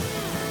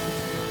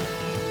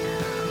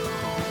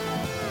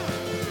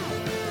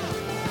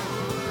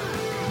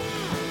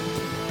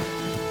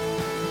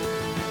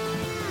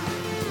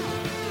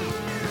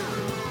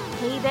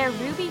there,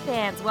 Ruby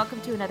fans. Welcome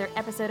to another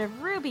episode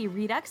of Ruby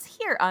Redux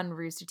here on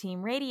Rooster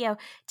Team Radio.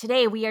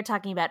 Today we are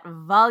talking about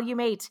Volume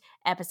 8,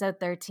 Episode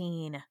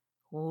 13,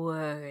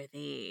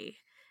 Worthy.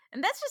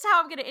 And that's just how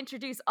I'm going to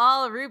introduce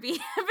all Ruby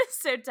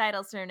episode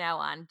titles from now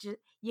on.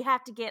 You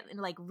have to get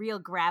real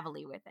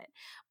gravelly with it.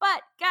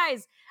 But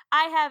guys,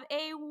 I have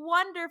a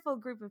wonderful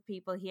group of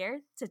people here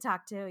to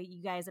talk to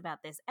you guys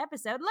about this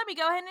episode. Let me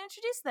go ahead and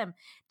introduce them.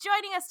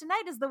 Joining us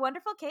tonight is the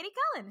wonderful Katie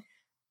Cullen.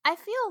 I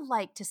feel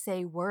like to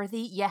say worthy,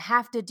 you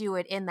have to do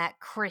it in that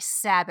Chris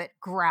Sabat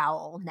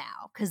growl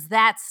now, because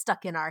that's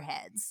stuck in our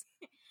heads.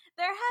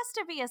 There has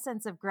to be a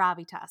sense of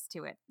gravitas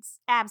to it.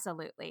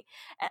 Absolutely.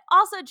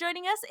 Also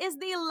joining us is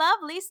the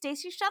lovely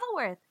Stacey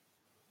Shuttleworth.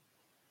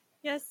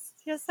 Yes,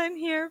 I'm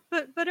here,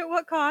 but at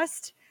what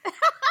cost?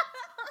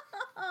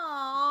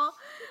 Aww.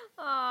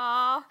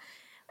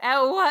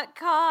 At what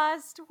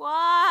cost?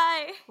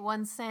 Why?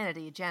 One's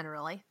sanity,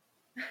 generally.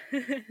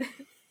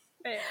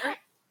 Fair.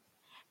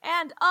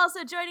 And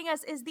also joining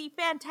us is the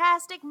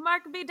fantastic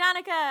Mark B.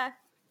 Donica.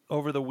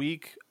 Over the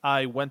week,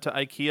 I went to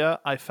IKEA,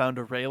 I found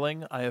a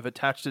railing, I have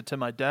attached it to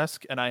my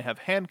desk, and I have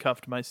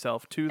handcuffed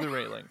myself to the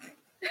railing.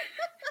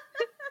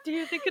 Do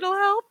you think it'll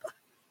help?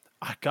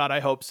 God,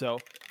 I hope so.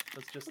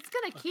 It's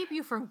going to keep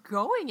you from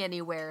going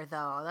anywhere,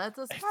 though. That's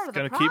part of the problem. It's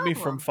going to keep me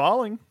from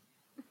falling.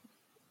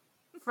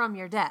 From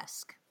your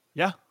desk.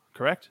 Yeah,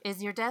 correct.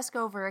 Is your desk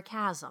over a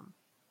chasm?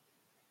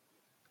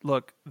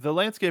 Look, the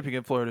landscaping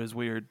in Florida is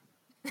weird.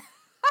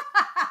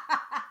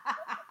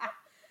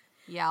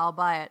 Yeah, I'll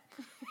buy it.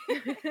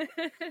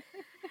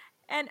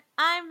 And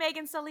I'm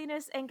Megan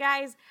Salinas, and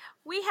guys,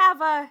 we have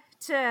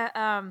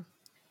to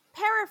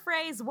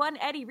paraphrase one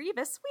Eddie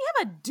Rivas, we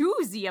have a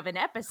doozy of an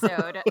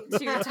episode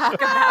to talk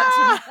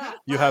about tonight.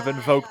 You have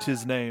invoked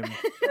his name.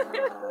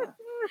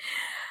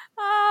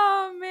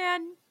 Oh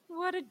man,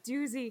 what a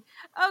doozy.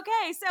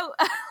 Okay, so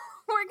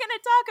we're gonna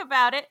talk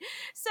about it.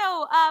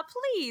 So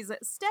please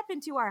step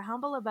into our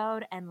humble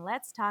abode and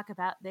let's talk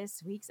about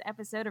this week's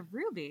episode of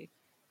Ruby.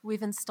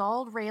 We've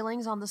installed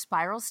railings on the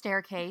spiral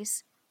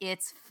staircase.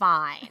 It's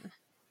fine.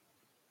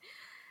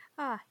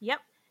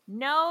 Yep.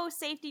 No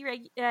safety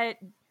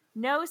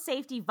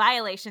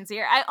violations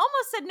here. I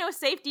almost said no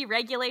safety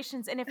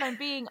regulations, and if I'm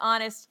being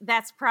honest,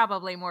 that's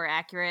probably more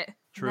accurate.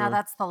 True. Now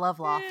that's the love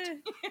loft.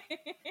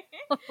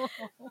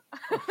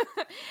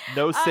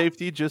 No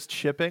safety, just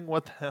shipping?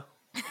 What the hell?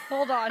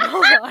 Hold on.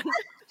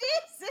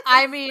 Jesus.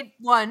 I mean,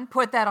 one,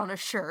 put that on a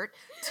shirt.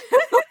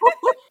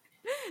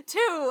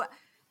 Two,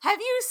 have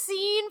you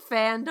seen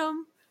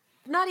fandom?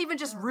 Not even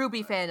just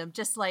Ruby fandom,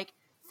 just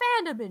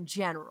fandom in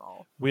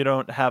general. We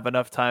don't have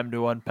enough time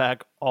to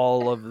unpack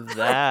all of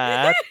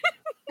that.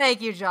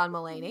 Thank you, John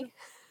Mulaney.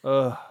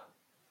 Ugh.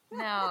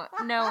 No,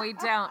 we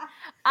don't.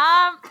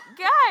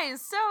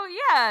 Guys, so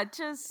yeah,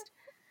 just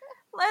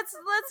let's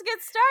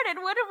get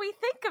started. What do we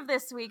think of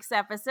this week's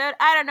episode?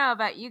 I don't know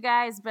about you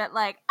guys, but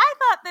I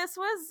thought this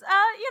was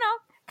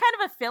kind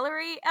of a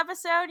fillery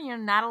episode.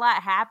 Not a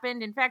lot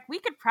happened. In fact, we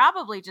could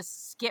probably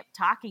just skip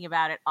talking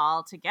about it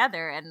all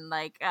together and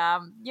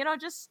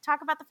just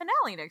talk about the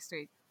finale next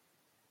week.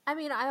 I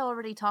mean, I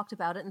already talked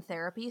about it in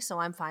therapy, so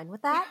I'm fine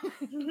with that.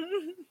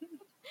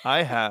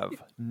 I have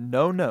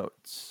no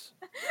notes.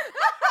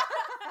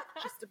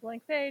 Just a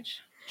blank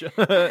page.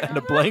 And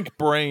a blank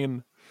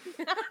brain.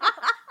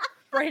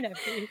 Brain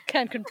empty.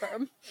 Can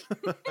confirm.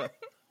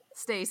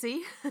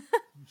 Stacy.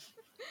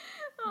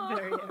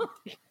 Very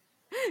empty.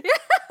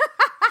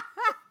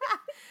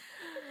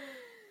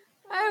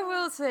 I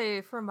will say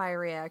from my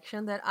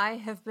reaction that I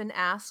have been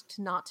asked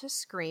not to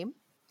scream,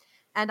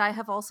 and I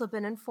have also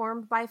been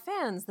informed by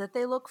fans that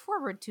they look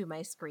forward to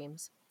my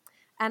screams.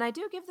 And I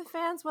do give the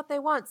fans what they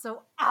want,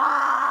 so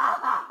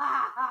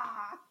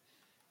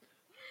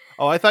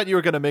Oh, I thought you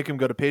were going to make him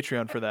go to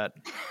Patreon for that.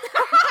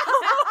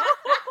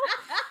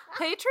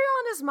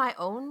 Patreon is my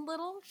own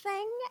little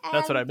thing. And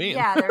That's what I mean.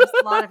 Yeah, there's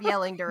a lot of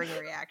yelling during the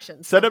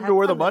reactions. Send him to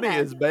where the money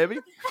is, baby.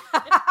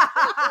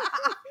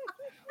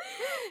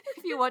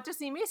 If you want to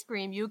see me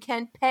scream, you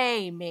can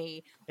pay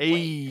me.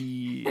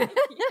 Hey.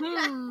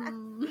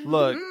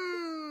 Look,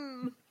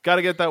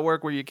 gotta get that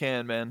work where you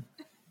can, man.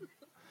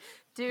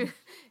 Dude,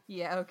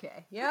 yeah,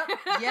 okay. Yep.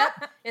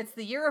 It's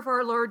the year of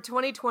our Lord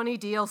 2020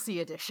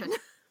 DLC edition.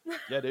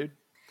 Yeah, dude.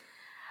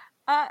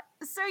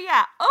 So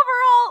yeah,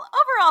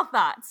 overall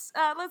thoughts.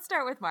 Let's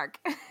start with Mark.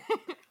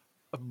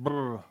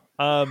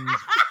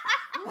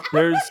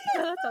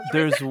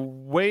 There's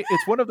way.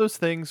 It's one of those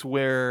things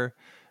where,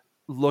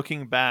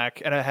 looking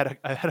back, and I had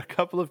a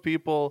couple of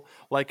people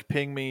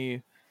ping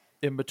me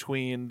in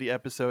between the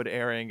episode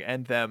airing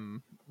and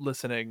them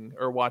listening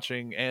or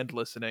watching and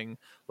listening.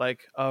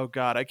 Oh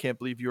God, I can't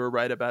believe you were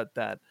right about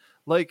that.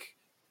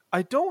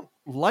 I don't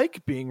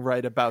like being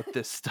right about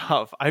this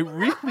stuff. I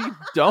really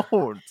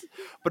don't.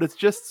 But it's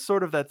just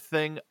sort of that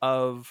thing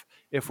of,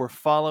 if we're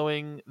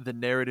following the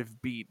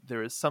narrative beat,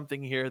 there is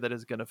something here that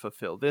is going to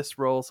fulfill this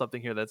role,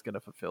 something here that's going to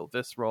fulfill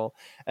this role.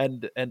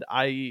 And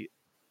I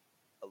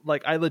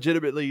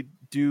legitimately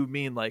do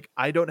mean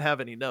I don't have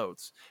any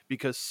notes,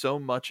 because so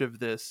much of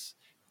this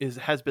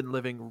has been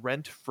living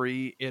rent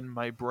free in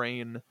my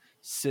brain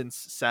since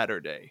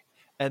Saturday,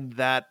 and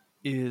that's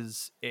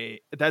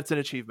an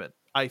achievement,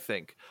 I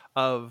think,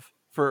 of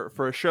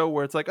for a show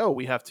where it's like, oh,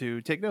 we have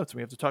to take notes and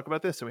we have to talk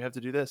about this and we have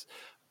to do this.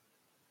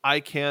 I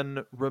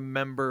can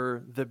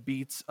remember the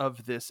beats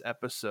of this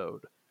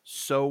episode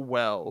so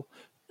well,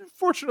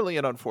 fortunately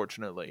and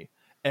unfortunately,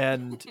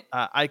 and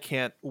I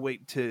can't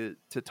wait to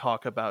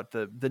talk about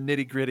the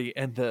nitty gritty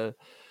and the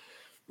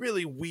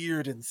really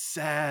weird and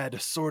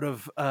sad sort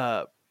of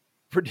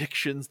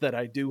predictions that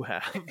I do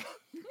have.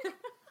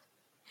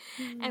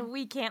 And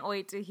we can't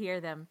wait to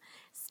hear them.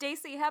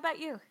 Stacy, how about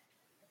you?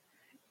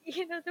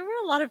 You know, there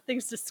were a lot of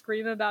things to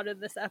scream about in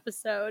this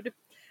episode.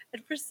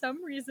 And for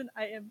some reason,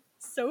 I am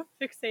so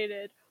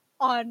fixated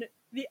on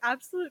the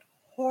absolute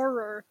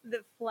horror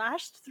that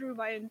flashed through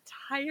my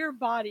entire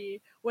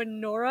body when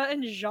Nora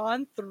and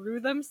Jean threw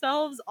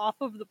themselves off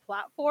of the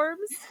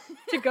platforms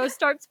to go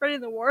start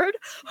spreading the word.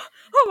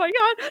 Oh my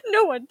god,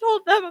 no one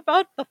told them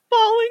about the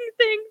falling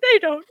thing. They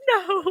don't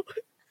know.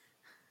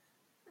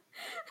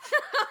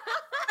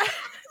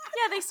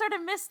 Yeah, they sort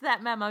of missed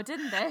that memo,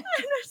 didn't they? And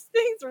as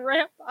things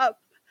ramp up,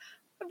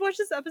 I've watched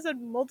this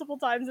episode multiple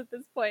times at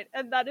this point,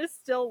 and that is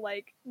still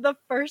like the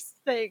first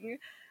thing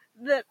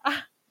that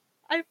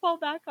I fall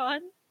back on.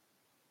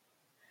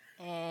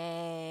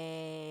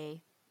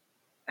 Hey.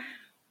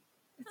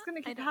 It's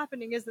gonna keep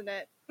happening, isn't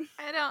it?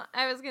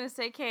 I was gonna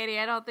say, Katie,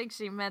 I don't think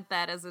she meant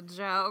that as a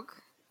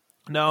joke.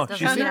 No, Doesn't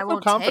she mean seems I so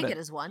won't confident. take it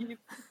as one.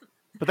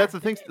 But that's the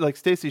thing, like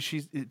Stacey,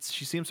 she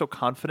seems so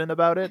confident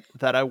about it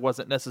that I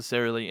wasn't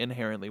necessarily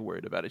inherently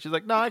worried about it. She's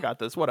like, no, I got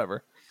this,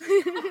 whatever.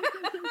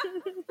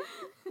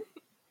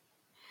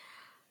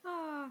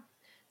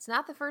 It's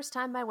not the first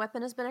time my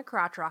weapon has been a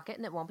crotch rocket,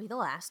 and it won't be the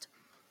last.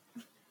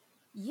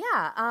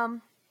 Yeah, I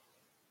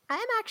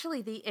am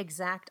actually the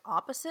exact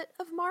opposite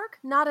of Mark.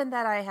 Not in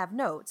that I have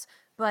notes,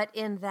 but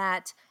in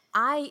that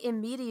I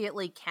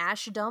immediately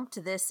cash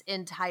dumped this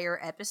entire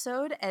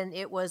episode, and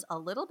it was a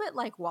little bit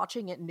like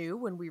watching it new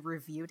when we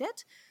reviewed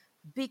it,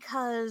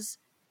 because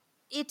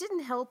it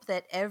didn't help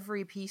that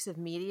every piece of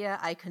media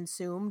I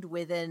consumed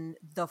within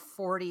the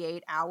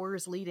 48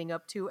 hours leading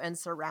up to and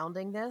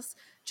surrounding this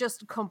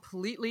just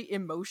completely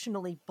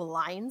emotionally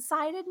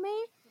blindsided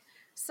me.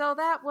 So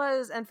that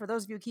was, and for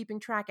those of you keeping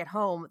track at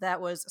home,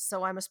 that was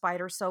So I'm a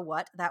Spider, So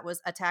What? That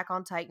was Attack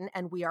on Titan,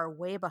 and we are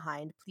way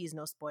behind, please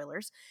no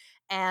spoilers,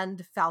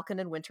 and Falcon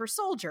and Winter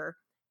Soldier,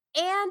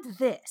 and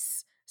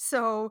this.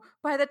 So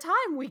by the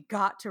time we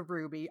got to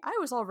RWBY, I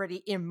was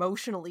already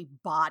emotionally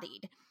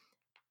bodied.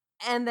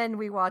 And then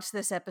we watched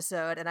this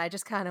episode, and I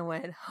just kind of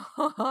went,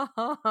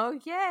 oh,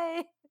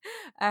 yay.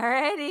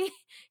 Alrighty,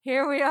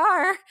 here we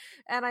are.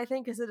 And I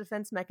think as a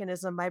defense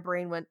mechanism, my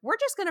brain went, we're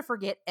just going to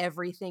forget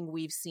everything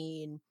we've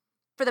seen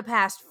for the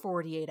past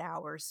 48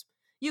 hours.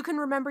 You can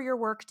remember your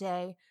work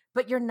day,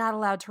 but you're not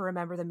allowed to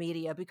remember the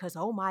media because,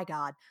 oh my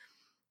God.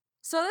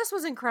 So this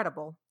was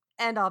incredible.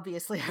 And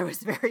obviously, I was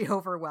very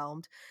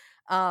overwhelmed.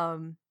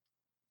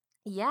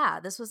 Yeah,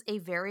 this was a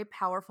very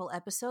powerful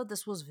episode.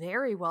 This was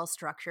very well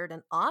structured.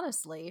 And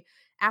honestly,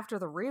 after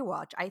the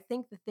rewatch, I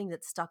think the thing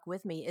that stuck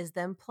with me is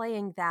them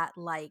playing that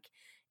like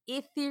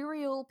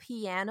ethereal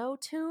piano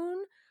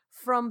tune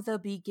from the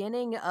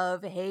beginning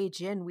of Hey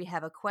Jin, we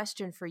have a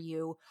question for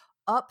you,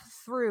 up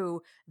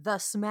through the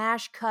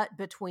smash cut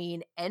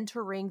between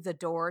entering the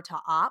door to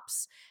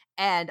Ops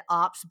and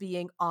Ops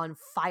being on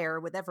fire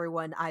with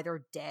everyone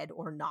either dead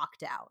or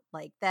knocked out.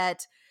 Like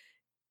that,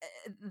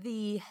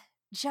 the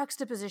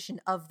juxtaposition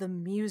of the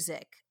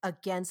music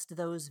against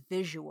those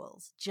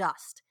visuals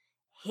just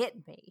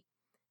hit me.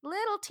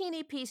 Little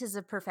teeny pieces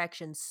of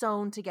perfection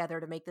sewn together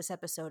to make this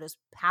episode as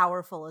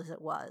powerful as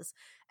it was.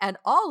 And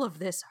all of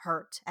this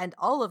hurt. And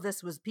all of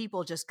this was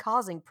people just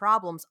causing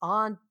problems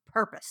on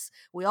purpose.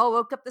 We all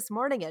woke up this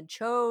morning and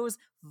chose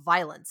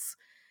violence.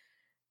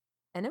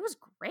 And it was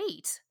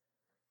great.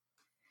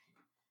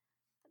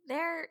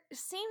 There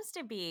seems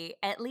to be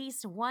at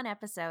least one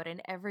episode in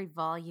every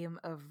volume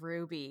of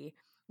RWBY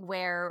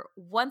where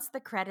once the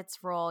credits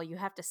roll, you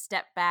have to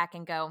step back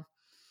and go,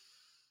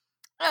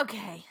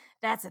 okay,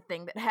 that's a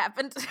thing that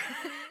happened.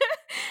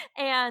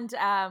 And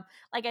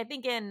like I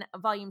think in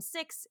volume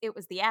 6, it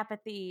was the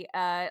apathy.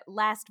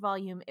 Last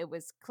volume, it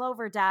was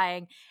Clover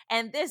dying.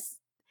 And this,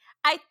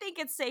 I think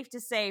it's safe to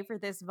say for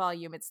this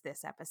volume, it's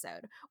this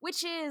episode,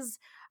 which is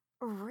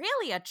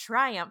really a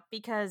triumph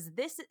because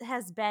this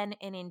has been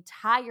an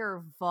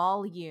entire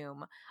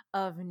volume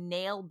of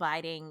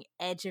nail-biting,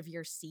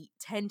 edge-of-your-seat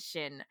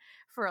tension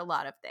for a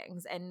lot of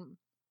things. And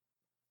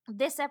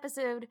this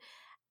episode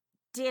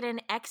did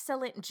an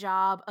excellent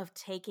job of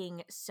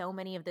taking so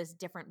many of those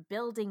different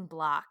building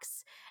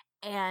blocks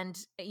and,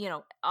 you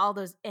know, all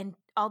those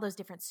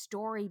different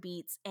story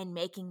beats and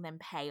making them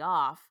pay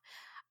off.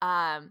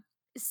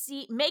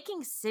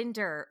 Making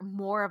Cinder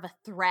more of a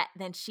threat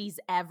than she's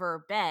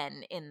ever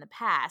been in the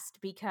past,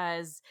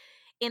 because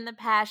in the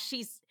past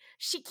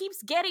she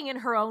keeps getting in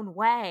her own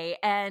way,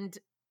 and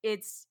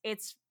it's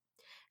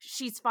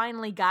she's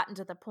finally gotten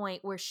to the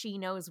point where she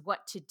knows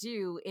what to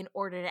do in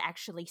order to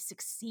actually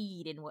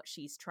succeed in what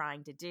she's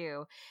trying to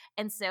do.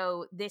 And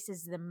so this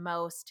is the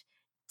most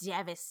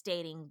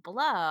devastating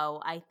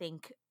blow I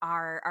think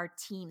our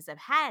teams have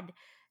had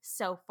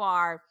so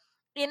far,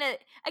 in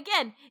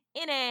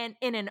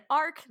an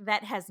arc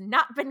that has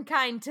not been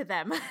kind to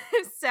them.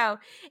 So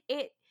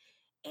it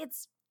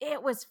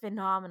was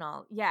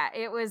phenomenal. Yeah,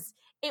 it was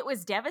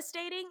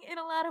devastating in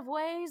a lot of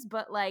ways,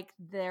 but like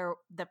the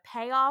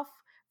payoff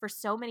for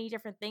so many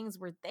different things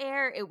were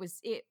there. It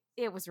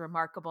was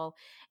remarkable.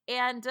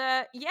 And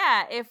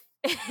yeah, if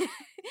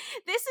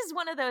this is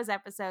one of those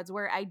episodes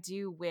where I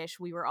do wish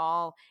we were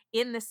all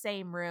in the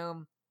same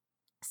room,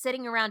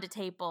 sitting around a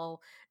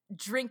table,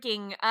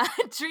 drinking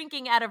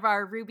drinking out of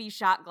our ruby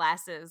shot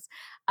glasses,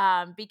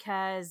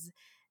 because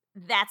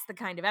that's the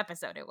kind of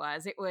episode it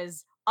was. It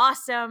was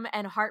awesome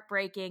and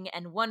heartbreaking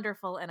and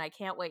wonderful, and I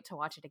can't wait to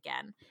watch it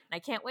again. And I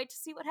can't wait to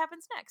see what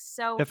happens next.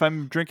 So If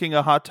I'm drinking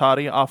a hot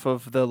toddy off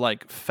of the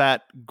like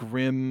fat,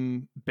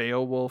 grim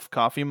Beowulf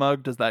coffee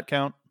mug, does that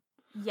count?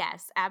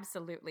 yes,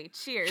 absolutely.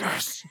 Cheers.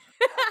 Yes.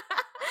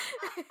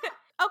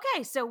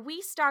 Okay, so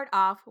we start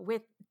off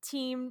with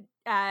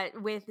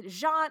with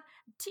Jean.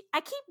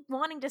 I keep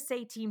wanting to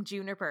say Team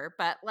Juniper,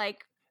 but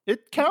like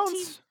It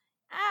counts.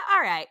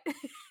 all right.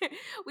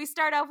 We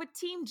start off with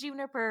Team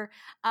Juniper,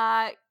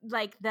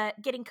 like the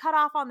getting cut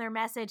off on their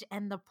message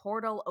and the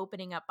portal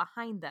opening up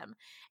behind them.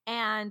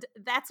 And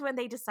that's when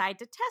they decide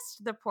to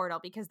test the portal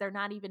because they're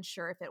not even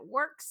sure if it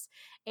works,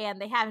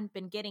 and they haven't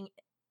been getting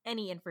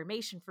any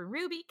information from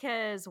Ruby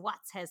because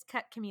Watts has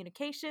cut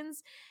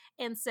communications.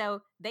 And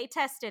so they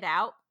test it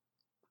out.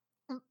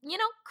 You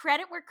know,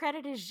 credit where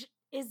credit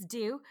is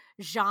due.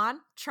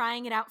 Jean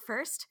trying it out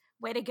first.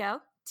 Way to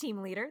go,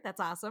 team leader. That's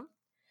awesome.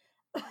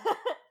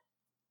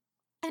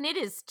 And it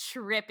is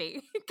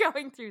trippy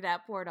going through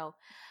that portal.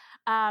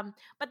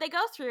 But they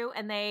go through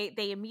and they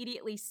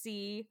immediately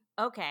see,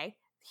 okay,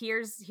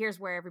 here's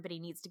where everybody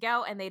needs to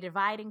go, and they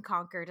divide and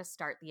conquer to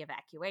start the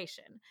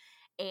evacuation.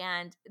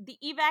 And the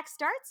evac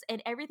starts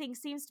and everything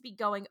seems to be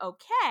going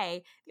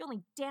okay. The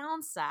only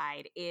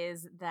downside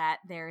is that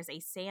there's a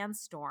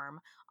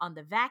sandstorm on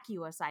the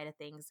Vacua side of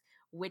things,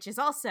 which is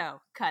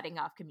also cutting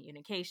off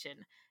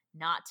communication.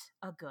 Not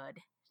a good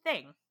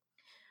thing.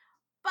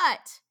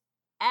 But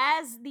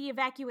as the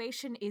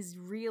evacuation is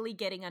really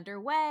getting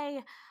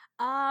underway,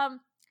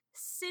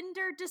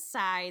 Cinder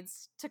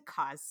decides to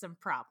cause some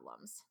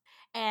problems.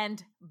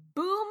 And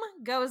boom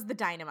goes the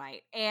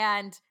dynamite.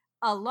 And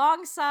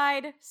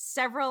alongside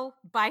several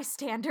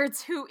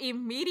bystanders who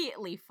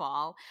immediately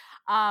fall.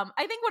 I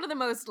think one of the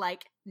most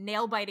like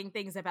nail-biting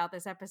things about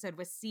this episode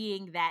was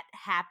seeing that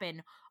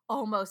happen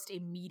almost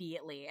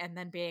immediately and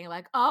then being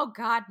like, oh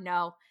God,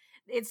 no.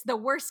 It's the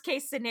worst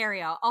case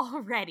scenario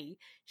already.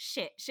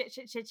 Shit.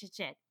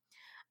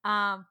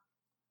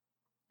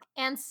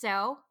 And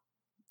so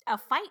a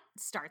fight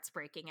starts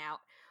breaking out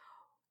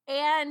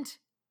and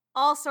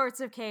all sorts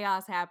of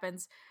chaos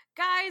happens.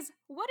 Guys,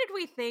 what did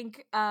we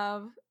think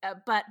of,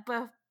 but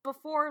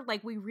before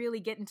like we really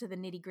get into the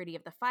nitty gritty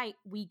of the fight,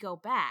 we go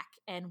back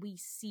and we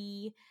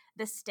see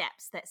the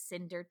steps that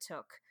Cinder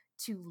took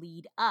to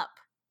lead up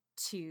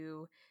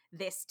to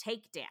this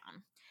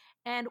takedown.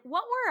 And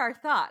what were our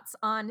thoughts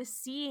on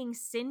seeing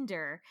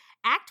Cinder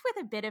act with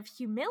a bit of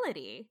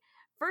humility,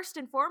 first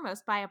and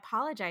foremost by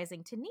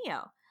apologizing to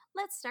Neo?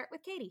 Let's start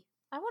with Katie.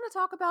 I want to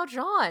talk about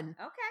Jean.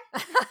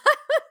 Okay.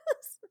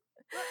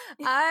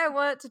 I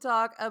want to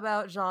talk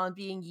about Jean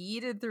being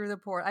yeeted through the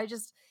port.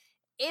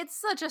 It's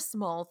such a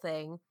small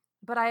thing,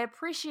 but I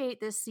appreciate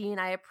this scene.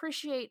 I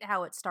appreciate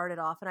how it started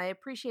off, and I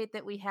appreciate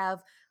that we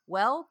have,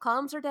 well,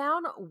 comms are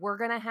down. We're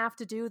going to have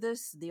to do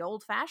this the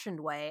old-fashioned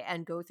way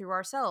and go through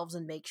ourselves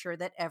and make sure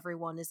that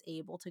everyone is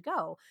able to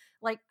go.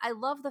 Like, I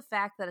love the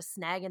fact that a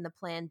snag in the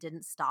plan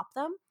didn't stop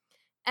them.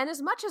 And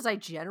as much as I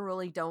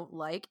generally don't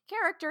like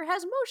character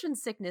has motion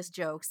sickness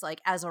jokes, like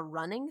as a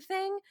running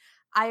thing,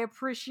 I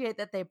appreciate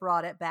that they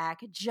brought it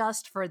back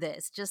just for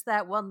this. Just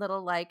that one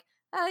little like,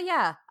 oh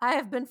yeah, I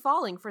have been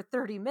falling for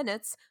 30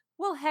 minutes.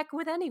 Well, heck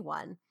with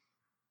anyone.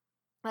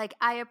 Like,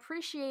 I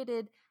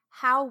appreciated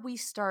how we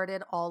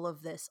started all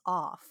of this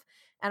off.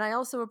 And I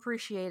also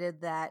appreciated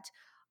that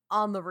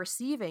on the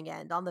receiving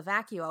end, on the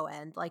Vacuo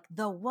end, like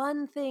the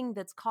one thing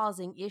that's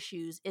causing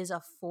issues is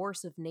a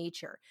force of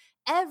nature.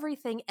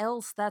 Everything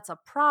else that's a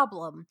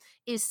problem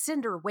is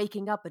Cinder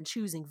waking up and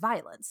choosing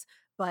violence.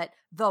 But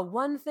the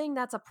one thing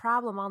that's a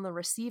problem on the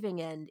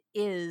receiving end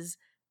is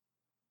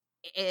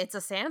it's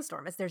a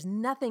sandstorm. There's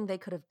nothing they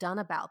could have done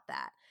about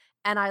that.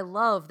 And I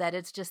love that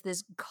it's just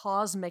this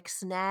cosmic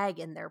snag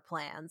in their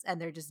plans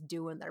and they're just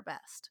doing their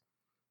best.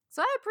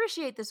 So I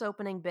appreciate this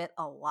opening bit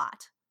a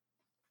lot.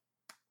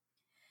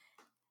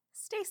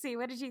 Stacey,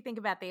 what did you think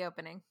about the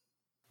opening?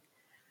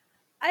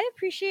 I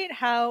appreciate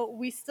how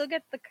we still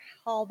get the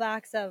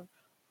callbacks of,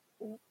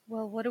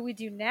 well, what do we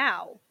do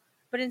now?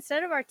 But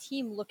instead of our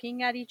team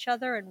looking at each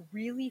other and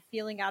really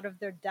feeling out of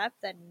their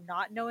depth and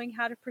not knowing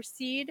how to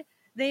proceed,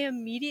 they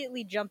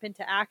immediately jump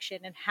into action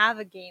and have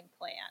a game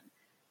plan.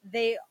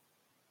 They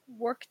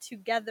work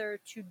together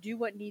to do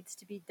what needs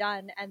to be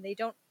done, and they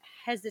don't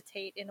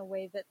hesitate in a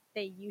way that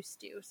they used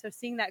to. So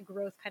seeing that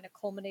growth kind of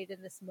culminate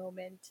in this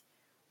moment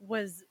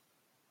was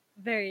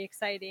very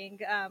exciting.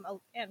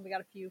 And we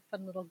got a few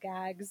fun little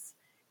gags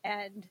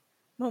and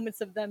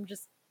moments of them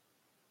just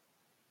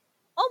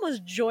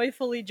almost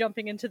joyfully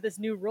jumping into this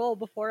new role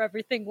before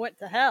everything went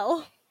to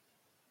hell.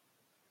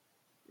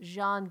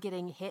 Jean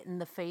getting hit in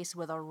the face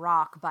with a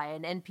rock by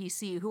an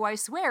NPC who I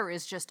swear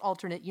is just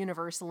alternate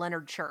universe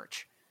Leonard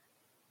Church.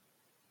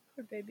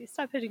 Poor baby,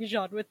 stop hitting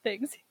Jean with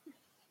things.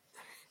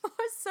 It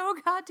was so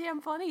goddamn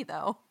funny,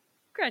 though.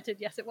 Granted,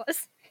 yes, it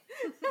was.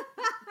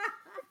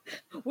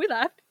 We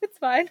laughed. It's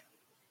fine.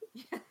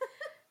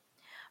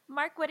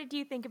 Mark, what did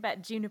you think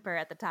about Juniper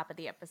at the top of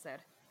the episode?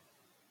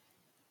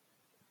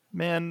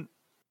 Man,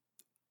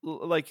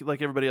 like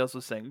everybody else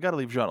was saying, we got to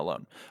leave Jean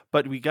alone.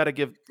 But we got to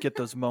get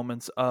those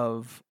moments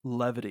of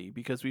levity,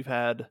 because we've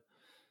had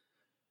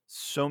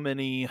so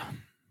many.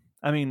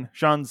 I mean,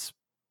 Jean's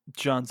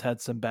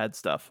had some bad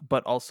stuff,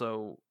 but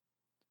also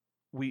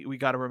we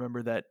got to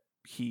remember that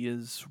he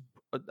is.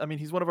 I mean,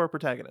 he's one of our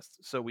protagonists,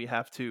 so we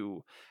have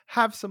to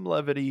have some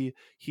levity.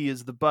 He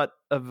is the butt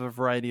of a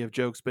variety of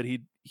jokes, but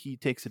he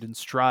takes it in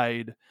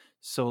stride.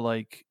 So,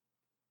 like,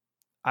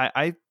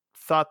 I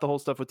thought the whole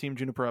stuff with Team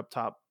Juniper up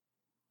top,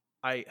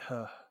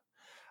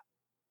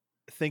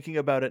 thinking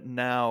about it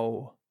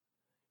now,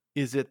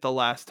 is it the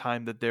last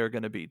time that they're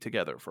going to be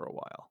together for a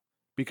while?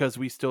 Because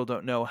we still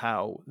don't know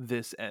how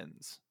this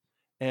ends.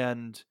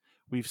 And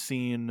we've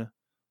seen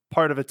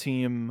part of a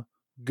team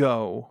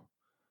go,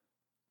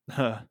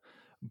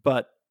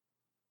 but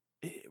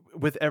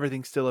with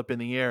everything still up in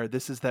the air,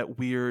 this is that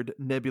weird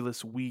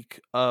nebulous week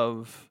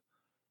of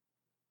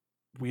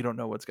we don't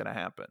know what's going to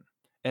happen.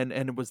 And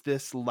it was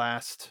this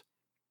last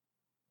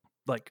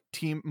like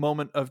team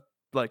moment of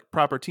like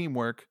proper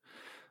teamwork,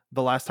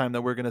 the last time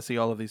that we're going to see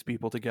all of these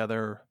people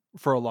together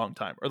for a long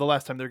time, or the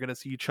last time they're going to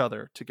see each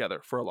other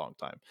together for a long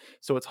time.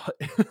 So it's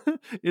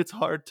it's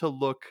hard to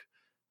look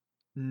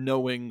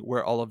knowing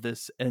where all of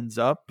this ends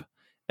up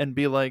and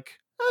be like,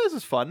 oh, this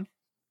is fun,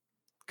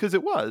 because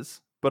it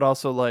was, but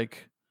also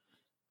like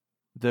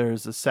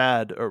there's a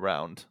sad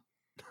around.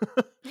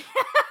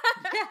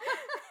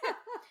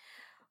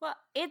 Well,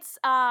 it's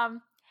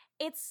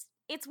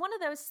one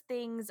of those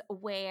things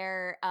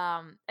where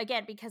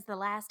again, because the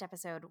last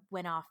episode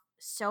went off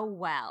so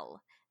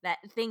well, that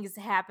things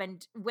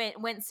happened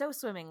went so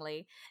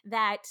swimmingly,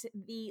 that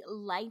the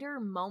lighter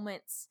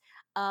moments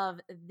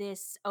of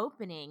this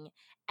opening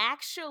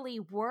actually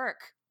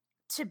work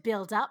to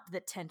build up the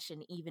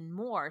tension even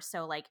more.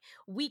 So like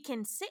we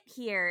can sit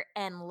here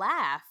and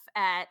laugh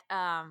at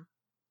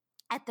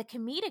the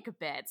comedic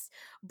bits,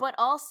 but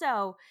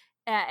also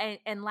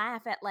and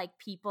laugh at like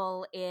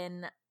people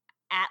in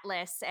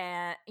Atlas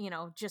and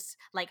just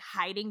like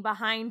hiding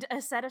behind a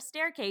set of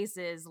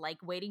staircases, like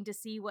waiting to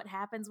see what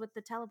happens with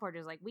the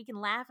teleporters. Like we can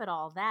laugh at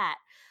all that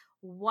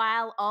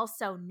while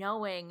also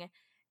knowing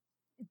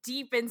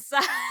deep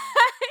inside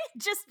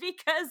just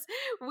because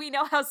we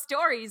know how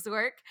stories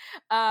work,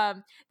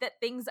 that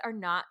things are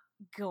not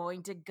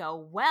going to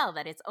go well,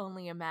 that it's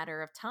only a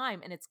matter of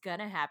time and it's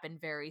gonna happen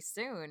very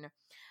soon.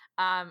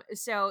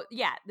 So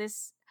yeah,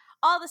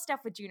 all the stuff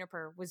with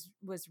Juniper was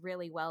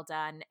really well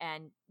done,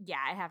 and yeah,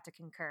 I have to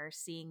concur.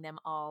 Seeing them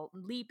all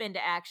leap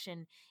into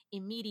action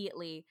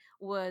immediately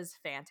was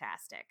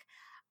fantastic.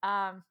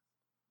 Yeah,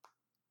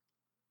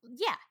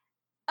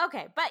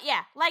 okay, but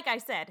yeah, like I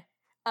said,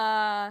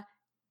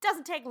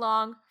 doesn't take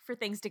long for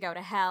things to go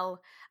to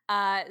hell.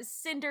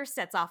 Cinder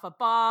sets off a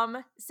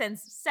bomb,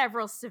 sends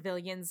several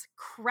civilians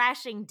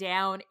crashing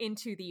down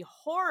into the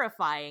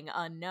horrifying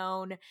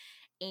unknown,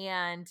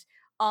 and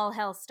all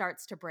hell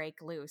starts to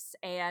break loose.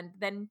 And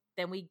then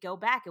we go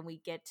back and we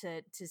get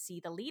to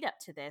see the lead up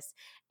to this,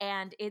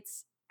 and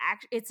it's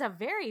a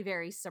very,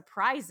 very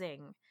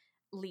surprising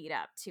lead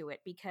up to it,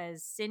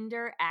 because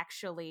Cinder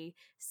actually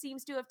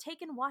seems to have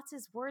taken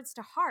Watts' words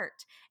to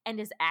heart and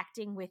is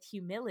acting with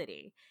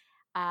humility.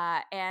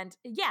 And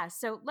yeah,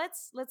 so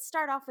let's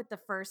start off with the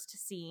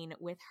first scene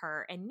with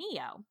her and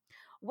Neo.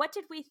 What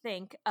did we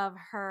think of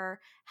her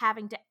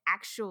having to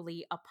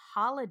actually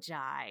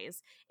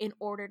apologize in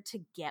order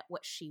to get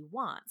what she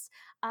wants?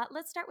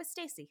 Let's start with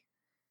Stacy.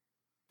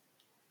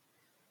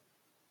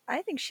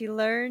 I think she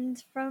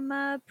learned from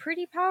a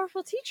pretty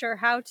powerful teacher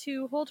how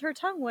to hold her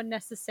tongue when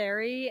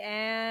necessary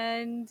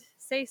and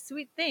say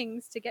sweet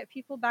things to get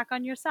people back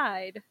on your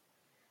side.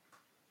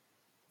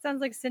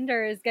 Sounds like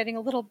Cinder is getting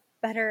a little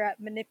better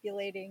at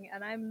manipulating,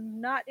 and I'm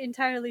not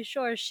entirely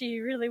sure she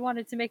really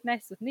wanted to make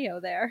nice with Neo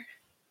there.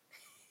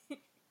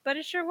 But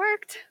it sure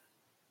worked.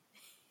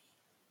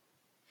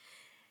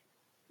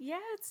 Yeah,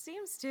 it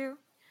seems to.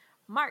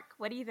 Mark,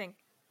 what do you think?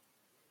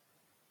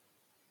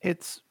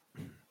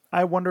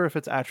 I wonder if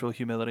it's actual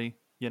humility,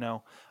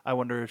 I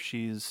wonder if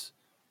she's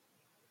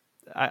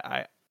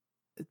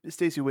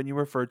Stacy, when you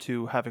refer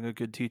to having a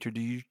good teacher,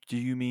 do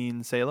you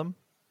mean Salem?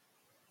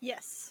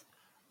 Yes.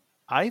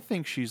 I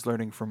think she's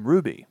learning from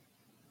Ruby.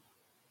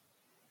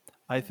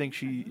 I think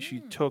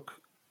she took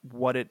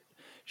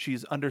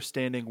she's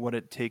understanding what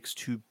it takes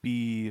to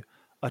be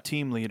a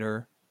team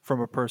leader from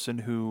a person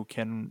who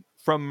can,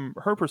 from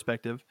her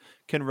perspective,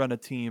 can run a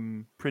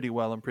team pretty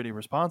well and pretty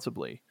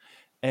responsibly,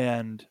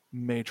 and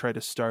may try to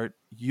start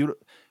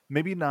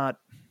maybe not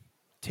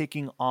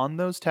taking on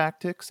those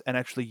tactics and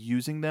actually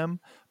using them,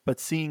 but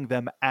seeing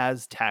them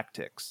as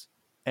tactics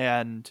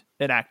and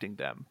enacting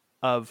them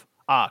of,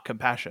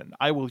 compassion.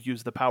 I will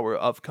use the power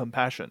of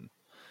compassion.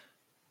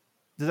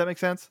 Does that make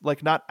sense?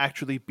 Like, not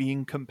actually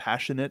being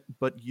compassionate,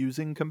 but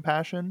using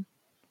compassion.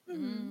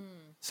 Mhm.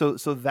 So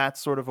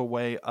that's sort of a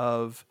way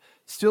of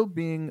still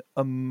being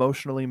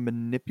emotionally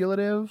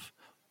manipulative,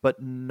 but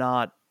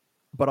a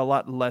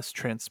lot less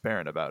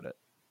transparent about it.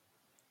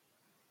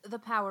 The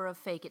power of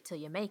fake it till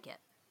you make it.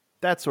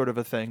 That sort of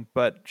a thing,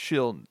 but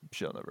she'll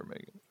never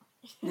make it.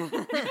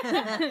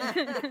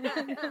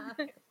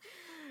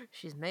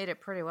 She's made it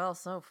pretty well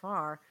so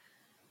far.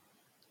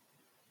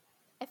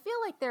 I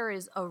feel like there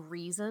is a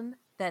reason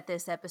that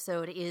this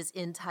episode is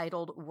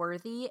entitled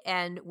Worthy,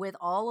 and with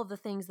all of the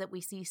things that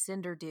we see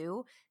Cinder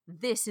do,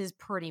 this is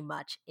pretty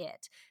much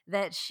it.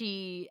 That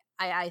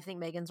I think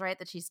Megan's right,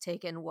 that she's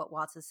taken what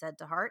Watts has said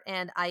to heart,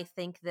 and I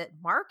think that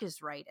Mark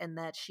is right, and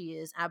that she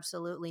is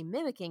absolutely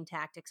mimicking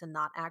tactics and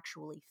not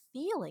actually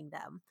feeling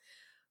them.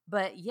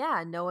 But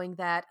yeah, knowing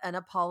that an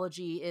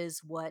apology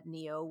is what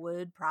Neo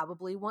would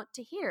probably want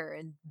to hear,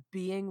 and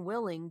being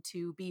willing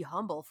to be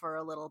humble for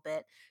a little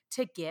bit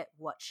to get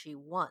what she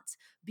wants,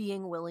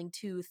 being willing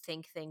to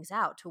think things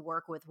out, to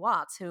work with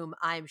Watts, whom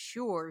I'm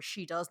sure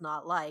she does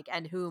not like,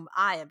 and whom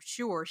I am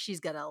sure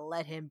she's gonna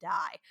let him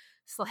die.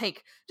 It's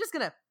like, just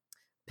gonna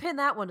pin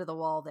that one to the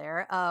wall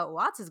there.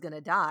 Watts is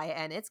gonna die,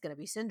 and it's gonna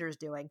be Cinder's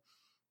doing.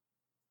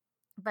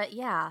 But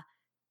yeah,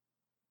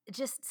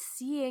 just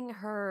seeing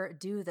her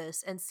do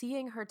this and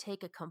seeing her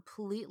take a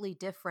completely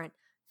different,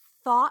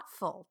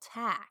 thoughtful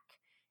tack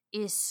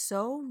is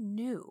so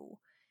new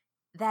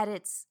that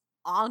it's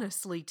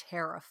honestly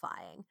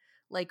terrifying.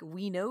 Like,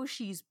 we know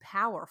she's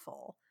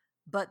powerful,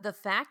 but the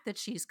fact that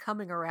she's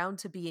coming around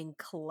to being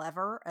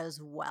clever as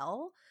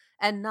well,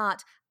 and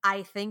not,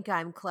 I think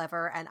I'm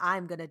clever and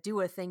I'm going to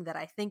do a thing that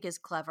I think is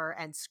clever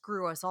and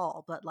screw us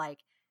all, but like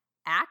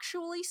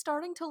actually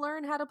starting to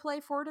learn how to play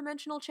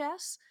 4-dimensional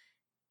chess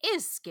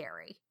is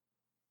scary.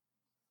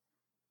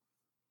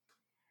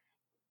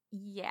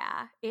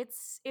 Yeah,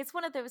 it's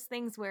one of those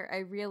things where I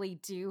really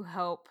do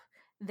hope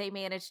they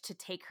manage to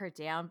take her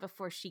down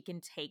before she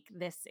can take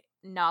this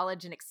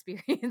knowledge and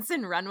experience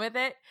and run with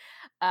it.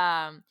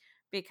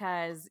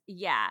 Because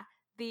yeah,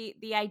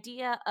 the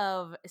idea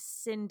of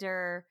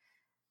Cinder,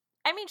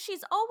 I mean,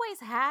 she's always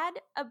had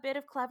a bit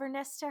of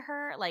cleverness to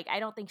her. Like, I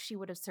don't think she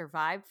would have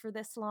survived for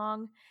this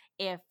long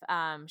if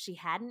she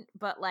hadn't,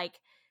 but like,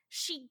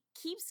 she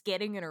keeps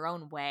getting in her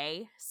own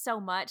way so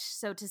much.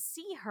 So to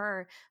see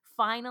her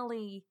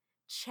finally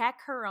check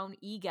her own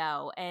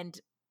ego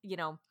and, you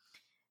know,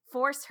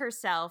 force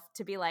herself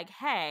to be like,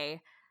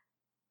 hey,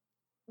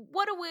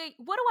 what do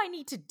I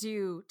need to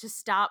do to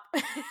stop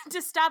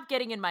to stop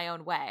getting in my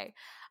own way,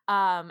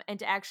 and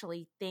to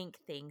actually think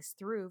things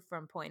through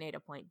from point A to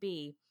point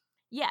B.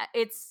 Yeah,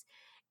 it's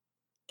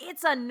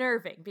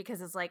unnerving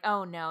because it's like,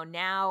 oh no,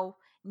 now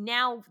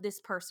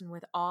this person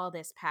with all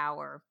this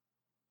power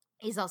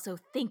is also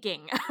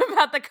thinking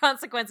about the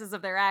consequences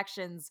of their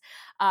actions,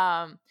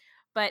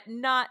 but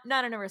not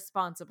in a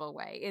responsible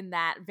way, in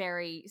that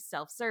very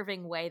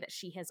self-serving way that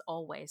she has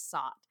always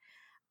sought.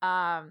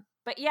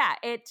 But yeah,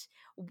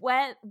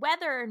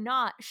 whether or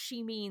not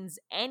she means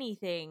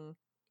anything,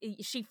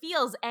 she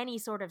feels any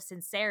sort of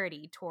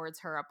sincerity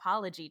towards her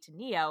apology to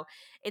Neo,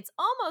 it's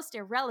almost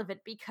irrelevant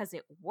because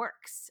it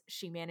works.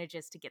 She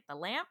manages to get the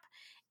lamp,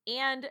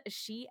 and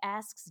she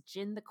asks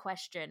Jin the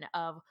question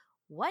of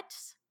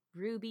what's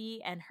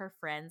Ruby and her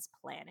friends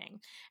planning.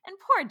 And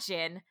poor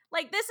Jin,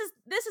 like, this is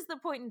the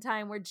point in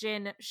time where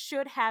Jin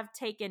should have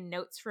taken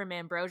notes from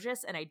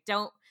Ambrosius, and I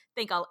don't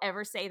think I'll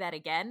ever say that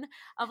again,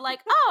 of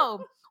like,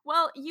 oh,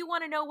 well, you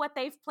want to know what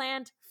they've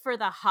planned for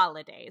the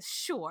holidays?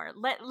 Sure,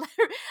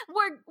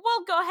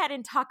 we'll go ahead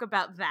and talk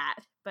about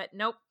that. But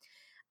nope,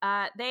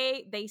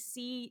 they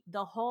see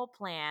the whole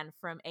plan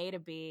from A to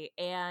B,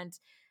 and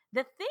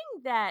the thing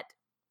that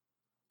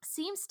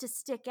seems to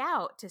stick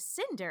out to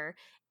Cinder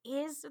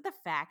is the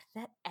fact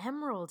that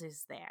Emerald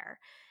is there.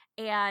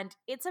 And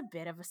it's a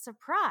bit of a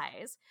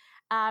surprise.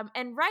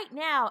 And right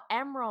now,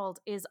 Emerald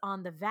is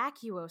on the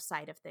Vacuo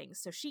side of things,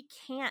 so she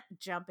can't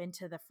jump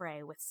into the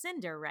fray with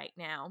Cinder right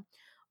now.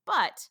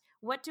 But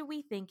what do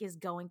we think is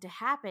going to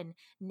happen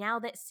now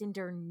that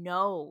Cinder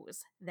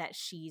knows that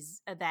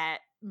that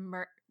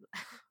Mercury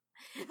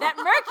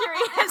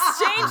has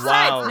changed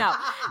Wow. sides?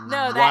 No,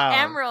 Wow. that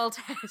Emerald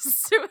has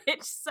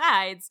switched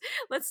sides.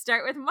 Let's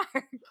start with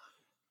Mark.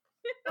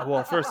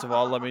 Well, first of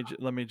all, let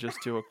me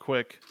just do a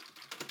quick.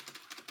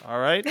 All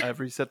right, I've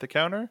reset the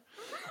counter.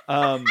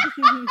 But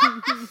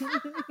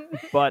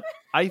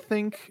I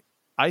think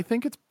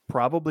it's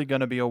probably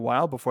going to be a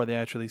while before they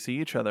actually see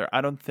each other.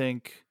 I don't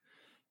think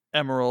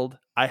Emerald.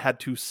 I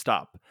had to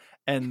stop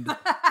and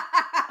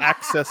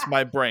access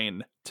my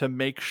brain to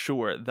make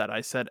sure that I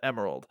said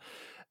Emerald.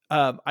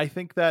 I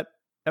think that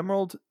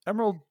Emerald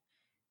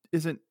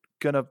isn't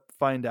gonna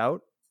find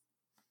out.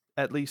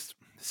 At least,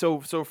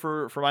 so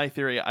for my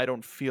theory, I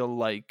don't feel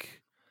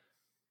like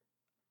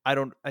I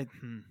don't I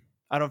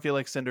I don't feel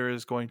like Cinder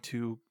is going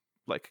to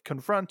like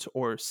confront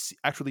or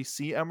actually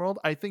see Emerald.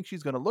 I think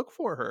she's going to look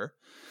for her,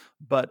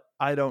 but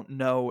I don't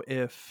know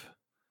if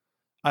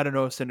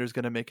Cinder's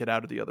going to make it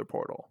out of the other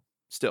portal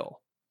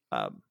still.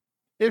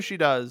 If she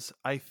does,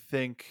 I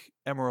think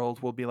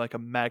Emerald will be like a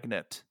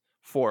magnet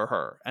for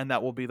her, and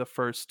that will be the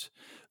first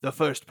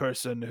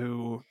person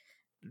who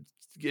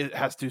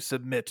has to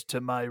submit to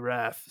my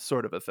wrath,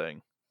 sort of a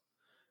thing.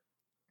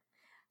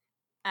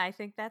 I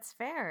think that's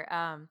fair.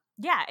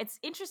 Yeah, it's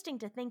interesting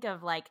to think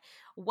of like,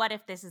 what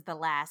if this is the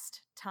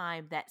last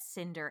time that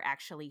Cinder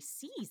actually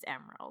sees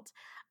Emerald?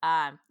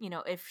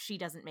 If she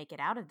doesn't make it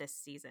out of this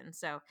season.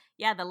 So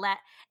yeah,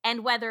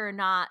 and whether or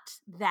not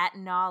that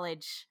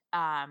knowledge,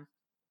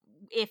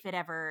 if it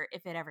ever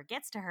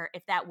gets to her,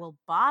 if that will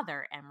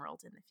bother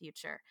Emerald in the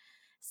future.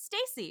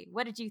 Stacy,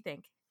 what did you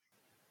think?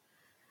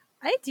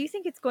 I do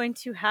think it's going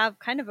to have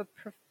kind of a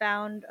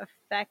profound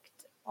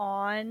effect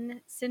on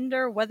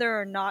Cinder, whether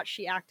or not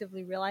she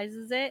actively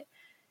realizes it.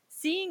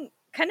 Seeing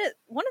kind of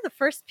one of the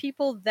first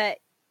people that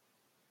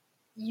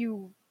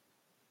you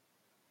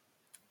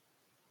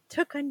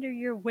took under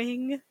your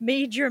wing,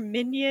 made your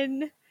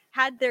minion,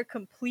 had their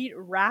complete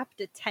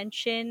rapt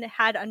attention,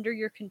 had under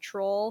your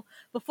control,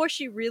 before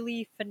she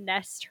really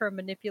finessed her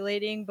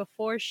manipulating,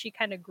 before she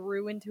kind of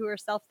grew into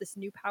herself this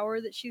new power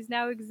that she's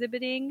now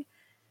exhibiting.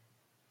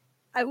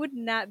 I would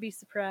not be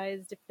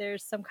surprised if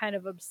there's some kind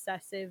of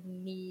obsessive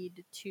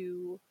need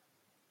to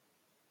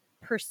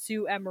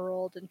pursue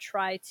Emerald and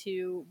try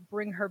to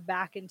bring her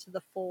back into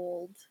the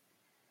fold.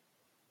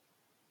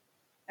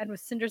 And with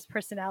Cinder's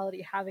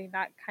personality having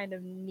that kind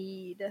of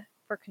need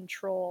for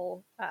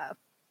control,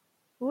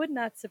 would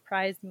not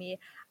surprise me.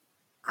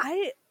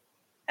 I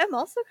am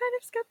also kind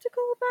of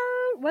skeptical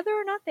about whether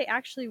or not they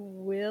actually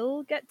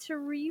will get to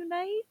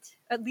reunite,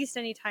 at least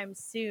anytime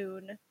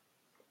soon.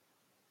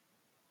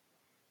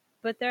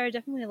 But there are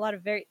definitely a lot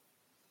of very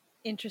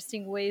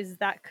interesting ways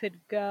that could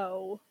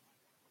go.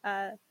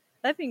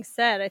 That being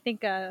said, I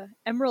think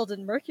Emerald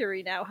and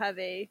Mercury now have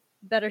a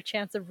better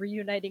chance of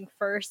reuniting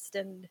first,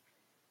 and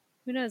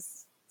who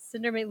knows,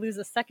 Cinder may lose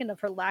a second of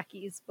her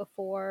lackeys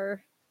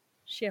before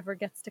she ever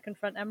gets to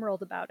confront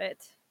Emerald about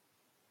it.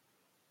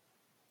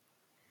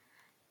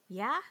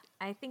 Yeah,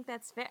 I think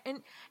that's fair.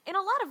 And in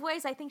a lot of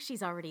ways, I think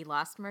she's already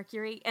lost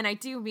Mercury. And I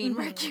do mean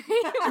Mercury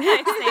when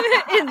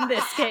I say in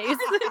this case.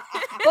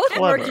 Both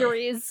Clever.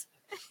 Mercuries.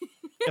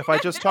 If I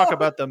just talk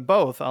about them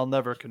both, I'll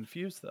never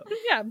confuse them.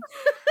 Yeah.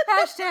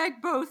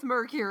 Hashtag both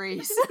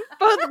Mercuries.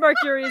 Both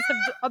Mercuries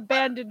have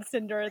abandoned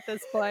Cinder at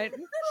this point.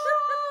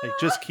 They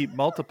just keep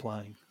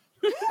multiplying.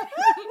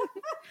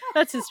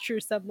 That's his true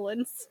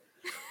semblance.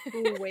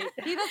 Ooh, wait.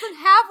 He doesn't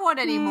have one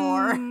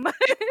anymore.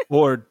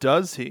 Or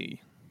does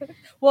he?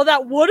 Well,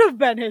 that would have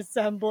been his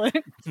semblance.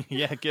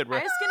 Yeah, get I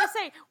right. was going to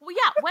say, well,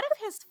 yeah, what if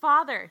his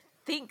father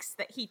thinks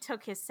that he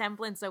took his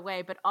semblance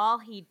away, but all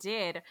he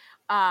did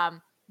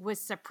was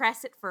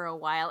suppress it for a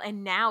while,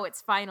 and now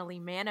it's finally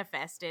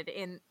manifested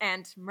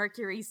and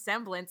Mercury's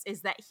semblance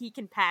is that he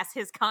can pass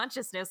his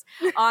consciousness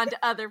on to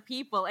other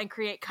people and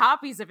create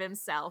copies of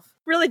himself.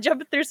 Really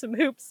jumping through some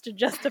hoops to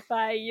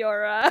justify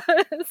your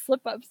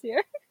slip-ups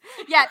here.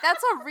 Yeah,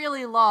 that's a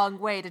really long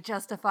way to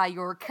justify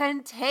your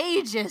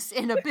contagious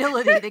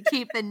inability to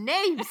keep the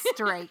names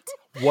straight.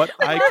 What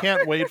I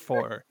can't wait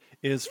for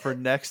is for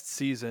next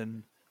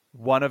season,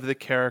 one of the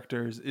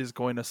characters is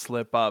going to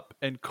slip up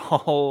and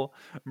call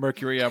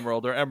Mercury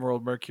Emerald or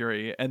Emerald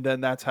Mercury, and then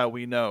that's how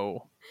we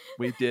know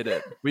we did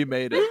it. We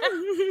made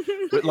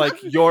it. But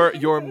like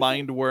your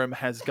mind worm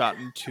has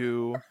gotten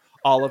to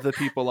all of the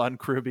people on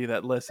Kruby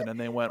that listen, and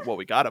they went, "Well,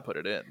 we got to put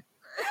it in."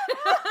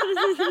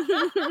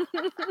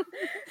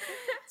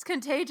 It's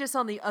contagious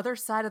on the other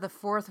side of the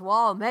fourth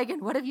wall.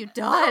 Megan, what have you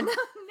done?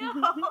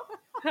 No.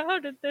 How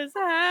did this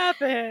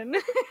happen?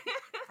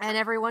 And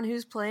everyone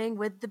who's playing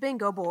with the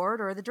bingo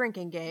board or the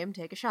drinking game,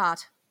 take a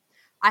shot.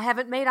 I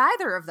haven't made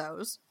either of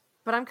those,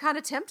 but I'm kind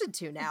of tempted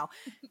to now.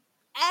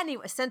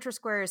 Anyway, Centra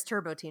Square is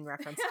Turbo Teen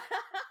reference.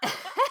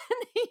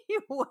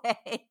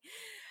 Anyway,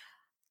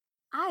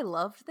 I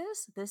loved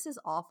this. This is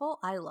awful.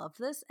 I love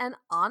this. And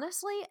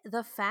honestly,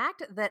 the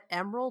fact that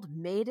Emerald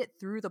made it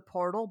through the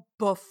portal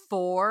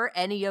before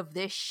any of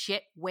this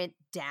shit went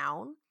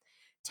down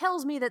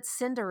tells me that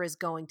Cinder is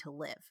going to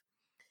live.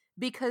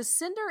 Because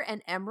Cinder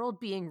and Emerald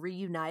being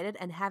reunited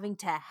and having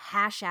to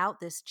hash out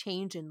this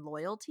change in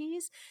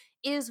loyalties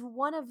is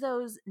one of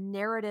those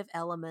narrative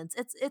elements.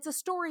 It's a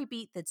story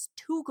beat that's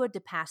too good to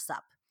pass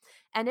up.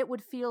 And it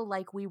would feel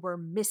like we were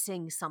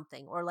missing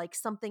something or like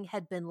something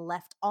had been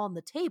left on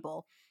the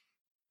table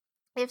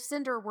if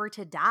Cinder were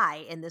to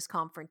die in this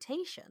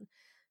confrontation.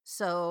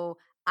 So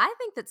I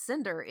think that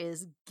Cinder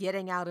is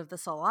getting out of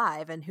this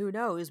alive, and who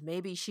knows,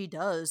 maybe she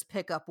does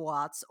pick up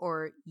Watts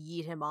or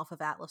yeet him off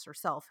of Atlas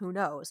herself. Who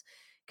knows?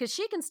 Because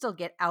she can still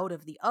get out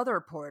of the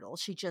other portal.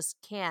 She just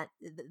can't.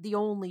 The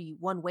only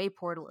one-way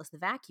portal is the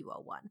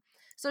Vacuo one.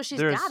 So she's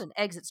There's got an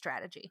exit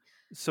strategy.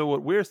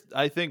 so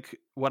I think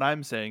what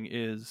I'm saying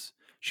is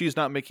she's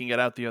not making it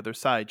out the other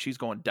side. She's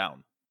going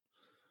down.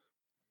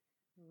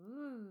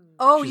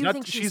 Oh, She's you not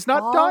think she's she's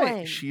not dying.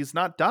 falling? She's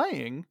not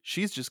dying.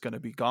 She's just going to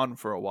be gone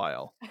for a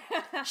while.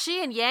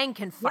 She and Yang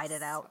can fight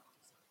it Yes. out.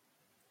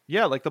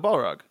 Yeah, like the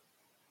Balrog.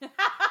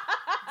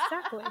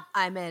 Exactly.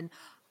 I'm in.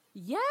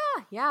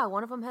 Yeah.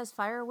 One of them has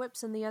fire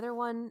whips and the other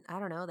one, I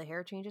don't know, the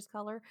hair changes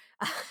color.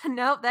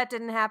 Nope, that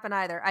didn't happen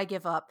either. I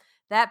give up.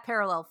 That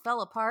parallel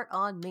fell apart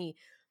on me.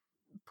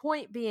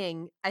 Point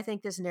being, I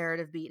think this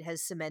narrative beat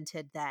has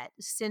cemented that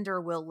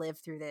Cinder will live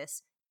through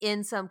this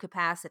in some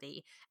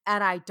capacity.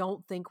 And I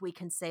don't think we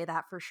can say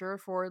that for sure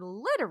for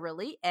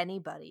literally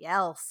anybody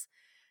else.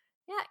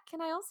 Yeah,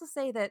 can I also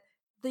say that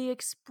the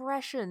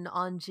expression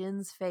on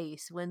Jin's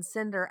face when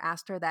Cinder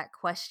asked her that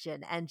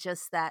question and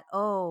just that,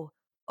 oh,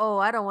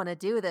 I don't want to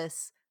do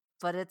this,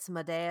 but it's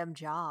my damn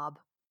job.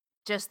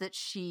 Just that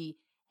she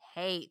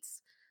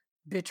hates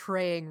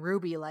betraying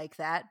Ruby like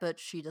that, but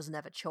she doesn't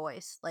have a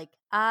choice. Like,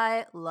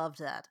 I loved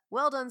that.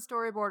 Well done,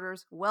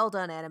 storyboarders. Well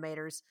done,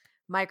 animators.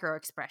 Micro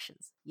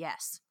expressions.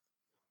 Yes.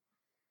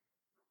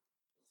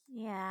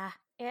 Yeah,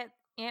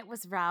 it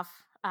was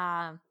rough.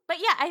 But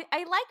yeah,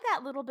 I like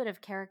that little bit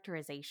of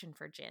characterization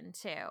for Jin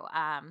too.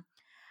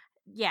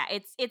 Yeah,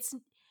 it's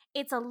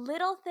a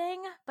little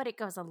thing, but it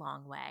goes a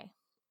long way.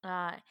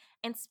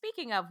 And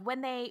speaking of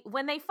when they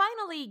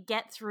finally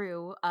get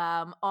through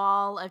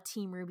all of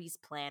Team Ruby's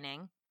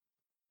planning,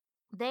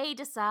 they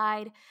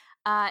decide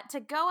to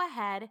go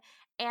ahead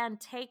and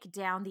take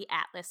down the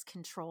Atlas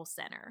Control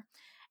Center.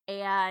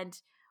 And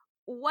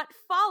what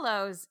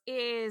follows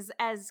is,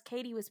 as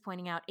Katie was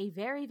pointing out, a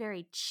very,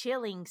 very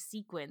chilling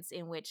sequence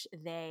in which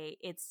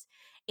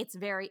it's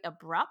very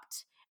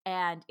abrupt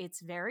and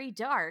it's very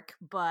dark,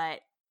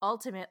 but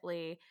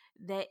ultimately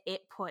that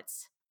it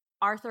puts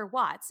Arthur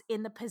Watts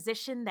in the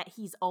position that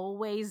he's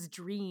always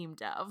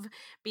dreamed of,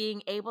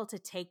 being able to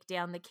take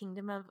down the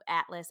Kingdom of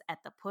Atlas at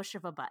the push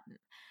of a button.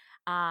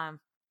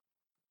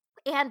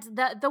 And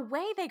the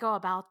way they go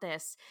about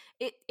this,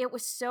 it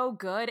was so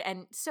good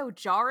and so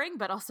jarring,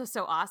 but also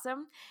so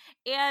awesome.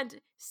 And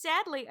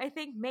sadly, I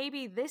think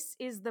maybe this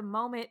is the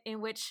moment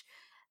in which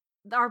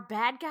our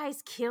bad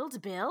guys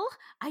killed Bill.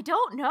 I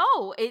don't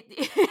know.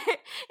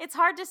 It's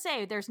hard to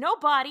say. There's no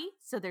body,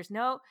 so there's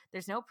no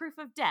proof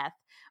of death.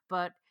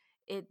 But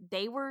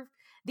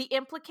the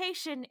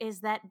implication is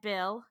that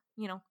Bill,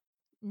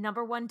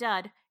 number one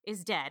dud,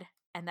 is dead,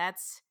 and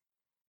that's,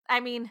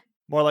 I mean.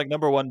 More like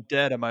number one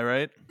dead, am I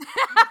right?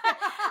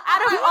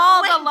 Out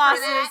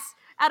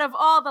of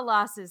all the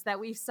losses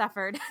that we've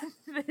suffered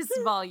this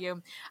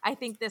volume, I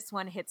think this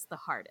one hits the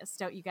hardest.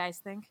 Don't you guys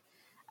think?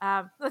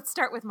 Let's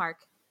start with Mark.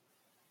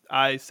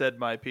 I said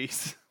my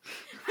piece.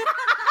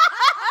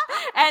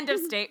 End of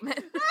statement.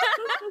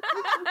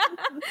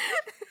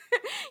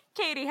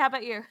 Katie, how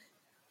about you?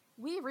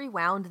 We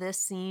rewound this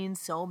scene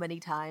so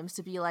many times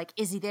to be like,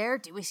 is he there?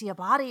 Do we see a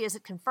body? Is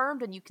it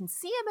confirmed? And you can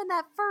see him in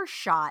that first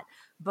shot.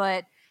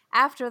 But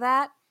after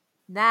that,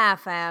 nah,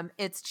 fam,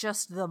 it's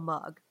just the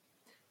mug.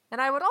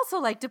 And I would also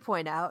like to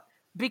point out,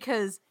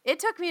 because it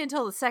took me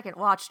until the second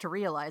watch to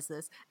realize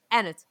this,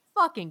 and it's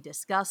fucking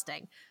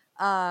disgusting.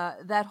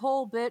 That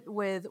whole bit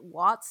with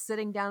Watts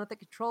sitting down at the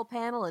control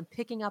panel and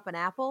picking up an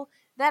apple,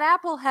 that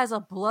apple has a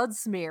blood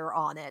smear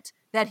on it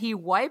that he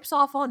wipes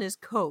off on his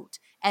coat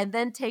and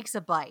then takes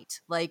a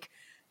bite. Like,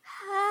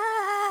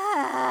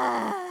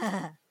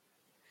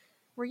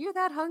 were you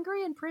that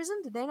hungry in prison?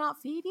 Did they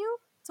not feed you?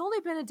 It's only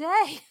been a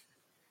day.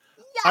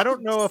 I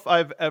don't know if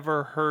I've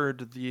ever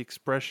heard the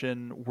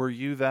expression, were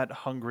you that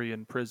hungry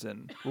in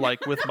prison?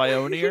 Like with my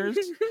own ears?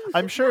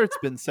 I'm sure it's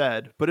been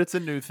said, but it's a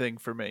new thing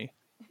for me.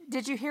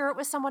 Did you hear it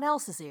with someone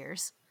else's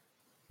ears?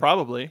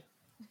 Probably.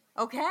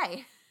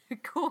 Okay.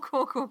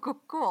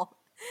 Cool.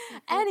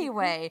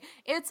 Anyway,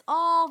 it's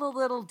all the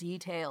little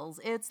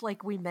details. It's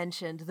like we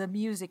mentioned, the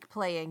music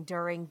playing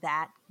during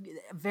that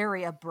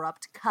very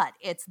abrupt cut.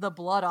 It's the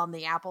blood on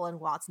the apple and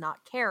Watts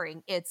not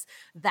caring. It's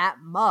that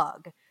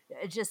mug.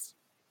 Just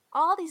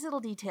all these little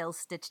details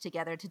stitched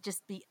together to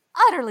just be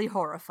utterly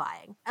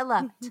horrifying. I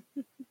love it.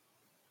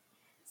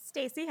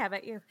 Stacey, how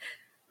about you?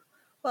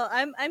 Well,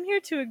 I'm here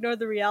to ignore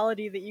the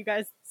reality that you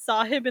guys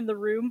saw him in the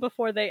room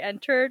before they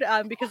entered,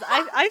 because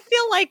I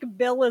feel like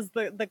Bill is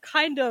the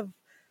kind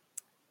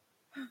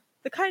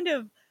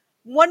of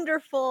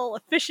wonderful,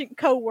 efficient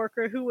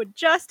coworker who would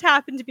just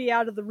happen to be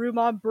out of the room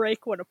on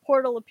break when a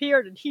portal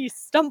appeared, and he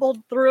stumbled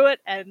through it,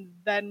 and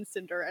then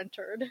Cinder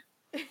entered.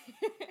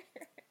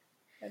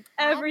 And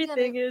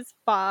everything is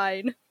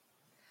fine.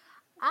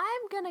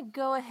 I'm gonna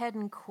go ahead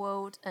and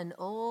quote an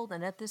old,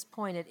 and at this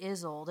point it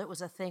is old, it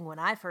was a thing when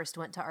I first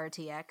went to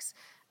RTX,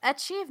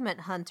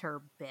 Achievement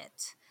Hunter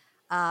bit,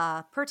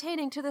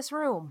 pertaining to this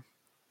room.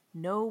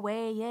 No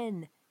way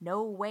in,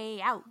 no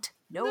way out.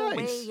 No Nice.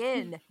 way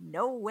in,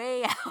 no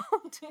way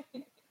out.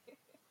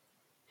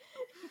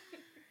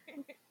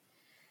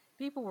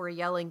 People were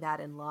yelling that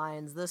in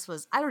lines. This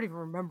was, I don't even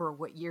remember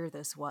what year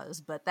this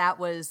was, but that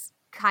was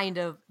kind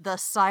of the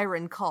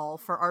siren call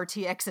for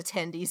RTX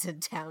attendees in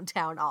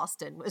downtown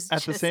Austin was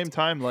At the just same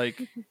time,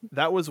 like,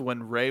 that was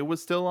when Ray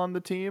was still on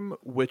the team,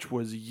 which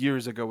was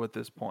years ago at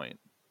this point.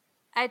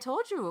 I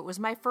told you it was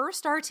my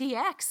first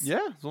RTX.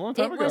 Yeah, it was a long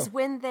time It ago. was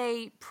when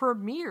they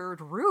premiered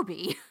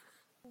Ruby.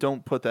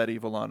 Don't put that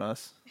evil on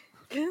us.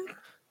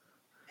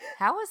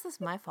 How is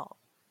this my fault?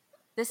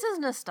 This is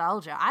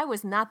nostalgia. I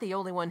was not the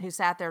only one who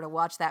sat there to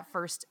watch that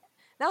first.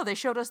 No, they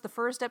showed us the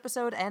first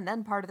episode and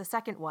then part of the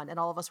second one, and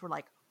all of us were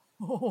like,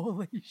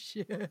 holy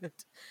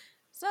shit.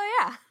 So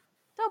yeah,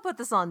 don't put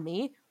this on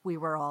me. We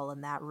were all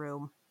in that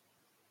room.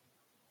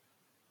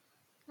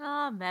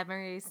 Oh,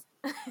 memories.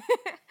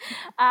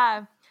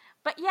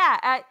 But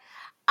yeah,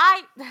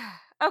 I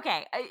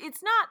okay.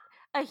 It's not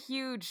a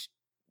huge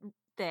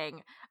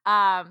thing.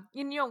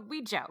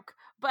 We joke,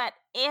 but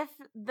if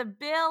the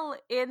Bill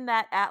in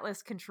that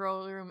Atlas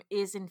control room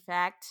is in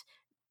fact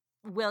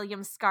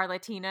William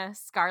Scarlatina,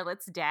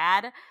 Scarlett's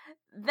dad,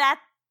 that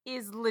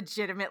is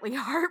legitimately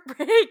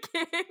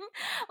heartbreaking.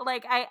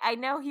 Like, I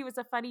know he was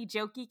a funny,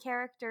 jokey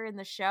character in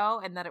the show,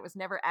 and that it was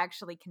never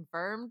actually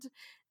confirmed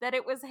that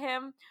it was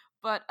him.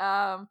 But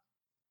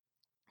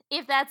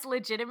if that's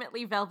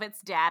legitimately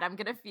Velvet's dad, I'm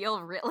gonna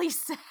feel really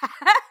sad.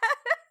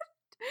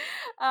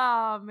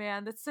 Oh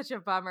man, that's such a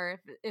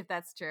bummer if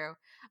that's true.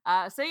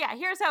 So yeah,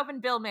 here's hoping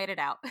Bill made it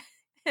out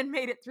and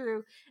made it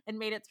through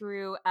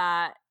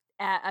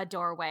a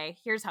doorway.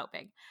 Here's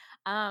hoping.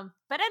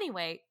 But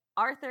anyway,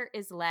 Arthur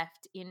is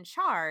left in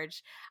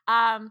charge.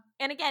 And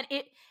again,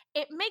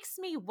 it makes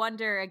me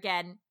wonder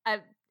again.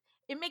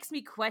 It makes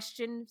me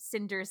question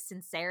Cinder's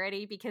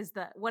sincerity, because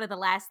one of the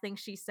last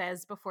things she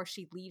says before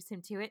she leaves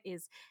him to it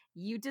is,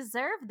 "You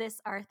deserve this,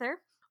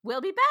 Arthur.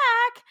 We'll be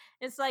back."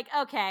 It's like,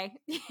 okay,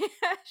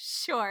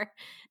 sure.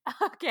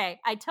 Okay,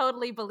 I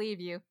totally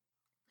believe you.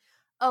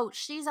 Oh,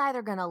 she's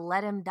either going to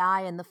let him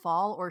die in the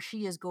fall or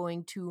she is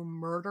going to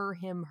murder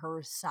him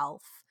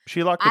herself.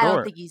 She locked the I door.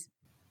 don't think he's...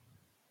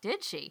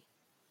 Did she?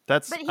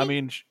 I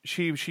mean,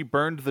 she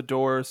burned the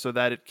door so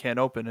that it can't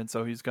open, and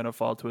so he's going to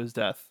fall to his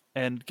death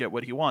and get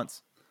what he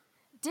wants.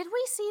 Did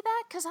we see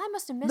that? Because I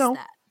must have missed No.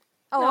 that.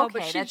 Oh, No, okay.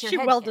 but That's she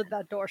your welded headcanon.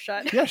 that door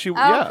shut. Yeah, she. Oh,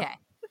 yeah. okay.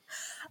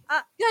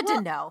 Good well,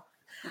 to know.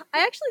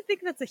 I actually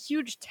think that's a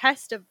huge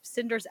test of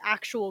Cinder's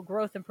actual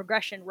growth and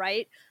progression,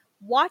 right?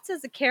 Watts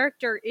as a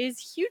character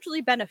is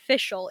hugely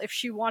beneficial if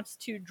she wants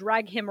to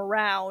drag him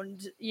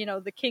around,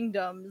 the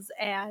kingdoms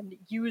and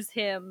use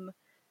him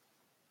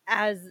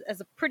as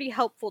a pretty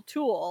helpful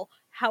tool.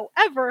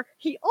 However,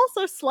 he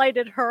also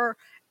slighted her,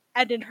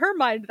 and in her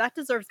mind, that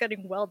deserves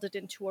getting welded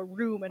into a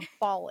room and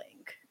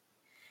falling.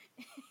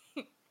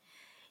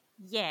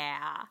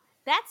 Yeah,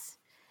 that's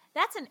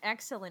an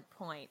excellent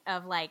point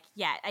of like,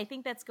 yeah, I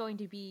think that's going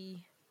to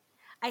be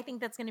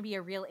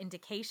a real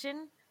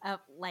indication of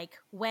like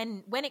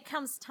when it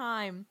comes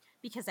time,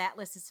 because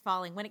Atlas is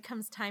falling, when it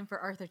comes time for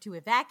Arthur to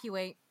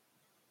evacuate,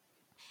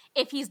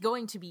 if he's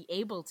going to be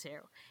able to,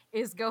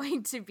 is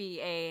going to be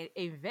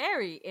a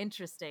very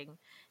interesting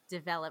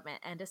development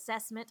and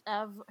assessment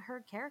of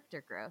her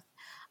character growth.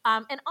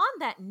 And on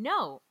that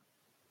note,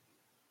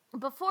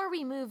 before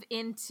we move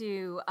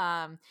into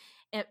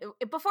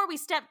before we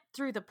step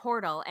through the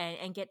portal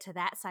and get to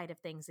that side of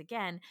things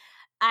again,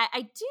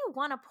 I do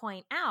want to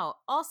point out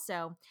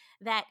also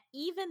that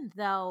even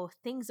though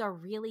things are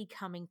really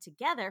coming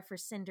together for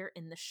Cinder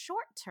in the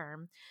short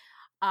term,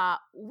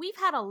 we've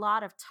had a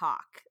lot of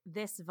talk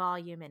this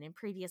volume and in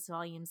previous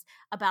volumes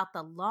about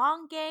the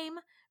long game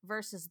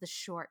versus the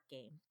short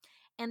game.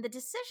 And the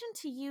decision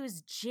to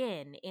use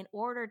Jin in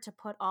order to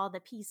put all the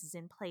pieces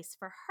in place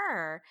for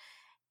her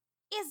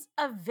is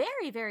a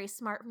very, very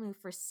smart move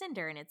for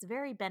Cinder, and it's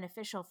very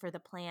beneficial for the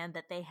plan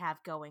that they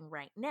have going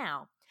right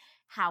now.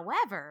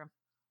 However,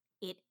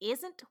 it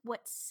isn't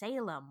what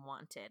Salem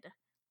wanted.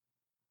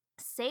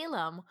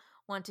 Salem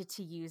wanted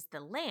to use the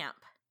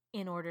lamp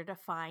in order to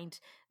find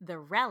the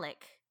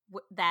relic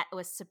that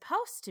was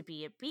supposed to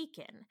be a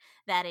beacon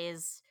that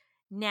is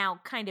now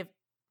kind of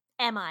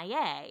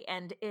MIA,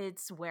 and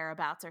its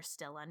whereabouts are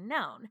still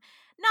unknown.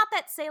 Not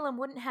that Salem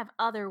wouldn't have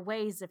other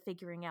ways of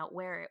figuring out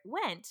where it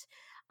went,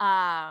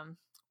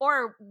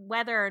 or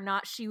whether or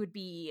not she would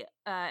be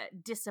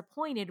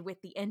disappointed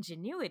with the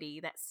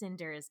ingenuity that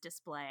Cinder is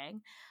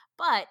displaying.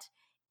 But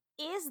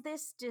is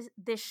this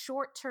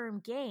short-term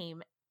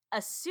game,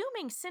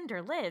 assuming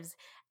Cinder lives,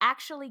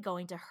 actually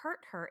going to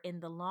hurt her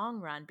in the long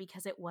run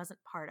because it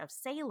wasn't part of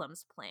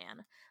Salem's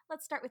plan?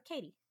 Let's start with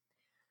Katie.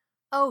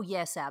 Oh,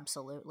 yes,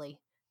 absolutely.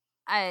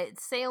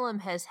 Salem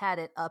has had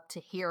it up to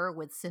here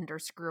with Cinder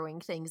screwing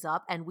things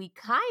up, and we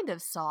kind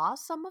of saw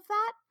some of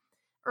that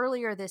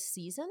earlier this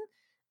season.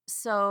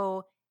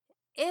 So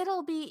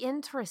it'll be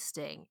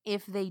interesting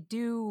if they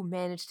do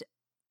manage to...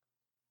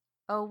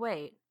 Oh,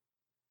 wait.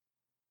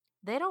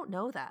 They don't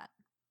know that.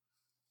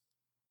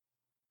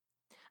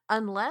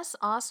 Unless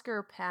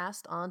Oscar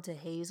passed on to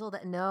Hazel,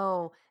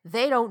 no,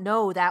 they don't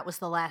know that was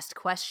the last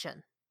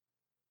question.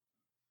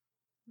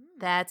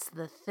 That's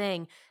the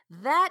thing.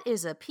 That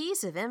is a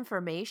piece of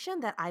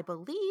information that I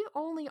believe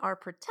only our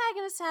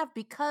protagonists have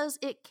because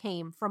it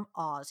came from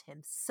Oz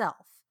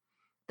himself.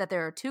 That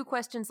there are 2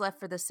 questions left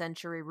for the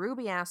century.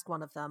 Ruby asked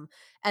one of them,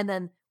 and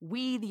then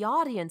we, the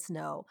audience,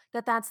 know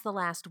that that's the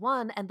last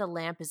one and the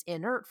lamp is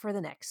inert for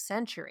the next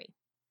century.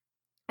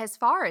 As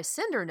far as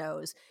Cinder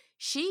knows,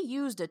 she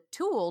used a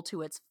tool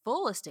to its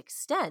fullest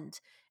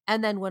extent,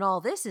 and then when all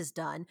this is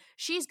done,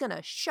 she's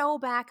gonna show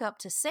back up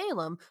to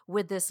Salem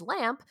with this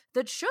lamp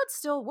that should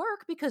still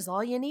work because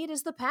all you need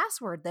is the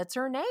password that's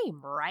her name,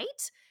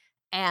 right?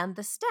 And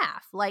the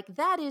staff. Like,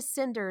 that is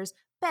Cinder's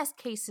best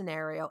case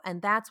scenario,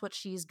 and that's what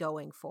she's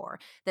going for.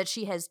 That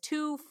she has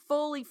 2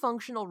 fully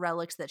functional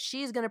relics that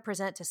she's going to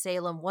present to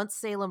Salem once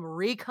Salem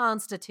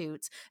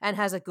reconstitutes and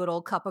has a good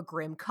old cup of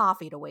Grim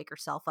coffee to wake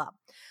herself up.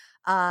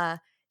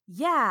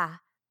 Yeah,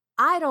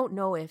 I don't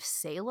know if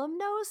Salem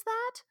knows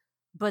that,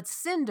 but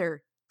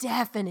Cinder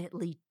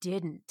definitely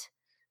didn't.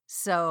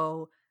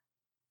 So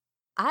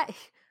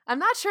I'm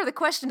not sure the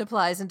question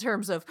applies in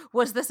terms of,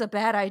 was this a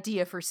bad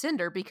idea for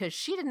Cinder, because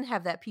she didn't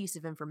have that piece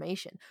of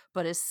information.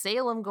 But is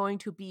Salem going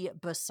to be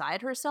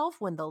beside herself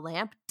when the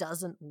lamp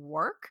doesn't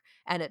work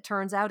and it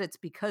turns out it's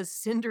because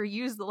Cinder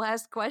used the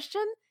last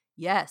question?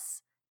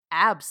 Yes,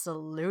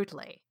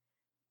 absolutely.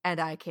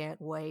 And I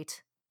can't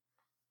wait.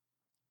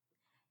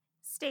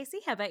 Stacy,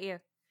 how about you?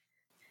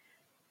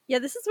 Yeah,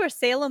 this is where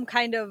Salem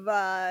kind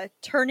of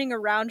turning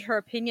around her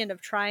opinion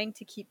of trying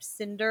to keep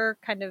Cinder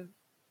kind of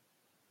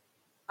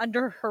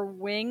under her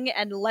wing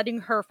and letting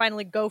her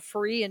finally go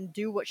free and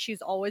do what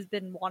she's always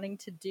been wanting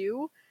to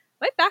do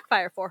might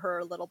backfire for her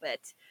a little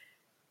bit.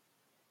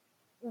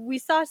 We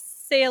saw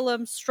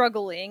Salem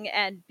struggling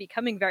and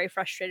becoming very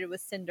frustrated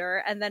with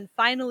Cinder, and then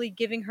finally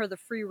giving her the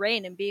free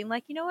rein and being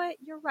like, you know what,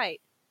 you're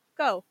right.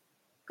 Go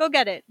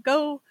get it.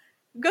 Go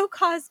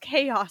cause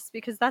chaos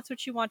because that's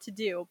what you want to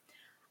do.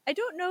 I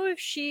don't know if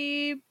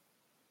she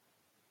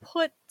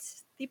put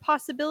the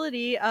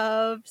possibility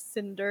of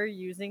Cinder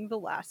using the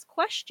last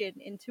question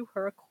into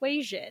her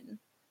equation.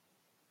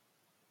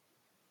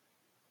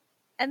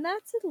 And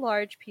that's a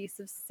large piece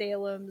of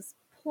Salem's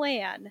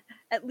plan,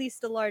 at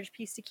least a large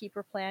piece to keep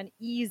her plan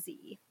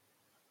easy.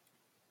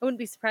 I wouldn't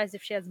be surprised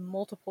if she has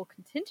multiple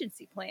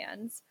contingency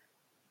plans.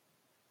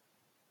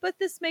 But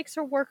this makes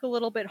her work a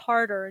little bit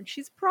harder, and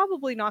she's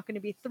probably not going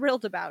to be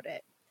thrilled about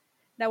it.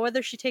 Now,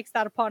 whether she takes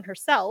that upon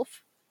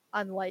herself,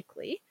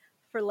 unlikely,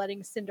 for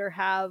letting Cinder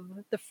have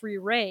the free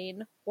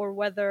rein, or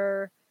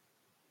whether,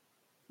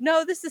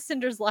 no, this is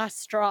Cinder's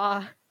last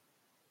straw,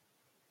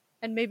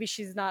 and maybe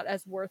she's not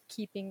as worth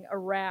keeping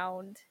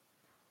around.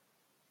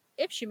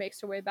 If she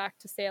makes her way back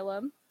to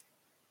Salem,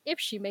 if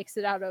she makes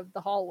it out of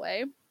the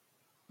hallway.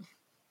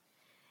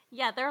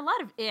 Yeah, there are a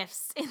lot of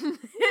ifs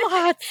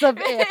Lots of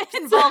ifs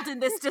involved in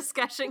this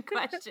discussion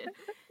question.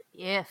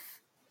 If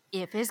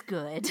is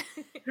good.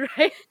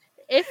 Right?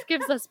 If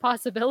gives us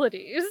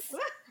possibilities.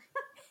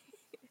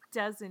 It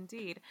does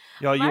indeed.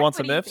 Y'all, you Mark, want what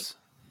some do you ifs?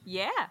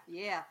 think?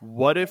 Yeah.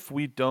 What if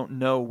we don't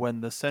know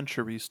when the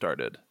century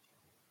started?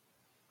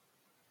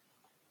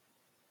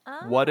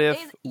 What if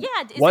is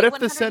what it if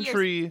the 100 years?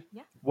 century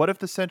Yeah. what if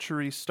the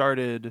century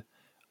started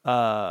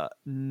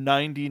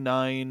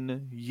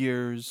 99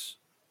 years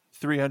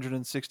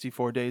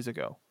 364 days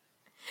ago?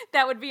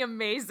 That would be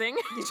amazing.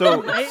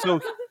 So Right? so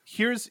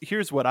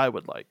here's what I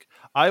would like.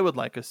 I would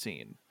like a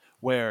scene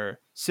where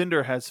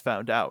Cinder has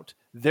found out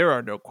there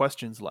are no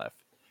questions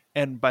left.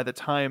 And by the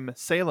time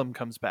Salem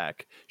comes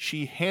back,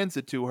 she hands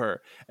it to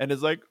her and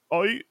is like,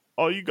 all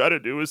you gotta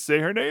do is say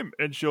her name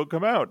and she'll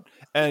come out.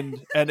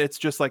 And it's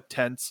just like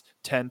tense,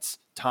 time,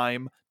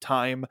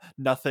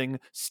 nothing,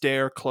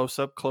 stare, close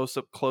up,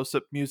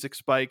 music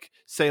spike.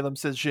 Salem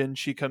says Jin,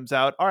 she comes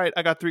out. All right,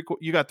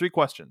 you got 3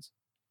 questions.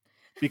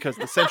 Because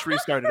the century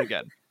started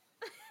again.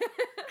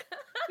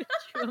 Could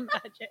you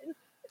imagine?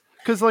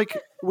 Because like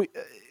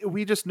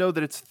we just know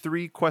that it's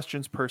 3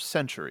 questions per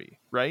century,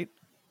 right?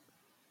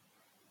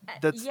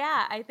 That's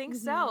yeah, I think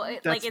so.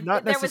 That's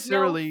not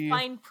necessarily- There was no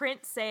fine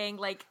print saying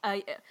like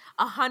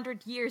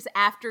 100 years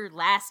after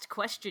last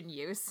question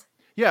use.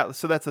 yeah.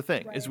 So that's the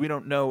thing is Right. we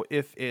don't know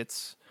if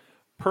it's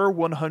per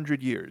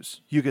 100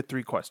 years you get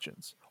 3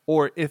 questions,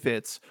 or if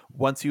it's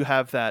once you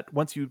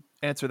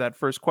answer that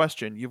first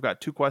question, you've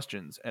got 2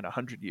 questions and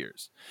 100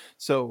 years.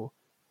 So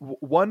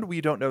one, we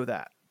don't know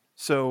that.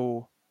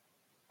 So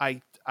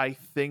I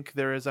think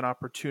there is an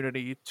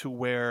opportunity to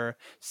where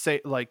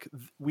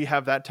we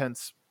have that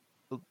tense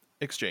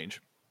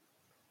exchange,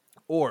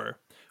 or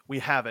we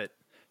have it.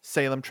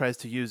 Salem tries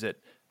to use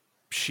it.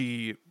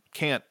 She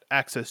can't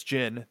access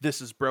Jin. This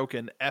is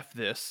broken. F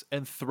this,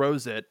 and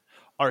throws it.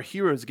 Our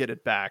heroes get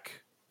it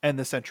back, and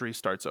the century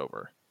starts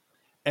over,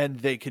 and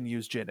they can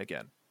use Jin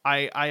again.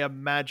 I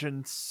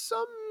imagine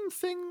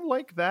something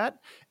like that,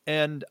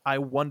 and I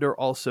wonder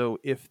also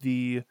if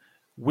the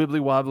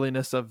wibbly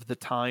wobbliness of the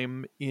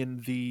time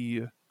in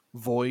the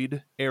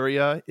void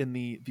area, in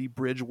the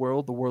bridge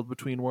world, the world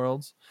between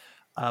worlds,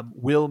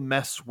 will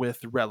mess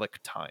with relic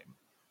time.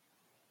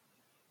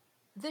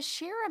 The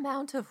sheer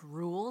amount of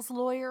rules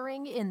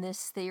lawyering in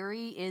this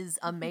theory is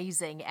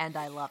amazing, and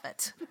I love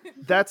it.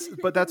 That's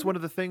one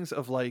of the things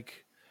of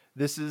like,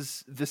 this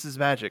is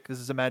magic. This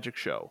is a magic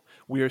show.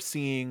 We are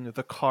seeing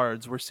the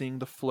cards, we're seeing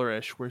the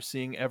flourish, we're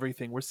seeing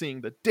everything. We're seeing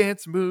the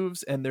dance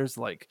moves, and there's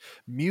like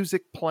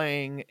music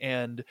playing,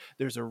 and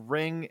there's a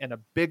ring and a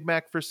Big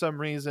Mac for some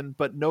reason,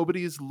 but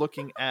nobody's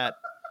looking at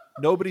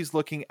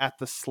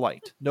the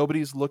sleight.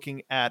 Nobody's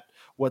looking at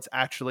what's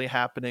actually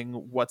happening,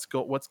 what's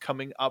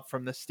coming up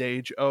from the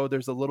stage. Oh,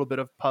 there's a little bit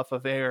of puff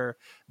of air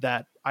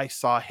that I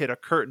saw hit a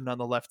curtain on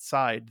the left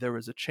side. There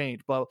was a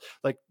change. Well,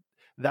 like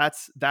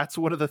that's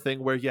one of the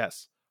thing where,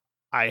 yes,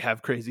 I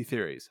have crazy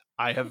theories.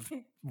 I have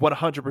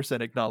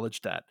 100%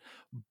 acknowledged that.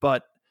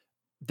 But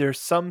there's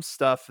some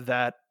stuff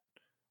that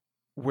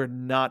we're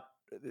not,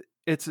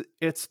 it's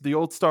the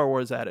old Star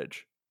Wars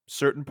adage,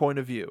 certain point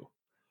of view.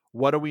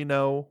 What do we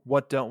know?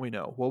 What don't we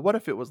know? Well, what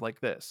if it was like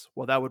this?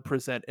 Well, that would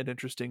present an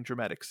interesting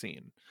dramatic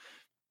scene.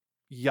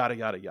 Yada,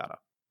 yada, yada.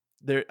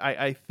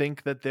 I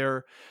think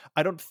that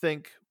I don't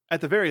think,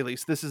 at the very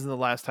least, this isn't the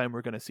last time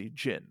we're going to see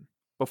Jyn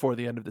before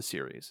the end of the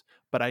series.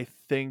 But I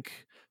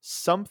think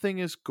something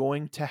is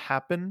going to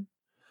happen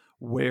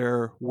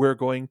where we're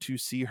going to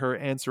see her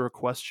answer a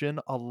question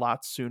a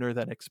lot sooner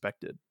than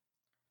expected.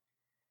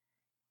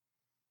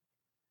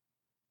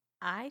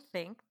 I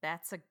think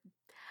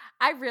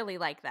I really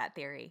like that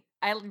theory.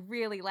 I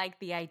really like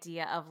the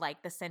idea of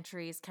like the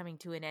centuries coming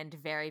to an end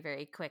very,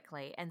 very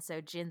quickly. And so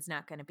Jin's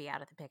not going to be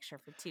out of the picture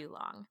for too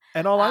long.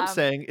 And all I'm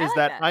saying is like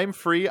that I'm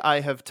free.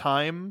 I have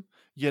time.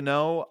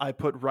 I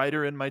put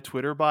writer in my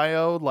Twitter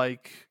bio.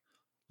 Like,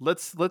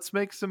 let's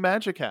make some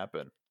magic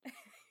happen.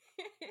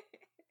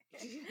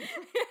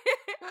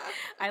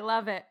 I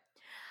love it.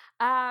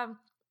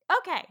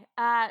 Okay.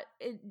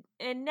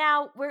 And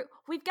now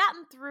we've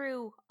gotten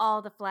through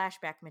all the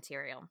flashback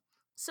material.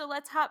 So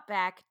let's hop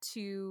back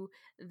to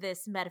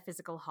this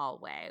metaphysical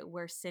hallway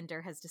where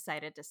Cinder has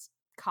decided to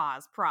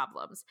cause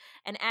problems.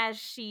 And as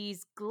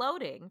she's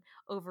gloating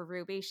over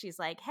Ruby, she's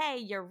like, "Hey,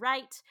 you're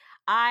right.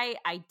 I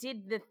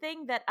did the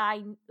thing that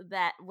I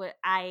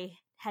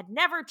had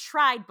never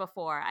tried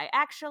before. I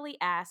actually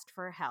asked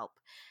for help."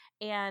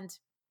 And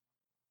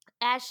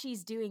as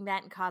she's doing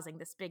that and causing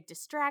this big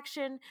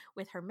distraction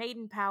with her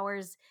maiden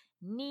powers,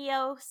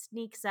 Neo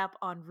sneaks up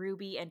on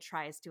Ruby and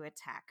tries to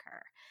attack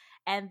her.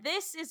 And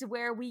this is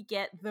where we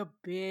get the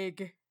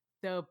big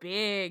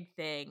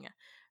thing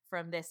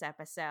from this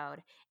episode.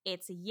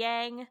 It's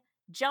Yang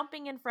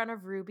jumping in front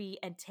of Ruby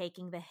and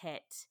taking the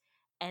hit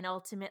and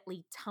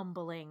ultimately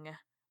tumbling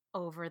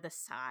over the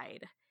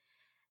side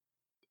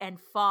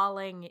and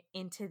falling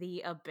into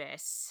the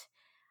abyss.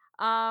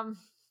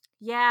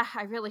 Yeah,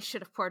 I really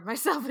should have poured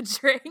myself a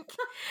drink.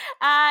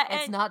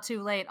 It's not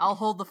too late. I'll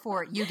hold the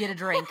fort. You get a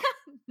drink.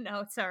 No,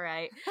 it's all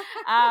right.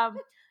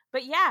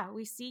 But yeah,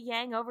 we see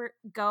Yang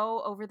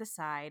go over the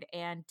side,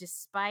 and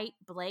despite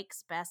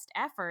Blake's best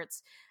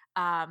efforts,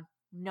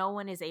 no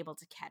one is able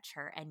to catch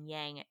her, and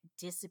Yang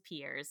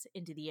disappears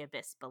into the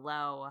abyss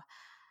below.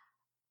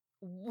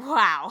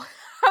 Wow.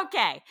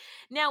 Okay.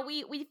 Now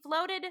we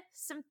floated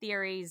some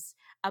theories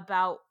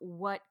about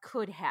what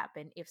could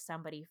happen if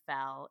somebody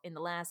fell in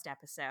the last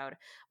episode.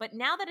 But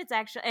now that it's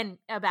actually, and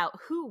about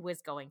who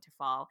was going to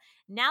fall,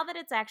 now that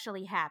it's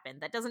actually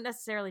happened, that doesn't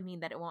necessarily mean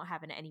that it won't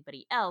happen to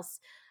anybody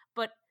else.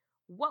 But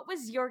what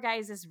was your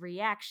guys'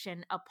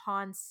 reaction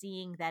upon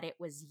seeing that it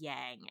was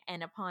Yang,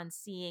 and upon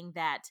seeing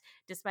that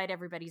despite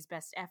everybody's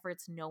best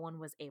efforts, no one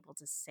was able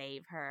to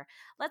save her?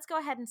 Let's go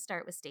ahead and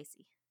start with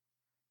Stacy.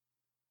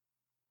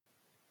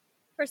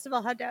 First of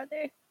all, how dare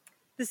they?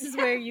 This is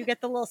where you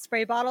get the little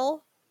spray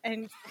bottle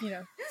and,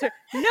 no,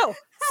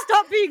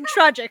 stop being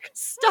tragic.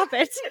 Stop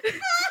it.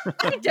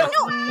 I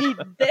don't need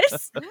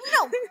this.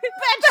 No,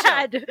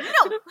 bad.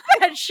 No,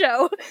 bad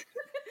show.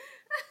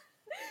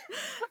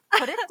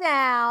 Put it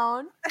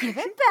down. Give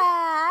it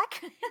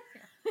back.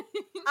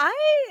 I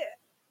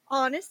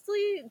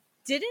honestly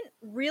didn't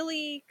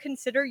really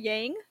consider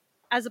Yang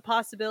as a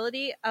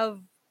possibility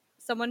of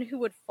someone who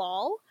would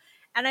fall.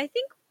 And I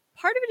think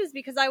part of it is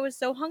because I was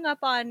so hung up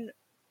on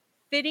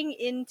fitting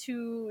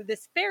into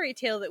this fairy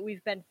tale that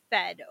we've been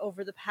fed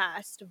over the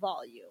past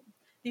volume.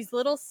 These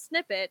little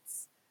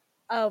snippets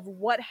of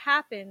what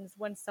happens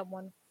when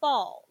someone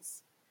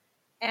falls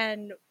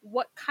and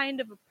what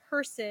kind of a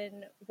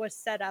person was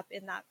set up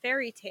in that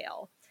fairy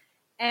tale.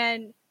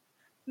 And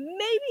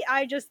maybe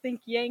I just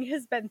think Yang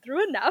has been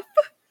through enough.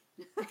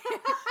 But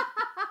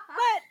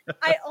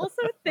I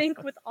also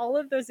think with all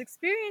of those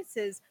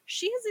experiences,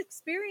 she has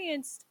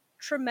experienced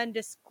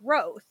tremendous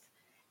growth.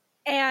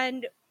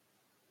 And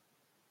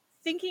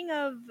thinking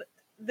of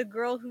the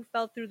girl who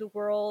fell through the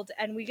world,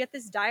 and we get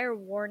this dire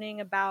warning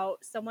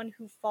about someone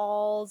who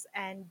falls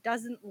and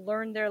doesn't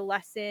learn their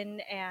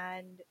lesson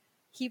and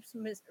keeps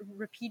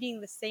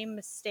repeating the same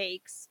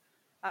mistakes,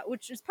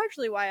 which is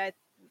partially why I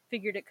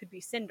figured it could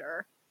be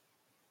Cinder.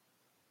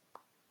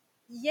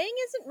 Yang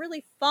isn't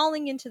really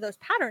falling into those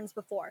patterns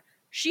before.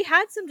 She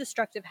had some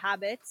destructive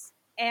habits,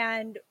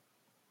 and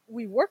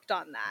we worked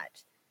on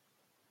that.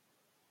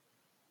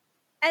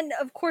 And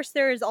of course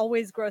there is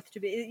always growth to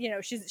be, you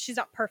know, she's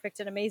not perfect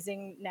and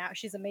amazing now.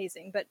 She's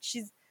amazing, but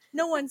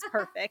no one's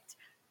perfect.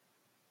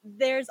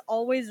 There's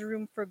always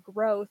room for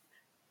growth.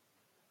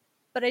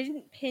 But I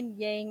didn't pin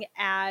Yang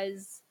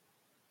as,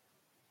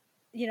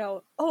 you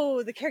know,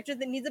 oh, the character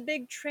that needs a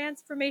big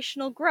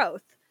transformational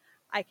growth.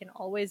 I can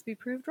always be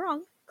proved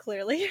wrong,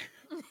 clearly.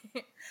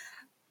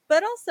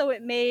 But also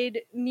it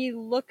made me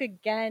look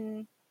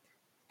again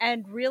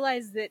and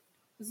realize that I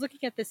was looking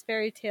at this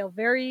fairy tale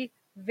very,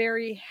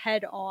 very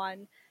head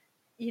on.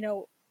 You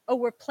know, oh,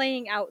 we're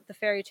playing out the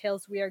fairy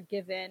tales we are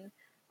given.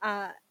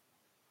 And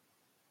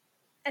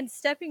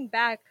stepping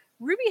back,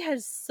 Ruby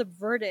has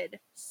subverted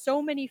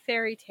so many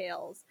fairy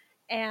tales.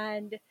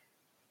 And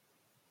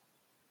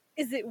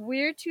is it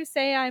weird to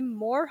say I'm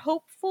more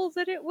hopeful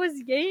that it was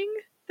Yang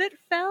that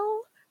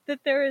fell?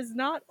 That there is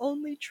not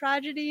only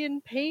tragedy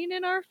and pain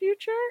in our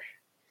future?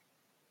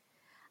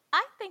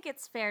 I think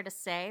it's fair to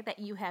say that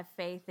you have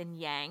faith in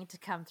Yang to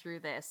come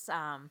through this,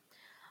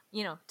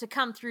 to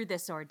come through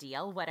this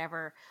ordeal,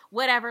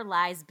 whatever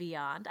lies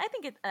beyond. I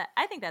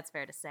think that's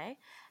fair to say.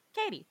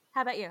 Katie,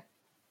 how about you?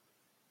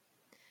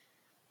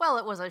 Well,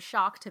 it was a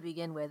shock to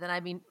begin with. And I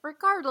mean,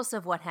 regardless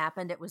of what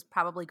happened, it was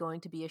probably going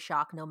to be a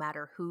shock no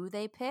matter who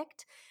they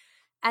picked.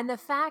 And the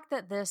fact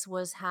that this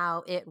was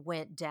how it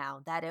went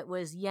down, that it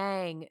was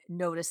Yang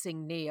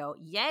noticing Neo,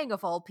 Yang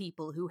of all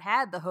people who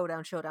had the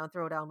hoedown, showdown,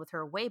 throwdown with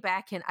her way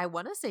back in, I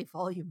want to say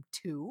volume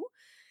 2,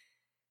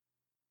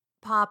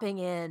 popping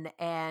in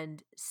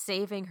and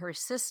saving her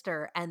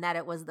sister, and that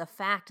it was the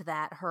fact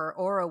that her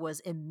aura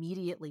was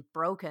immediately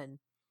broken.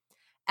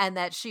 And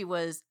that she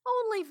was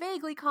only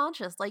vaguely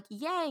conscious. Like,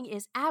 Yang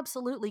is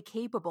absolutely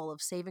capable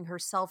of saving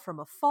herself from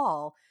a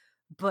fall,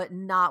 but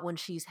not when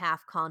she's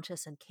half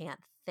conscious and can't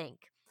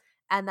think.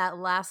 And that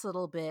last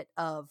little bit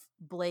of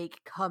Blake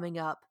coming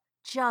up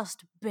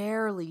just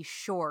barely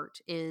short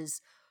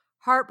is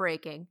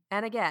heartbreaking.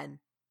 And again,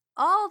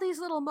 all these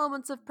little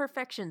moments of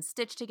perfection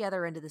stitched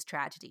together into this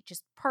tragedy.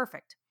 Just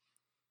perfect.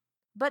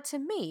 But to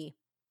me,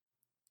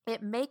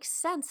 it makes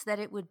sense that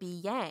it would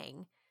be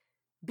Yang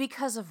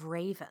because of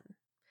Raven.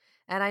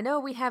 And I know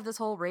we have this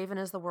whole Raven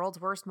is the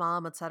world's worst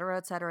mom, etc.,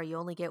 etc. You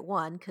only get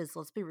one, because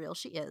let's be real,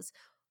 she is.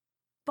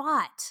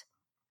 But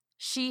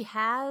she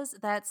has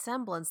that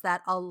semblance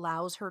that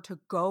allows her to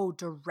go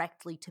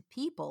directly to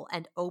people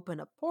and open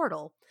a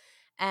portal.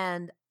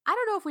 And I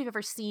don't know if we've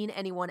ever seen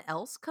anyone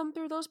else come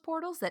through those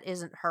portals that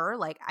isn't her.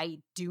 Like, I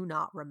do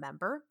not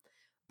remember.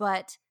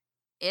 But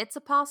it's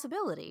a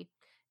possibility.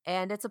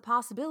 And it's a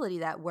possibility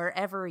that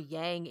wherever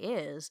Yang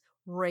is,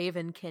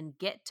 Raven can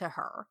get to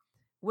her.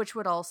 Which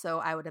would also,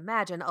 I would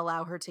imagine,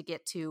 allow her to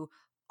get to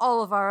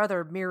all of our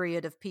other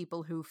myriad of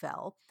people who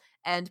fell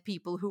and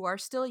people who are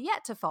still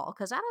yet to fall,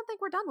 because I don't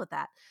think we're done with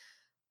that.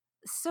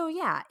 So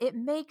yeah, it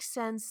makes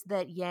sense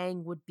that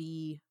Yang would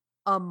be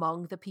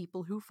among the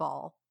people who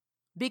fall,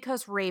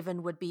 because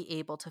Raven would be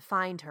able to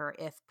find her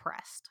if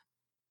pressed.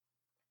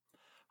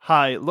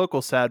 Hi,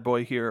 local sad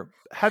boy here.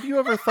 Have you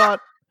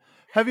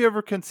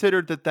ever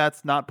considered that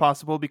that's not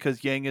possible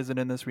because Yang isn't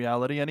in this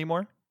reality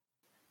anymore?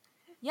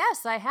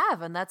 Yes, I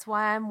have, and that's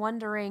why I'm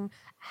wondering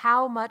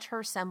how much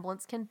her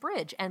semblance can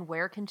bridge, and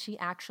where can she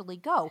actually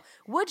go?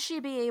 Would she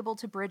be able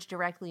to bridge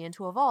directly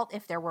into a vault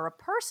if there were a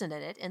person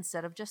in it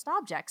instead of just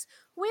objects?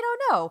 We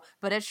don't know,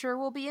 but it sure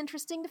will be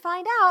interesting to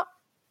find out.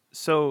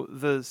 So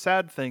the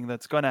sad thing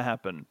that's going to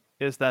happen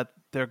is that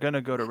they're going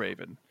to go to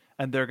Raven,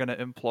 and they're going to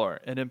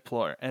implore and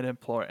implore and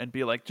implore and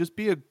be like, just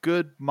be a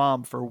good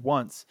mom for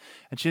once.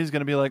 And she's going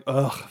to be like,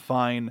 ugh,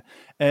 fine.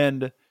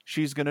 And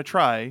she's going to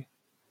try,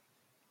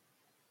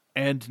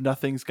 and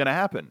nothing's going to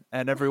happen,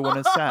 and everyone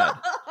is sad.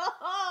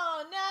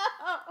 Oh,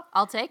 no.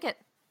 I'll take it.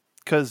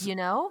 Because, you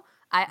know,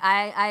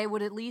 I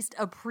would at least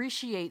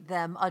appreciate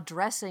them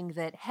addressing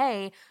that,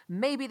 hey,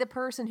 maybe the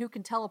person who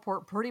can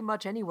teleport pretty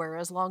much anywhere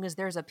as long as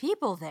there's a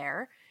people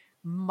there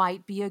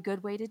might be a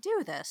good way to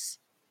do this.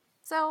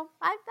 So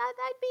I'd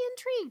be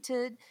intrigued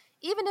to,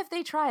 even if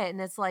they try it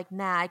and it's like,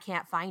 nah, I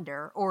can't find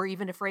her, or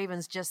even if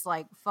Raven's just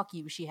like, fuck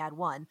you, she had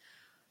one.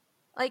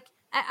 Like,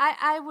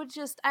 I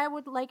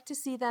would like to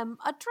see them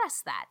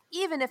address that,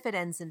 even if it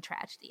ends in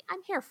tragedy. I'm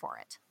here for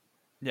it.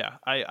 yeah,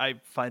 I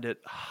find it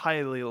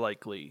highly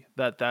likely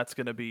that that's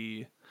going to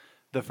be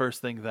the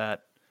first thing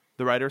that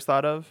the writers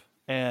thought of,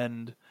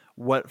 and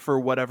for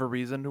whatever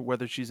reason,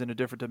 whether she's in a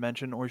different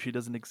dimension or she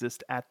doesn't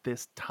exist at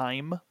this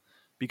time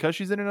because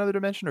she's in another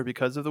dimension or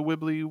because of the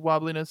wibbly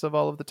wobbliness of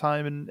all of the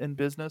time in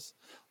business,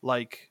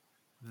 like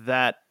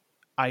that,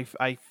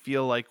 I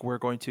feel like we're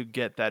going to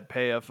get that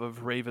payoff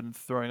of Raven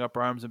throwing up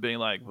her arms and being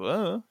like,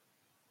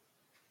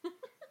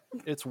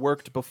 it's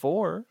worked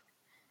before.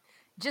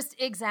 Just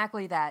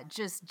exactly that.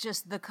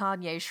 Just the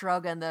Kanye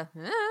shrug and the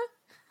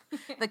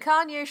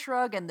Kanye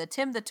shrug and the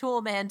Tim the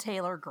Toolman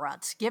Taylor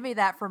grunt. Give me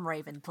that from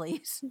Raven,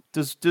 please.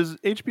 Does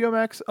HBO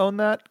Max own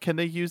that? Can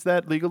they use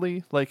that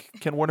legally? Like,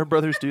 can Warner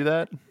Brothers do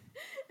that?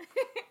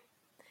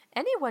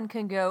 Anyone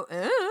can go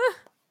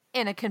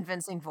in a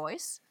convincing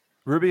voice.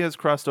 Ruby has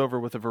crossed over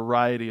with a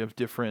variety of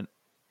different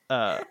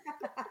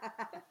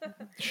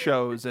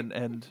shows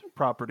and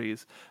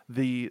properties.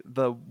 The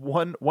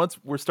one, once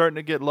we're starting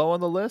to get low on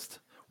the list,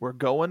 we're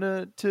going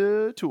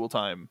to Tool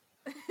Time.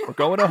 We're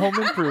going to Home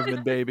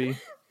Improvement, baby.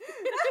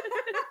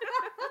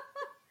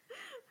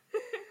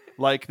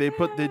 Like they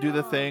do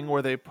the thing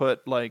where they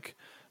put like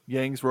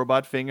Yang's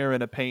robot finger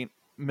in a paint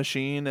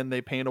machine and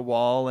they paint a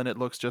wall and it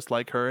looks just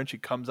like her and she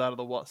comes out of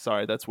the wall.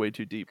 Sorry, that's way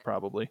too deep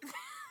probably.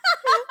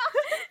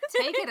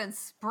 Take it and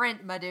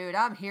sprint, my dude.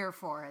 I'm here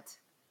for it.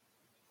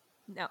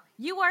 No,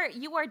 you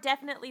are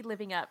definitely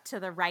living up to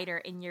the writer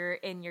in your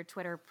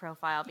Twitter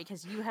profile,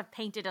 because you have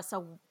painted us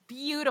a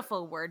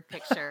beautiful word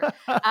picture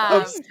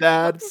Of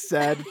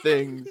sad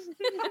things.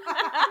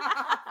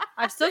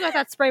 I've still got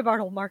that spray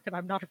bottle mark, and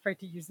I'm not afraid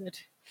to use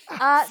it.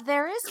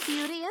 There is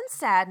beauty in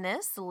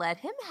sadness. Let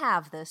him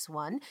have this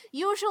one.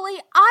 Usually,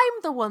 I'm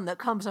the one that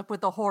comes up with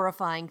the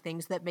horrifying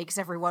things that makes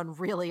everyone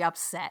really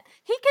upset.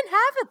 He can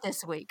have it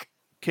this week.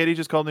 Katie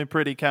just called me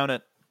pretty. Count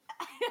it.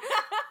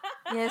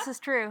 Yeah, this is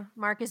true.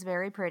 Mark is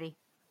very pretty.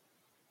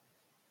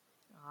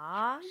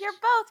 Aw, you're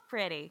both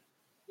pretty.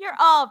 You're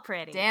all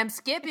pretty. Damn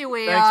Skippy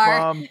we Thanks, are.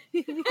 Mom.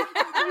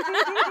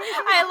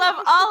 I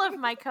love all of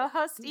my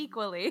co-hosts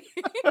equally.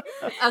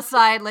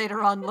 Aside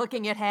later on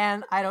looking at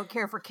Han, I don't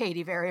care for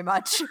Katie very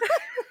much.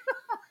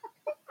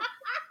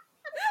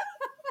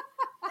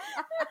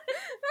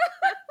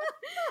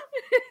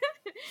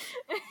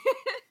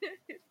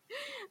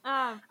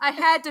 I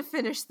had to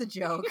finish the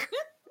joke.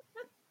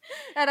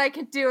 And I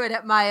can do it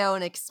at my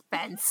own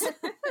expense.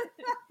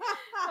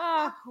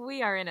 Oh,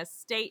 we are in a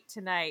state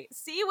tonight.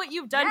 See what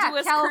you've done Yeah, to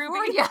us,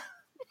 California.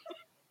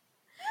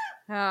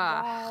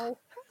 Wow.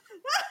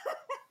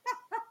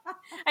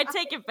 I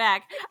take it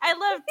back. I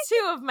love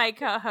two of my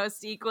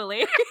co-hosts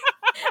equally.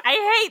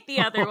 I hate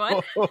the other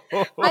one.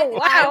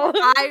 Wow.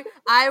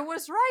 I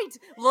was right.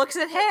 Looks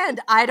at hand.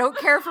 I don't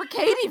care for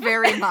Katie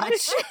very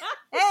much.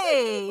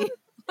 Hey,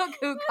 look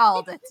who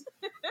called it.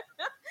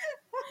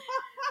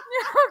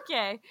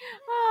 Okay.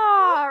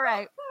 Oh, all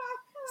right.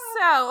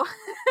 So,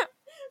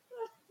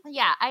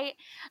 yeah, I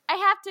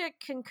have to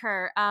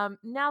concur.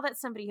 Now that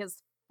somebody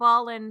has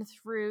fallen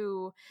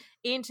through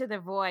into the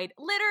void,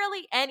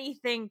 literally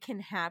anything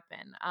can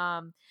happen.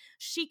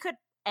 She could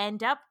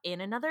end up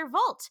in another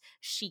vault.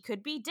 She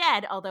could be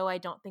dead, although I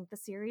don't think the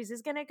series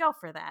is going to go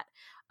for that.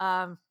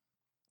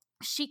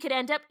 She could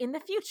end up in the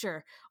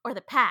future or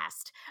the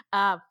past.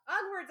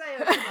 Onwards,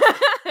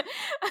 I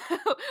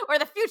or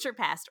the future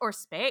past or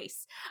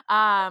space.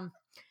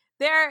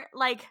 They're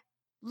like,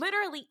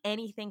 literally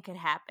anything could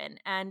happen.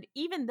 And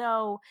even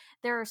though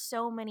there are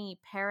so many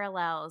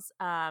parallels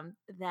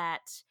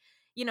that,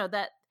 you know,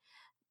 that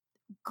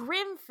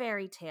Grimm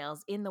fairy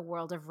tales in the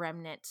world of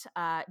Remnant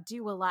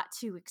do a lot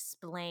to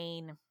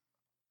explain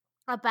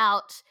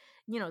about,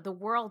 you know, the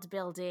world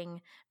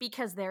building,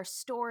 because they're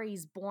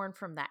stories born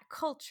from that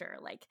culture.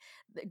 Like,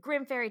 the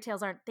Grimm fairy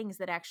tales aren't things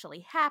that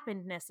actually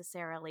happened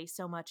necessarily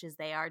so much as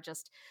they are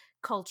just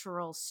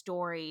cultural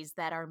stories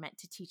that are meant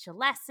to teach a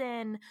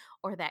lesson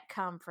or that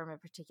come from a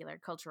particular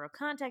cultural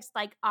context,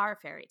 like our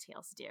fairy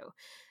tales do.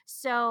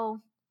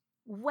 So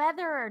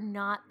whether or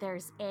not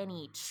there's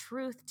any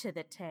truth to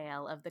the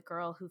tale of the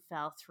girl who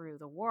fell through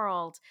the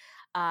world,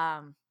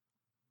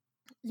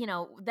 you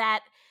know,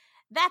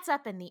 that's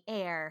up in the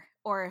air,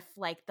 or if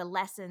like the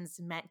lessons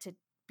meant to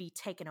be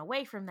taken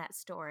away from that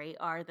story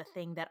are the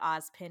thing that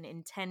Ozpin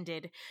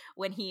intended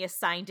when he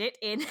assigned it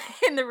in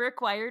the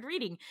required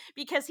reading,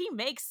 because he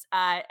makes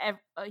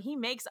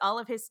all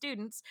of his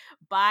students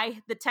buy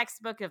the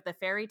textbook of the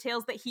fairy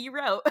tales that he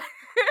wrote.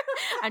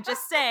 I'm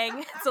just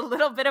saying, it's a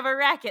little bit of a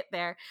racket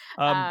there.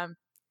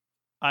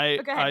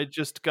 I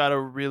just got a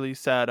really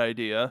sad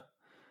idea.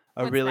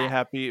 A What's really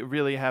that?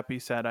 really happy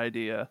sad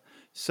idea.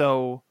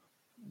 So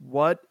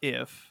what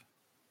if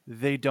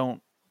they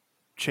don't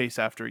chase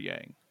after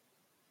Yang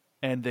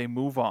and they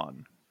move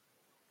on?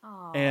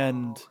 Oh.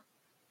 And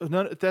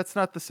no, that's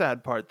not the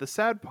sad part. The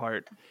sad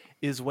part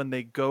is when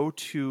they go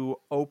to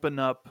open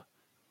up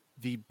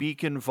the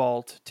beacon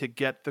vault to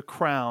get the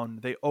crown,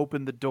 they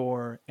open the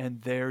door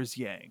and there's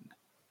Yang.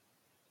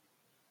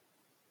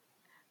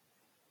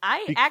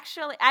 I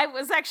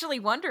was actually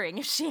wondering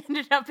if she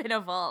ended up in a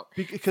vault,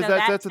 Because So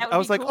that's that I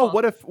was would like, be oh,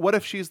 cool. what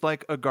if she's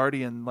like a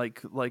guardian,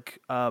 like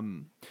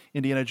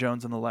Indiana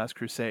Jones and the Last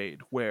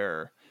Crusade,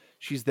 where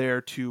she's there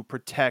to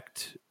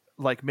protect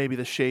like maybe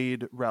the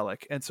Shade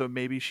relic, and so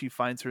maybe she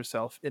finds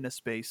herself in a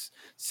space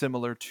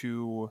similar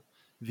to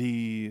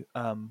the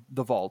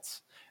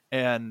vaults,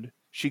 and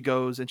she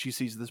goes and she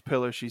sees this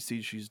pillar, she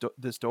sees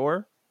this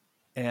door,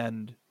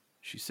 and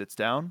she sits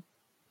down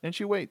and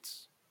she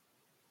waits.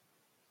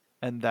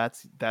 And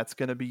that's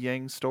going to be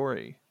Yang's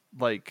story.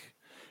 Like,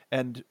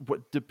 and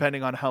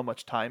depending on how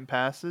much time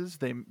passes,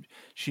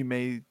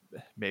 maybe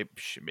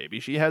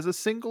she has a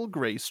single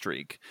gray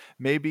streak,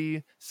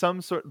 maybe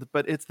some sort.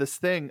 But it's this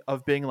thing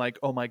of being like,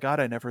 oh my god,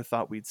 I never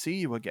thought we'd see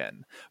you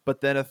again.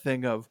 But then a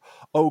thing of,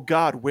 oh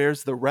god,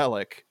 where's the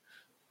relic?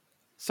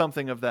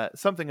 Something of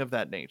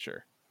that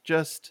nature.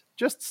 Just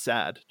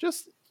sad.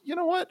 Just you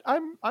know what?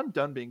 I'm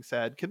done being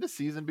sad. Can this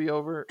season be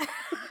over?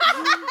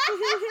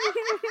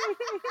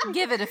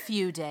 Give it a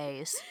few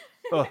days.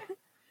 Ugh.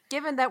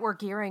 Given that we're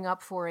gearing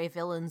up for a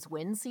villain's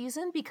win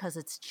season, because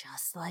it's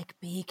just like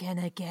Beacon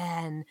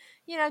again,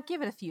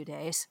 give it a few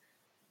days.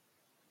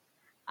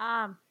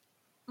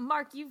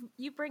 Mark,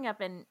 you bring up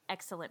an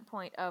excellent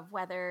point of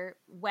what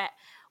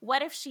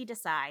if she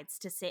decides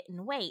to sit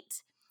and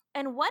wait,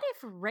 and what if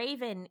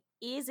Raven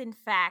is in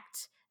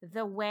fact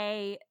the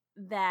way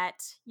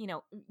that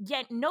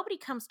nobody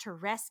comes to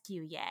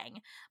rescue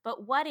Yang,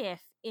 but what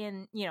if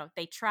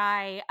they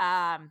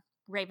try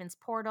Raven's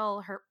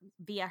portal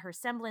via her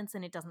semblance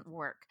and it doesn't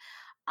work,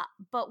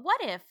 but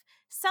what if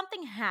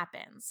something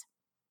happens?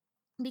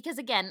 Because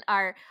again,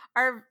 our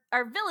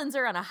villains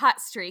are on a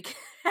hot streak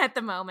at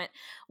the moment.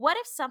 What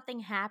if something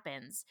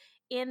happens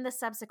in the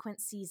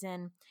subsequent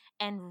season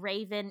and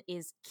Raven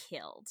is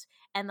killed,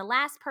 and the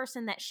last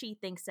person that she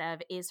thinks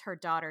of is her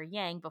daughter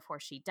Yang before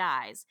she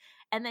dies,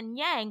 and then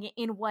Yang,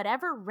 in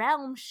whatever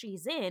realm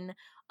she's in,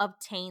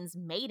 obtains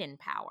maiden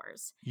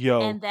powers.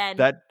 And then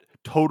that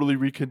totally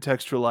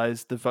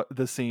recontextualized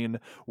the scene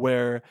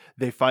where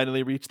they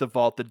finally reach the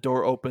vault, the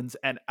door opens,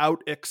 and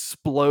out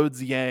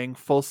explodes Yang,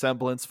 full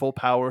semblance, full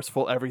powers,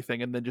 full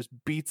everything, and then just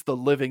beats the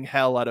living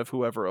hell out of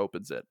whoever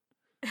opens it.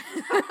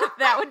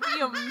 That would be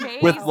amazing.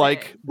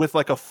 With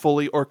like a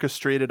fully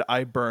orchestrated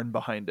eye burn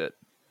behind it.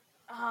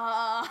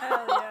 Hell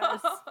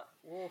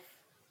yes.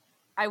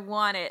 I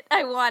want it.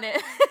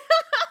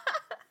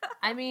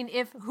 I mean,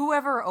 if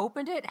whoever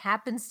opened it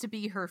happens to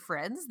be her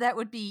friends, that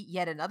would be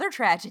yet another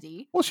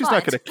tragedy. Well, she's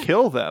not going to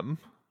kill them.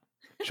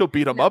 She'll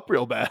beat them up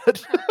real bad.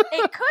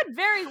 It could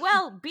very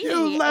well be a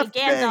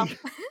Gandalf.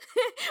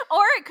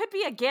 Or it could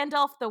be a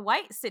Gandalf the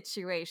White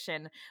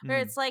situation, where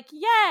it's like,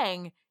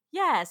 Yang,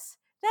 yes,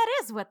 that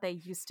is what they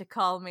used to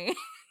call me.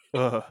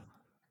 It's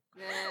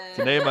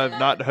a name I've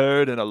not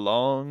heard in a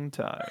long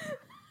time.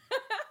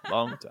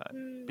 Long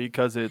time.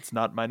 Because it's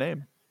not my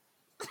name.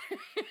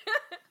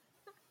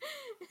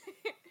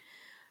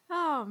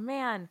 Oh,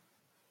 man.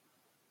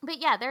 But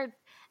yeah,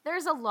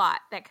 there's a lot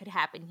that could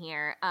happen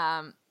here.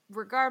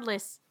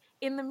 Regardless,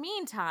 in the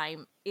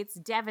meantime, it's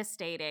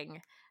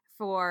devastating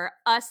for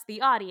us,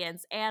 the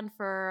audience, and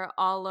for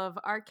all of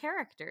our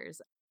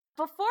characters.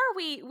 Before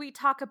we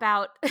talk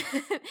about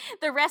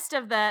the rest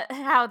of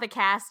how the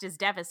cast is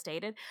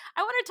devastated,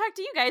 I want to talk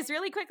to you guys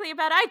really quickly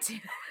about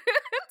iTunes.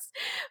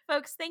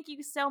 Folks, thank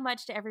you so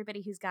much to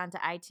everybody who's gone to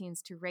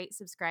iTunes to rate,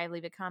 subscribe,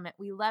 leave a comment.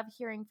 We love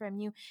hearing from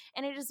you,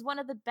 and it is one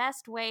of the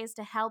best ways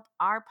to help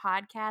our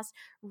podcast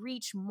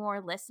reach more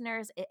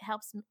listeners. It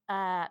helps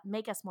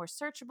make us more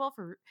searchable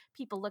for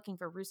people looking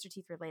for Rooster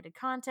Teeth related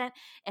content.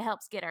 It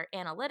helps get our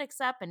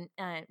analytics up, and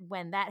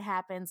when that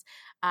happens,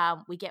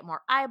 we get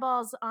more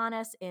eyeballs on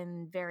us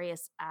in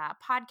various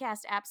podcast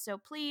apps. So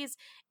please,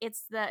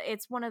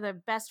 it's one of the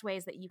best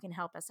ways that you can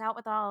help us out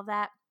with all of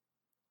that.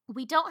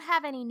 We don't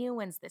have any new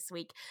ones this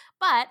week,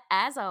 but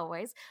as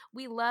always,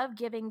 we love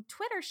giving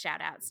Twitter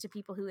shout outs to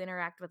people who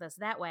interact with us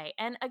that way.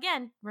 And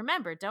again,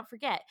 remember, don't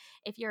forget,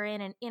 if you're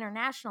in an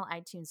international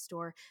iTunes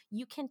store,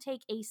 you can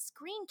take a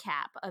screen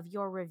cap of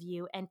your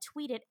review and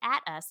tweet it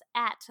at us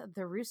at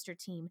the Rooster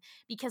Team,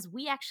 because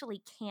we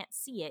actually can't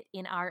see it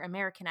in our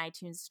American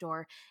iTunes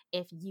store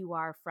if you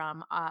are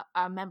from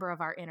a member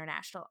of our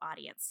international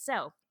audience.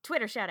 So,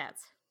 Twitter shout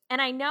outs.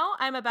 And I know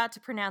I'm about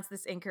to pronounce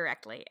this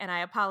incorrectly, and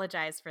I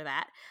apologize for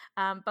that.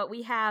 But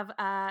we have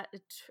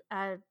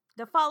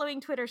the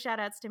following Twitter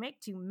shoutouts to make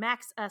to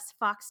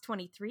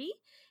MaxUsFox23,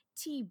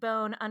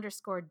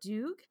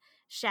 T-Bone_Doog,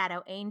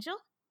 Shadow Angel,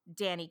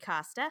 Danny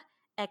Costa,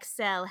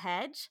 Excel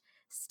Hedge,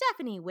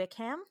 Stephanie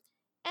Wickham,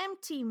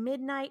 MT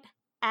Midnight,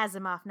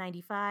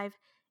 Asimov95,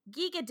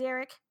 Giga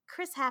Derek,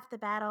 Chris Half the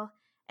Battle,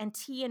 and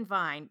T and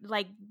Vine.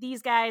 Like,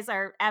 these guys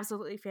are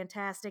absolutely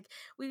fantastic.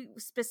 We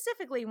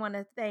specifically want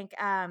to thank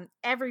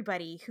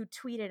everybody who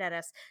tweeted at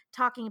us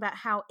talking about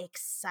how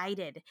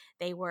excited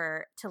they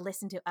were to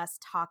listen to us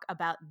talk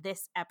about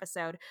this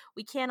episode.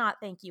 We cannot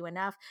thank you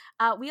enough.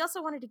 We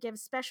also wanted to give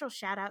special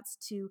shout outs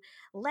to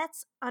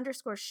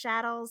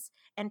Let's_Shaddles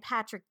and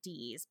Patrick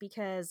Dees,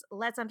 because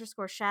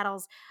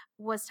Let's_Shaddles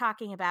was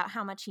talking about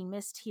how much he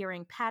missed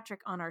hearing Patrick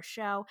on our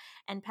show,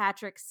 and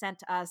Patrick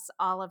sent us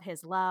all of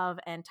his love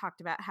and talked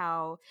about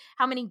how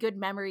many good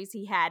memories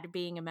he had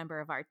being a member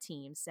of our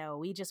team. So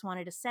we just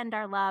wanted to send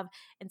our love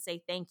and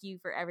say thank you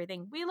for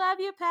everything. We love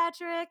you,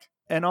 Patrick.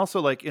 And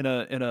also, like, in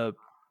a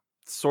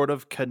sort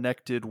of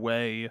connected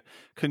way,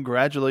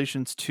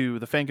 congratulations to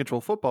the Fan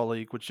Control Football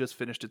League, which just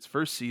finished its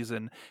first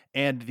season,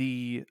 and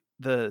the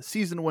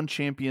season 1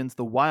 champions,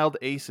 the Wild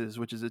Aces,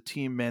 which is a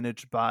team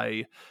managed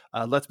by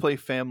Let's Play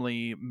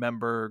family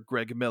member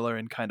Greg Miller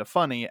and Kinda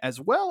Funny, as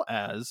well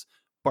as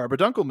Barbara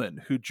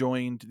Dunkelman, who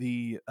joined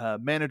the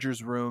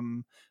manager's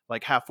room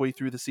like halfway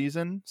through the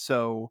season.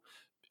 So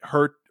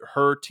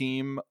her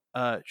team,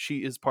 she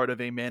is part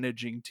of a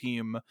managing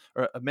team,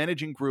 or a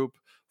managing group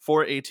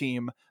for a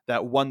team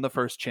that won the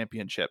first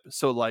championship.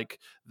 So like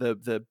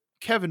the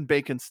Kevin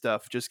Bacon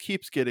stuff just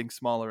keeps getting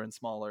smaller and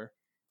smaller.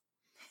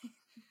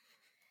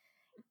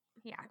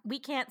 Yeah, we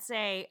can't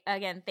say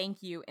again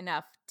thank you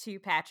enough to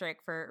Patrick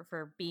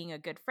for being a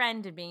good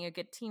friend and being a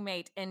good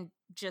teammate, and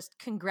just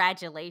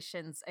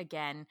congratulations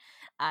again.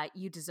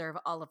 You deserve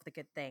all of the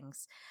good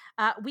things.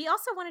 We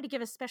also wanted to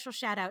give a special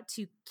shout out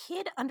to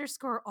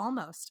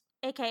kid_almost,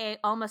 aka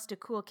almost a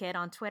cool kid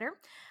on Twitter.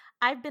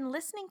 I've been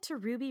listening to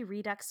Ruby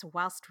Redux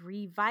whilst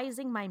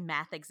revising my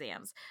math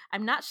exams.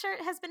 I'm not sure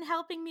it has been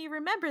helping me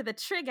remember the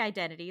trig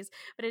identities,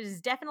 but it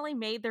has definitely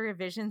made the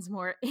revisions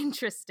more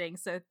interesting,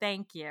 so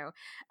thank you.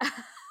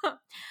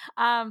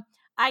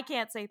 I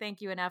can't say thank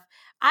you enough.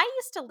 I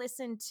used to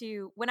listen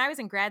to, when I was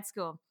in grad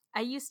school,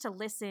 I used to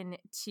listen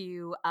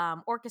to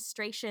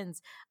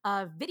orchestrations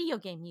of video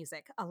game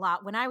music a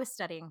lot when I was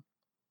studying.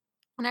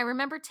 And I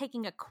remember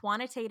taking a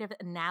quantitative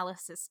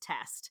analysis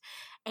test,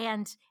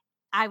 and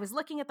I was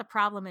looking at the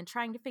problem and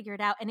trying to figure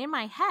it out. And in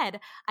my head,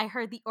 I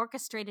heard the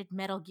orchestrated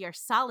Metal Gear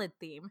Solid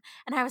theme.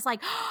 And I was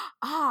like,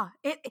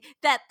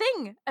 that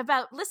thing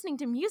about listening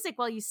to music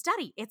while you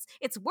study, it's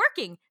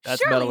working.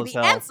 That's Surely metal as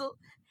the hell. answer.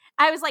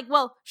 I was like,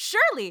 well,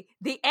 surely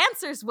the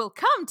answers will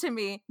come to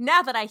me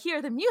now that I hear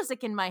the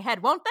music in my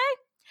head, won't they?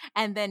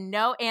 And then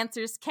no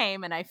answers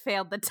came, and I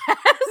failed the test.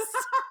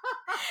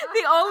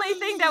 The only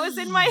thing that was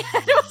in my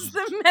head was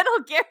the Metal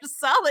Gear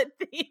Solid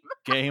theme.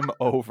 Game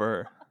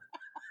over.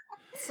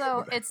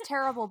 So it's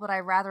terrible, but I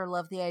rather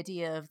love the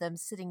idea of them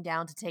sitting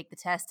down to take the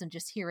test and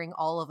just hearing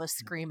all of us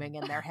screaming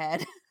in their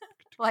head.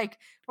 Like,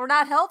 we're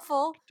not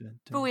helpful,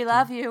 but we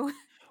love you.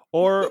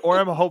 Or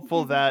I'm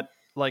hopeful that,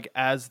 like,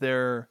 as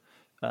they're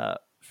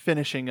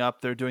finishing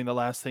up, they're doing the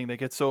last thing, they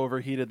get so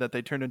overheated that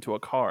they turn into a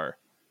car.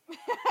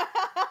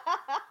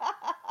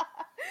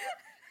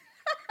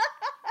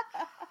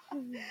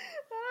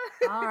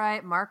 All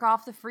right, mark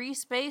off the free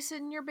space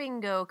in your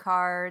bingo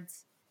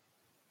cards.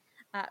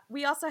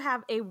 We also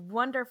have a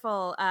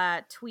wonderful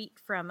tweet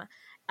from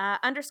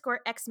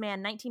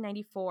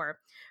 _Xman1994. For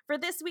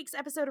this week's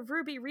episode of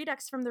Ruby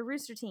Redux from the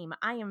Rooster Team,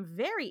 I am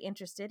very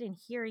interested in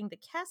hearing the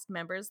cast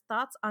members'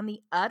 thoughts on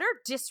the utter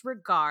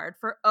disregard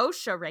for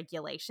OSHA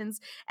regulations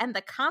and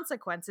the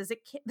consequences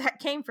that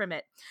came from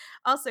it.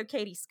 Also,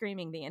 Katie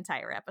screaming the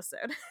entire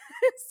episode.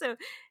 So,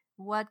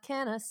 what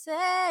can I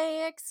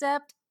say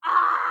except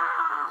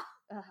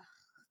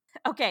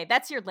okay,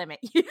 that's your limit.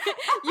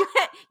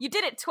 You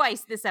did it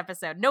twice this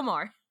episode. No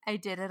more. I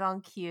did it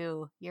on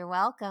cue. You're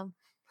welcome.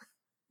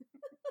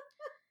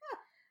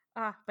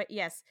 But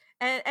yes.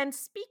 And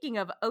speaking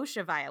of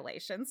OSHA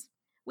violations,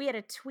 we had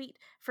a tweet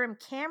from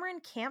Cameron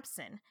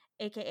Campson,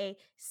 aka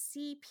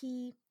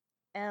CPL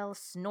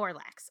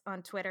Snorlax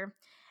on Twitter.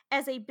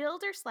 As a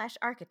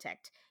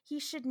builder/architect, he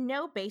should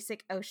know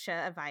basic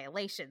OSHA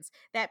violations.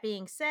 That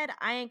being said,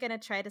 I ain't gonna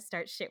try to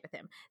start shit with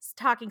him.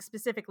 Talking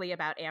specifically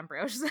about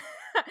Ambrose.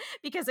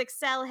 Because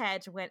Excel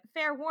Hedge went,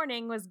 fair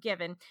warning was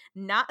given.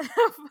 Not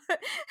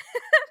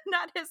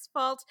his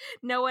fault.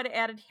 No one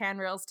added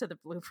handrails to the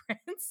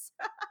blueprints.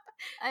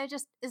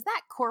 Is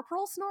that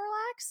Corporal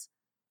Snorlax?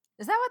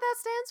 Is that what that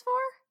stands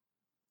for?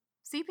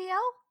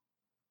 CPL?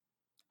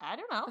 I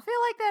don't know. I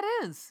feel like that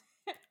is.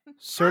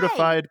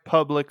 Certified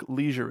Public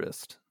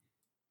Leisurist.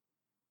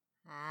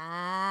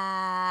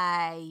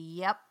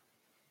 Yep.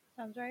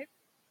 Sounds right.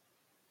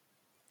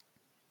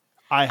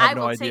 I have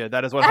no idea.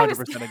 That is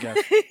 100% a guess.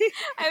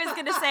 I was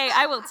going to say,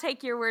 I will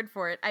take your word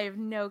for it. I have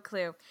no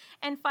clue.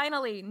 And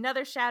finally,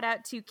 another shout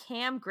out to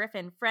Cam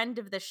Griffin, friend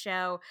of the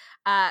show,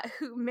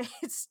 who made,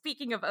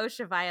 speaking of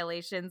OSHA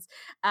violations,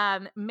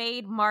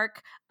 made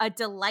Mark a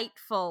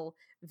delightful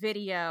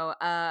video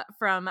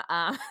from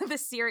the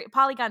series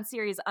Polygon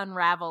series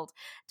Unraveled,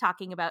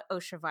 talking about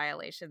OSHA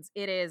violations.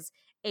 It is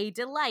a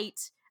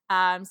delight.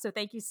 So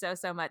thank you so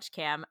much,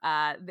 Cam.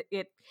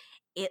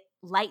 It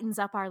lightens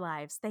up our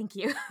lives. Thank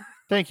you.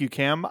 Thank you,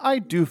 Cam. I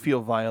do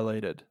feel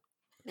violated.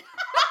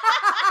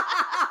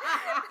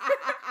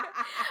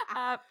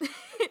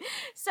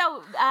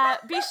 So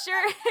be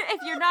sure,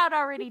 if you're not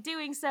already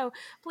doing so,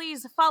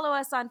 please follow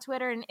us on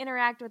Twitter and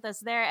interact with us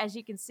there. As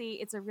you can see,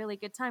 it's a really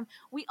good time.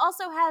 We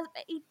also have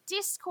a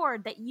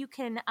Discord that you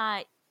can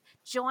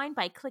join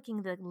by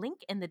clicking the link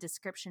in the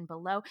description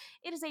below.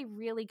 It is a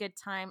really good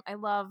time. I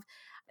love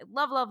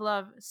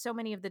so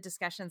many of the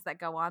discussions that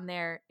go on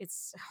there.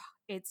 It's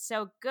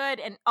so good,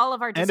 and all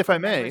of our Discord and if I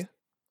members, may,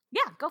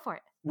 yeah, go for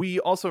it.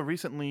 We also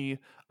recently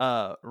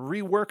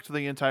reworked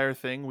the entire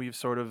thing. We've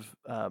sort of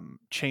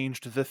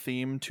changed the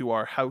theme to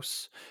our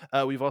house.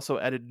 We've also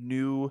added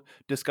new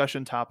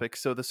discussion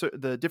topics. So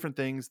the different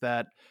things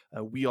that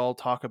we all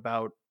talk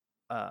about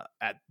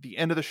at the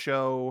end of the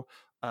show,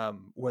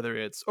 whether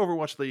it's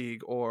Overwatch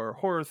League or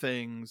horror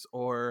things,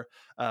 or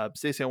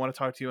Stacey, I want to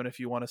talk to you, and if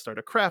you want to start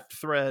a craft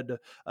thread,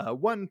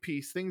 One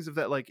Piece, things of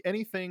that, like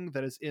anything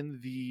that is in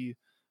the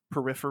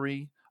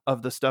periphery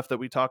of the stuff that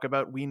we talk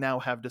about, we now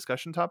have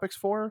discussion topics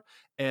for,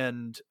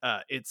 and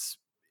it's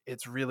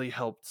really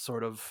helped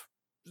sort of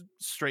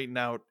straighten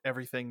out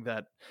everything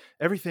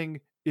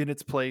in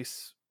its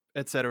place,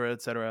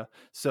 etc.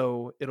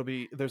 So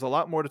there's a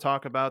lot more to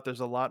talk about.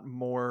 There's a lot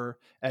more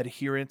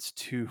adherence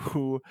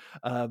to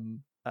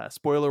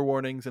spoiler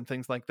warnings and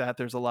things like that.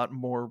 There's a lot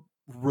more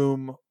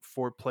room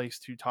for place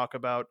to talk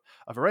about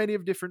a variety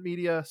of different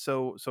media.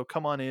 So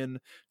come on in,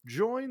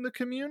 join the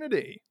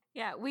community.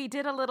 Yeah, we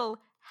did a little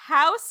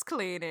house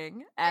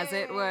cleaning, as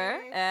it were.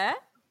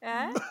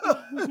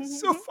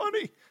 It's so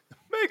funny,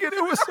 Megan.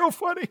 It was so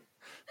funny.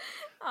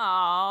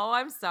 Oh,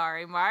 I'm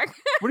sorry, Mark.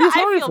 What are you I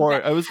sorry feel for?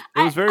 bad. It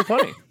was very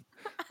funny.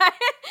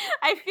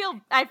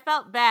 I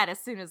felt bad as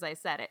soon as I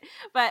said it.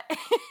 But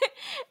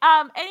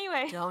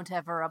anyway. Don't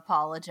ever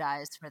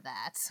apologize for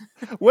that.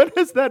 When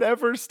has that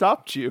ever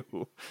stopped you?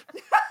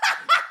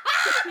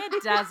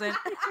 It doesn't.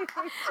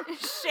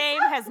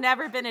 Shame has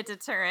never been a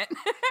deterrent.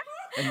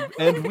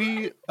 and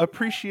we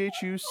appreciate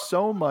you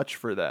so much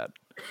for that.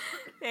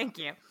 Thank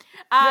you.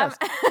 Yes.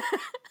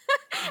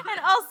 And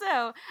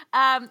also,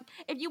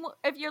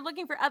 if you're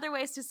looking for other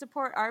ways to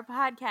support our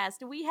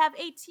podcast, we have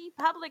a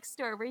TeePublic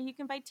store where you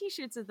can buy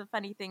T-shirts of the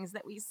funny things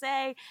that we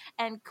say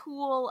and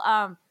cool.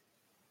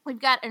 We've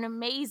got an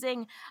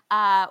amazing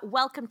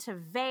Welcome to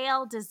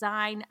Vale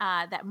design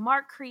that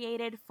Mark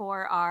created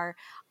for our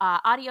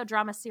audio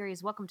drama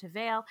series, Welcome to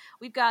Vale.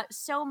 We've got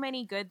so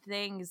many good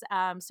things.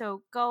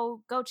 So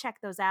go check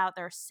those out.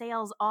 There are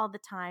sales all the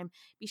time.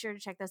 Be sure to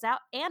check those out.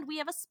 And we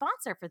have a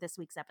sponsor for this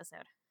week's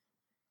episode.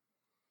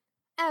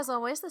 As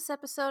always, this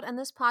episode and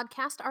this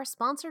podcast are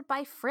sponsored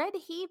by Fred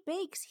He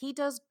Bakes. He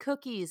does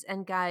cookies.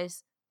 And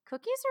guys,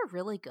 cookies are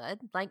really good.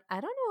 Like, I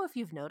don't know if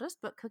you've noticed,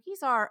 but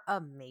cookies are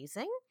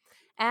amazing.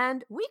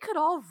 And we could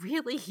all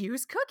really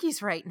use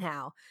cookies right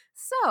now.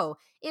 So,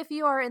 if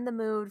you are in the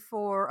mood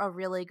for a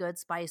really good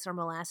spice or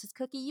molasses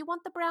cookie, you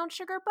want the Brown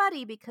Sugar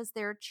Buddy because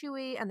they're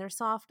chewy and they're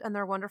soft and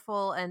they're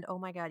wonderful. And oh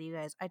my God, you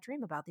guys, I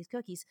dream about these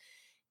cookies.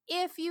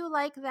 If you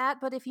like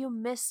that, but if you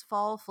miss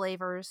fall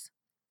flavors,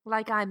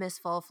 like I miss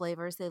fall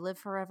flavors, they live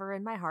forever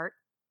in my heart.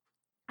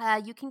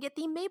 You can get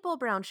the Maple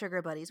Brown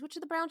Sugar Buddies, which are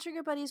the brown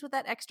sugar buddies with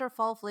that extra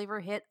fall flavor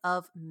hit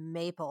of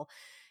maple.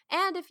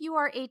 And if you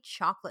are a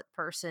chocolate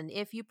person,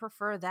 if you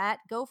prefer that,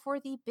 go for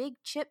the Big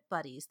Chip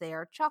Buddies. They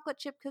are chocolate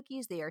chip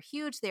cookies. They are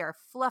huge. They are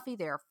fluffy.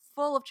 They are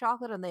full of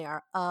chocolate, and they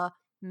are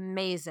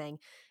amazing.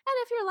 And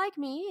if you're like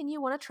me and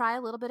you want to try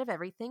a little bit of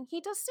everything,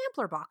 he does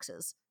sampler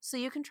boxes. So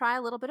you can try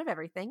a little bit of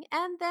everything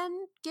and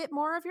then get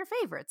more of your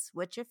favorites,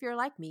 which, if you're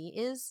like me,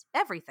 is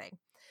everything.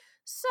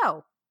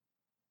 So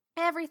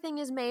everything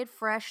is made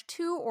fresh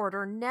to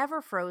order, never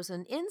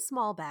frozen, in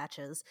small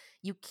batches.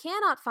 You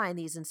cannot find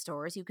these in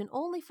stores. You can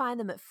only find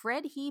them at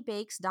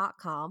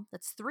fredhebakes.com.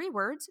 That's 3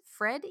 words,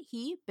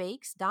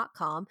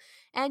 fredhebakes.com.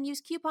 And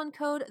use coupon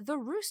code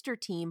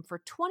TheRoosterTeam for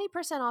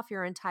 20% off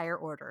your entire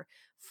order.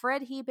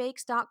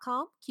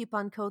 fredhebakes.com,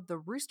 coupon code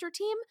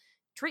TheRoosterTeam.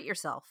 Treat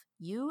yourself.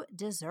 You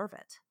deserve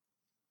it.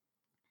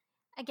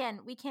 Again,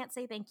 we can't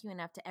say thank you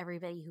enough to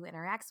everybody who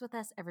interacts with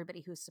us,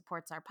 everybody who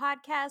supports our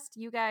podcast.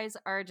 You guys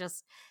are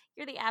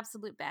you're the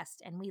absolute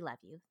best, and we love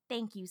you.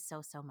 Thank you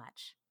so, so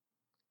much.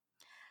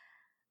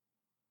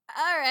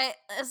 All right,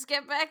 let's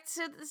get back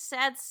to the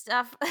sad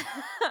stuff.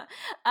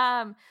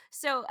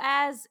 So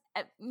as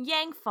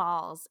Yang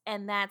falls,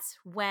 and that's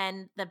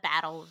when the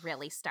battle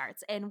really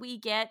starts, and we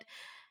get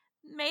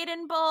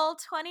Maiden Bowl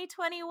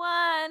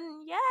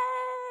 2021. Yay!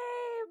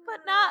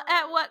 But not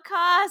at what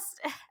cost?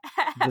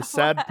 The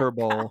Sadper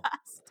Bowl.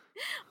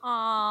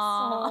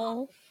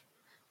 Aww.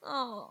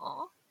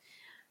 Aww.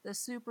 The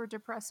super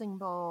depressing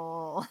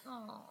bowl.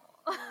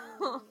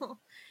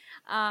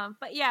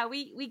 But yeah,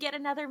 we get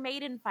another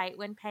maiden fight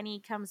when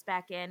Penny comes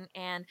back in,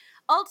 and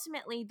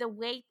ultimately the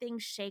way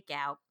things shake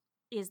out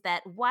is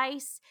that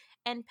Weiss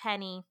and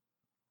Penny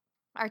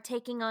are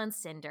taking on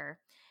Cinder,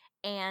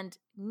 and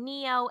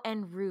Neo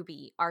and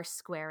Ruby are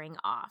squaring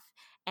off,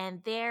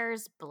 and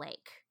there's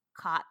Blake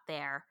caught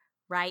there,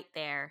 right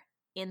there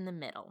in the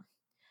middle.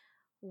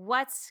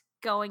 What's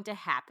going to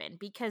happen?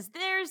 Because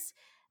there's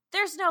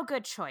no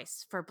good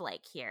choice for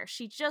Blake here.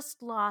 She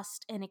just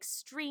lost an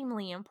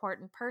extremely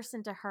important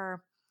person to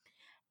her,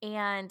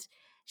 and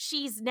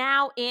she's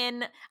now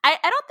in... I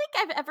don't think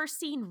I've ever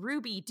seen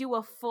Ruby do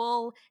a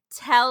full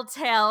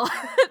telltale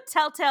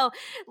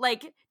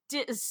like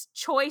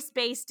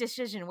choice-based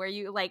decision where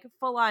you like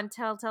full on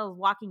Telltale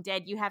Walking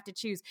Dead. You have to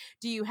choose: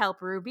 do you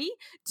help Ruby?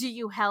 Do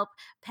you help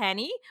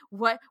Penny?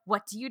 What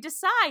do you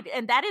decide?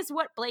 And that is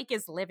what Blake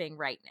is living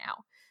right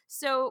now.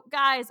 So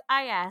guys,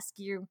 I ask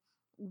you,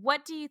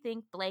 what do you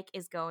think Blake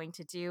is going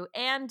to do,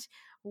 and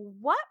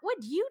what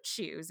would you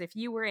choose if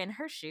you were in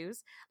her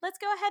shoes? Let's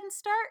go ahead and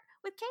start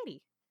with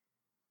Katie.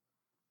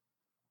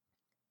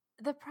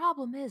 The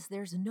problem is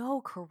there's no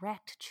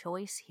correct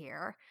choice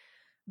here.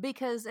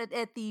 Because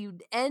at the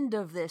end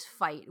of this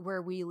fight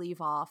where we leave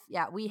off,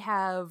 we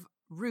have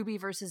Ruby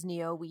versus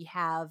Neo, we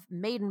have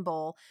Maiden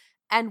Bowl,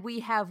 and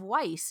we have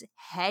Weiss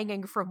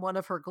hanging from one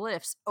of her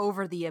glyphs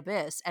over the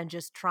abyss and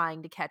just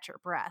trying to catch her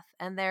breath.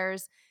 And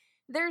there's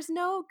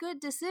no good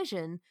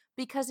decision,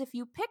 because if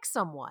you pick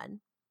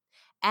someone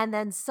and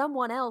then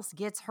someone else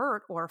gets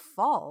hurt or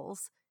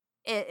falls,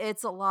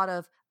 it's a lot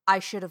of, I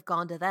should have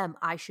gone to them.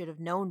 I should have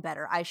known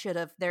better. I should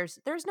have. There's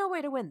no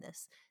way to win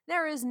this.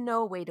 There is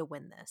no way to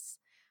win this.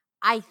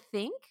 I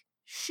think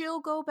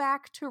she'll go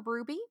back to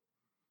Ruby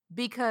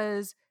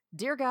because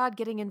Dear God,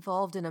 getting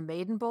involved in a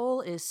maiden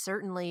bowl is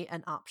certainly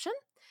an option.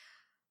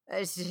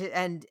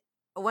 And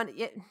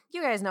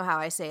you guys know how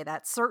I say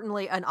that,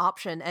 certainly an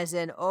option, as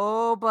in,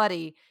 oh,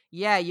 buddy,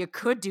 yeah, you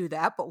could do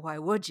that, but why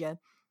would you?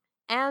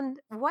 And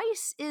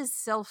Weiss is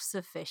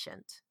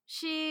self-sufficient.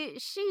 She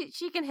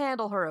can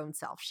handle her own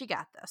self. She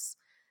got this.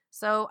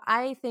 So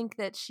I think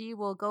that she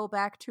will go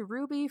back to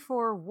Ruby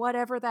for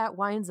whatever that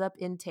winds up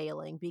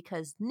entailing,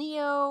 because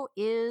Neo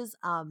is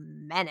a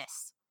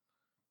menace.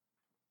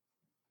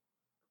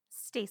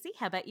 Stacy,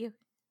 how about you?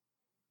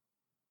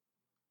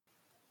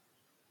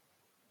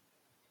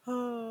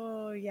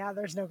 Oh, yeah,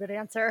 there's no good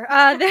answer.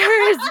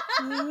 There is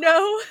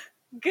no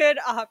good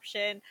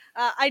option.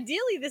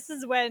 Ideally, this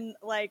is when,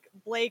 like,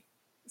 Blake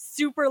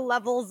super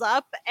levels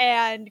up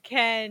and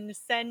can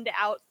send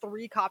out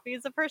 3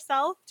 copies of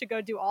herself to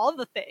go do all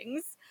the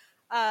things.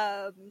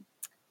 But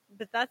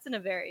that's in a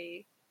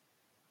very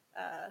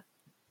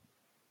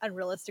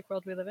unrealistic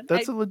world we live in.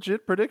 That's a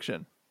legit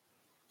prediction.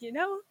 You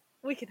know,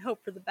 we can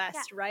hope for the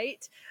best,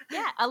 right?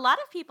 Yeah, a lot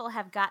of people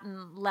have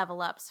gotten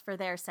level ups for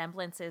their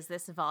semblances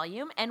this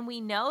volume, and we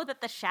know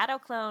that the Shadow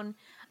Clone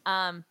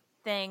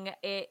thing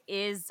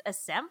is a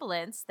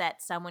semblance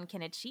that someone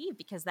can achieve,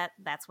 because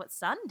that's what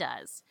Sun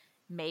does.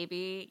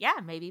 Maybe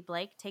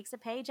Blake takes a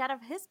page out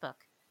of his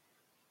book.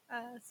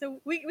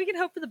 So we can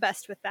hope for the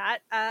best with that.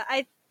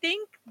 I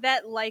think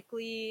that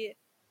likely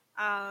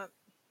the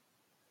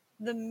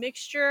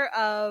mixture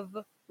of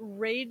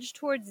rage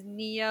towards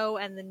Neo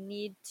and the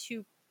need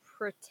to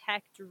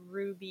protect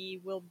Ruby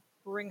will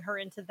bring her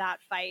into that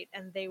fight,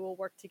 and they will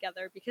work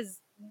together, because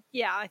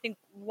I think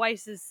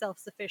Weiss is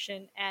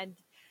self-sufficient, and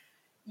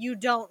you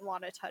don't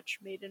want to touch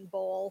Maiden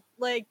Bowl.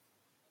 Like,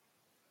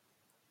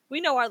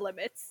 we know our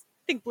limits.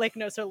 I think Blake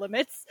knows her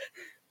limits.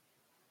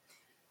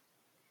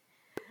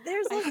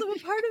 There's also a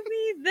part of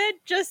me that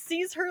just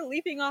sees her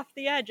leaping off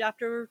the edge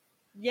after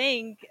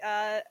Yang,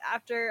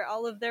 after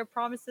all of their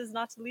promises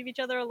not to leave each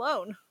other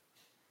alone.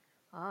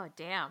 Oh,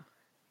 damn.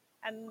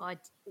 And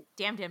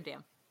damn.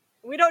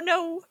 We don't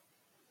know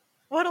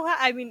what'll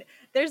happen. I mean,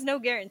 there's no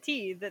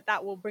guarantee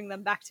that will bring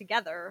them back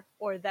together,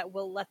 or that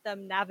will let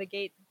them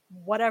navigate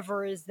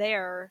whatever is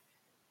there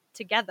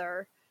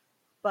together.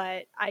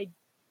 But I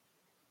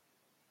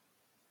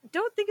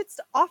don't think it's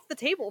off the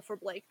table for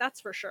Blake,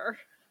 that's for sure.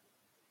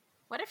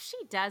 What if she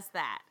does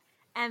that,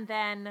 and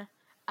then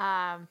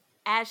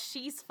as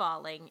she's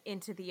falling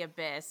into the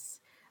abyss,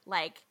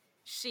 like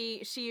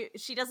she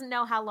doesn't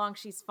know how long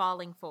she's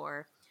falling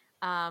for,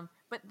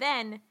 but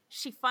then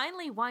she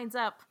finally winds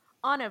up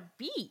on a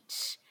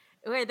beach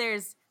where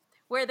there's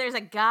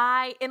a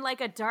guy in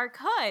like a dark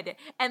hood,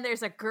 and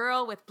there's a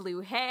girl with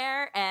blue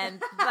hair,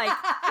 and like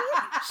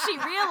she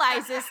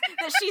realizes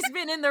that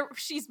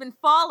she's been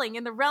falling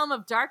in the realm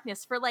of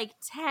darkness for like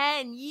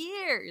 10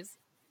 years.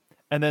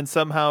 And then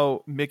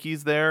somehow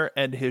Mickey's there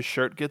and his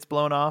shirt gets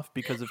blown off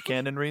because of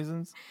canon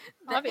reasons.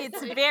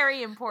 It's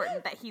very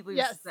important that he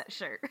loses that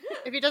shirt.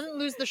 If he doesn't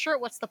lose the shirt,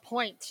 what's the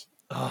point?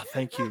 Oh,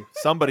 thank you.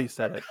 Somebody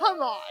said it. Come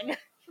on.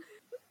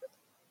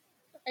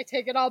 I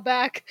take it all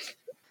back.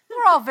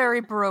 We're all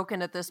very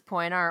broken at this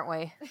point, aren't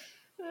we?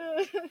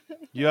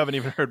 You haven't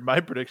even heard my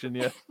prediction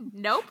yet.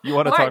 Nope. You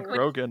want to talk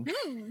broken.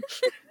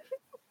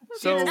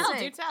 So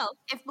do tell.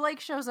 If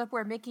Blake shows up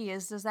where Mickey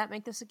is, does that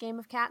make this a game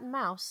of cat and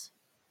mouse?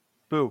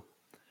 Boo.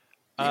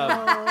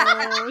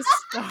 No,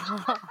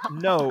 stop.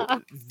 No,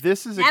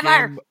 this is a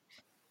game.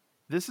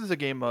 This is a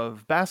game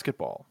of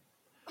basketball,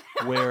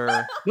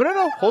 where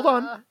no, hold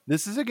on.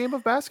 This is a game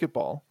of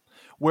basketball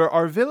where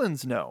our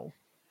villains know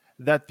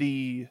that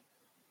the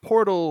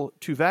portal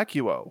to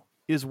Vacuo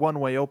is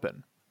one way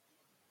open.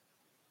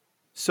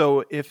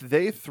 So if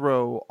they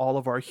throw all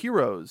of our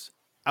heroes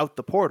out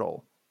the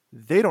portal,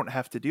 they don't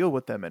have to deal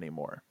with them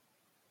anymore.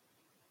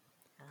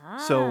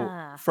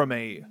 So from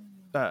a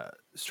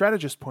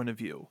strategist point of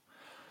view,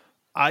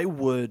 I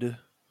would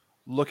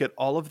look at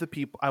all of the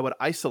people. I would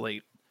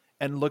isolate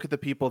and look at the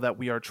people that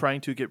we are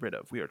trying to get rid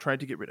of. We are trying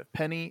to get rid of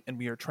Penny, and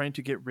we are trying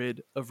to get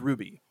rid of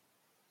Ruby.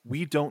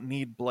 We don't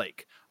need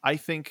Blake, I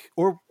think,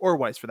 or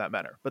Weiss for that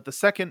matter. But the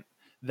second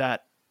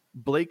that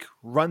Blake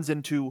runs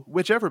into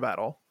whichever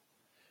battle,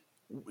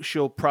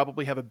 she'll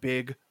probably have a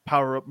big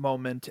power-up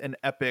moment, an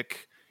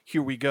epic,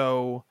 here we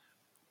go,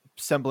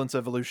 semblance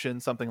evolution,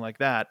 something like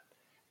that.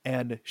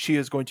 And she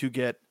is going to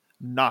get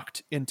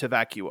knocked into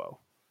Vacuo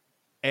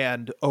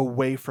and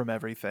away from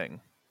everything.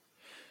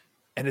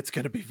 And it's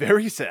going to be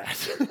very sad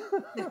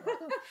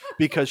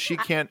because she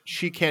can't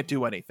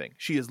do anything.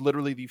 She is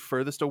literally the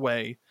furthest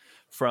away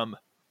from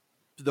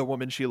the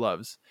woman she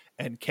loves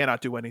and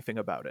cannot do anything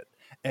about it.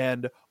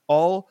 And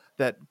all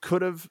that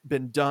could have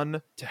been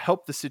done to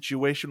help the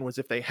situation was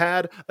if they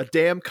had a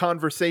damn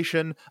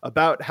conversation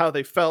about how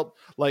they felt.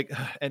 Like,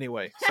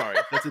 anyway, sorry,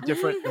 that's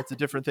a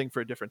different thing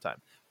for a different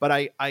time. But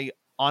I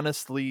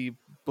honestly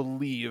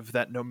believe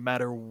that no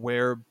matter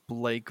where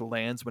Blake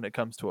lands when it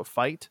comes to a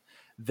fight,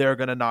 they're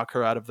going to knock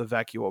her out of the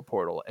Vacuo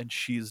portal, and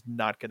she's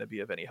not going to be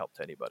of any help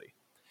to anybody.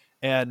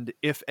 And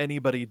if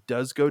anybody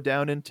does go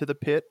down into the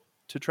pit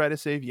to try to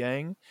save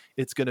Yang,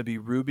 it's going to be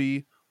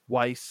Ruby,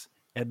 Weiss,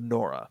 and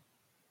Nora.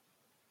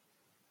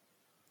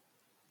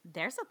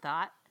 There's a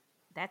thought.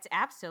 That's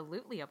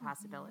absolutely a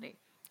possibility.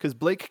 Because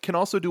Blake can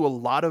also do a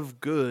lot of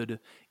good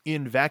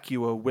in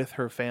Vacuo with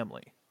her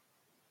family.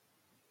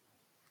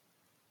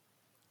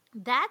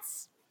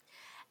 That's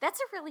a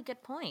really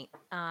good point.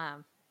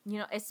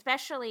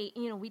 Especially,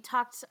 we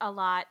talked a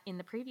lot in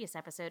the previous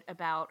episode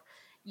about,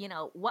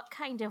 what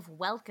kind of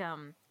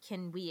welcome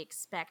can we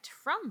expect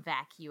from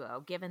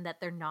Vacuo, given that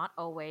they're not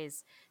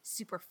always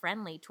super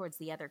friendly towards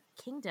the other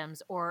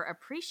kingdoms or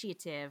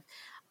appreciative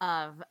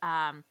of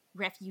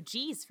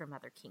refugees from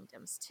other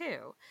kingdoms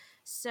too.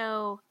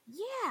 So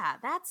yeah,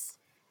 that's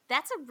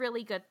a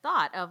really good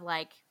thought of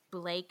like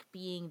Blake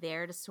being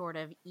there to sort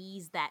of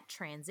ease that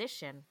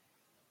transition.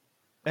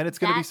 And it's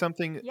going to be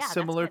something that's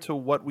similar good. to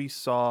what we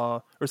saw,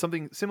 or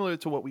something similar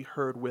to what we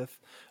heard with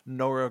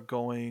Nora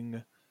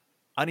going,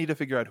 I need to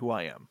figure out who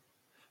I am.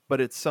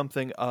 But it's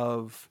something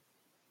of,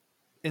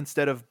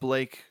 instead of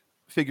Blake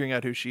figuring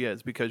out who she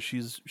is, because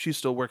she's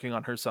still working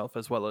on herself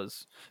as well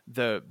as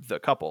the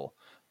couple,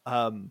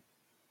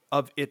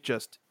 of it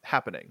just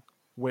happening,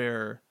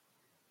 where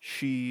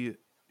she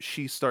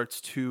starts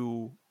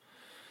to,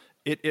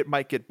 it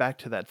might get back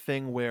to that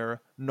thing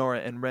where Nora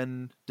and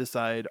Ren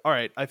decide, all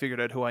right, I figured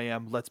out who I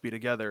am, let's be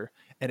together.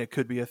 And it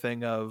could be a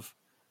thing of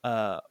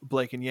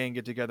Blake and Yang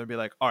get together and be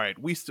like, all right,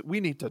 we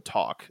need to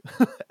talk.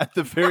 At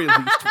the very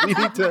least,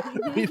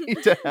 we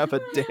need to have a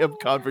damn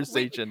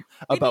conversation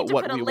about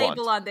what we want. We need to put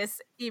a label on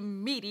this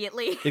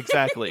immediately.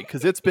 Exactly,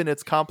 because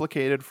it's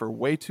complicated for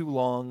way too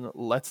long.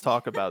 Let's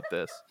talk about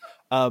this.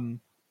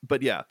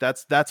 But yeah,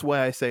 that's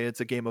why I say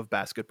it's a game of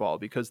basketball,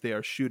 because they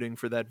are shooting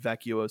for that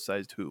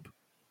Vacuo-sized hoop.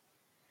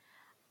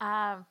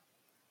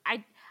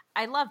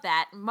 I love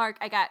that, Mark.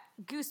 I got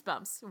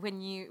goosebumps when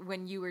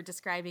you were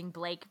describing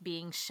Blake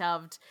being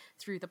shoved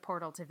through the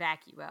portal to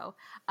Vacuo.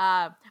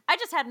 I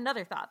just had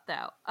another thought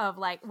though of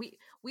like we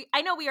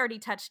I know we already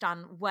touched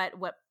on what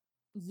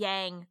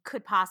Yang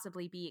could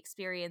possibly be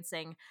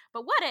experiencing,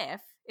 but what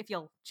if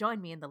you'll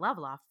join me in the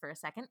level off for a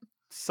second?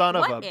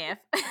 What if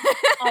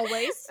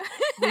always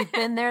we've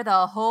been there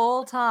the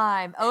whole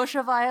time,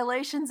 OSHA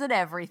violations and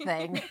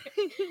everything.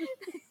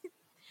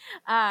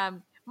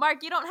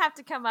 Mark, you don't have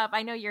to come up.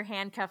 I know you're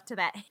handcuffed to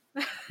that.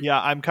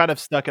 Yeah, I'm kind of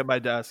stuck at my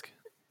desk.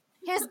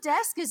 His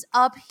desk is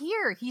up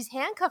here. He's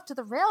handcuffed to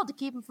the rail to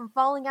keep him from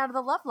falling out of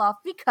the love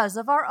loft because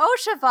of our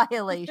OSHA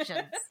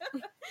violations.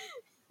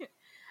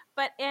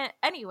 But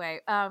anyway,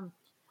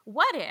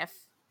 what if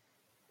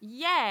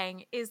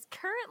Yang is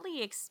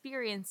currently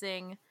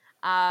experiencing,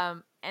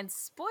 and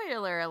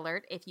spoiler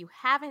alert if you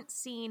haven't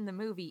seen the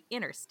movie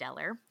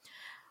Interstellar,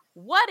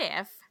 what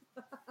if,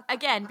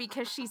 again,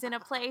 because she's in a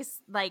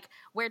place like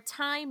where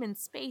time and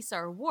space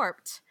are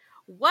warped,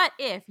 what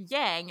if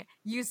Yang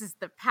uses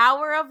the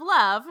power of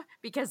love,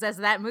 because as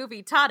that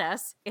movie taught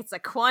us, it's a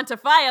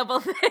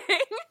quantifiable thing,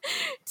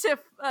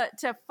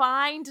 to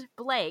find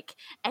Blake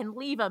and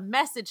leave a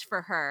message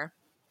for her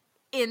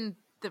in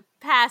the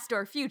past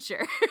or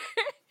future?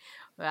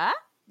 Huh?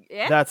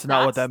 Yeah, that's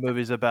not what that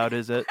movie's about,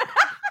 is it?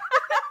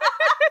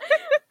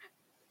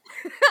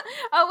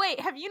 Oh wait,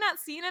 have you not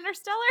seen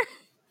Interstellar?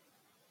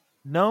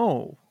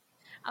 No.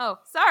 Oh,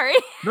 sorry.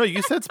 No,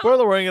 you said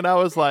spoiler warning, and I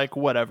was like,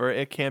 whatever.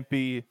 It can't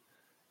be.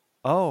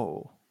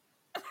 Oh.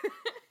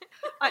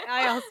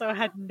 I also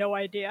had no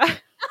idea. Am I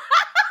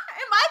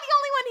the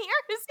only one here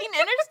who's seen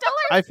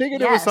Interstellar? I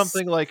figured it was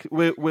something like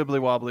wibbly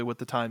wobbly with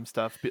the time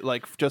stuff,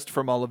 like just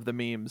from all of the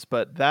memes,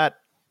 but that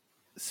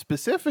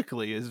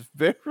specifically is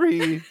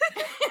very.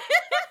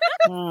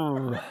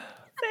 Same.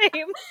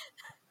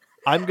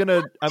 I'm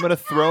gonna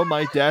throw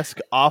my desk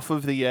off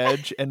of the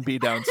edge and be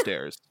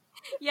downstairs.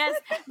 Yes,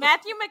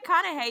 Matthew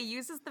McConaughey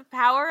uses the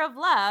power of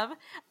love,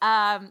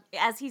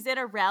 as he's in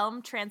a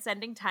realm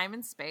transcending time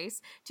and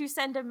space, to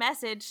send a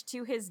message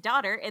to his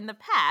daughter in the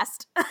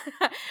past,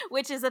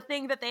 which is a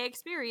thing that they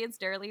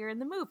experienced earlier in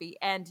the movie.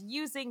 And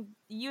using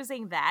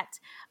that,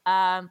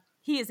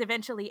 he is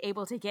eventually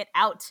able to get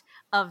out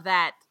of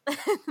that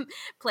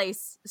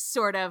place,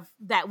 sort of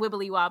that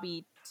wobbly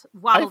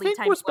I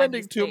think we're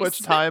spending too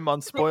much time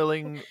on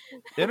spoiling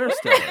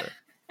Interstellar.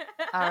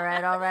 All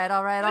right. All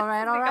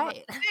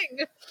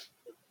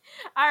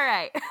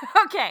right.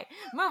 Okay.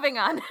 Moving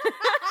on.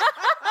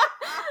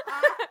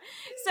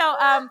 So,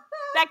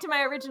 back to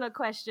my original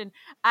question.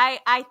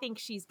 I think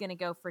she's going to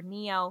go for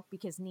Neo,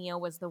 because Neo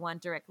was the one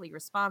directly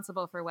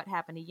responsible for what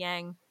happened to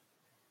Yang.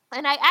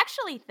 And I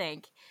actually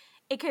think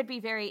it could be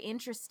very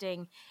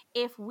interesting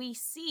if we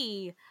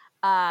see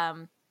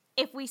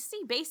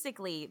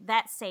basically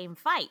that same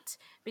fight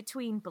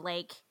between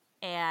Blake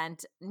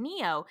and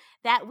Neo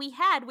that we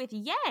had with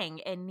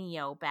Yang and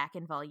Neo back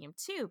in Volume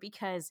 2,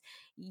 because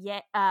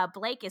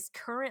Blake is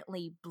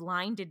currently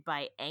blinded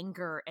by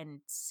anger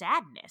and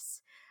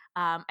sadness.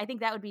 I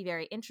think that would be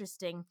very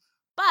interesting.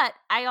 But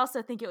I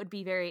also think it would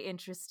be very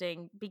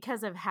interesting,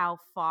 because of how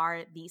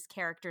far these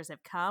characters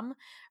have come,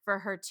 for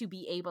her to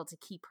be able to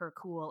keep her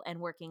cool and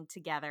working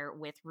together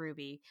with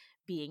Ruby,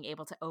 being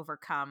able to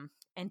overcome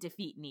and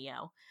defeat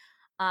Neo.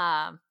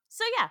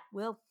 So yeah,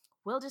 we'll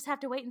we'll just have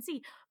to wait and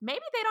see.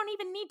 Maybe they don't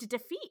even need to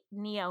defeat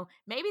Neo.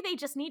 Maybe they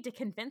just need to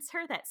convince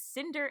her that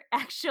Cinder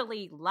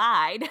actually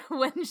lied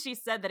when she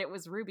said that it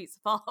was Ruby's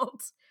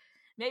fault.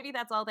 Maybe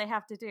that's all they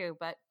have to do,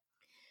 but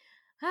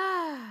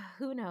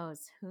who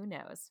knows? Who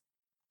knows?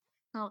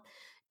 Well,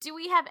 do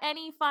we have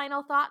any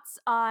final thoughts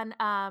on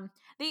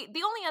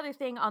the only other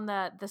thing on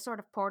the sort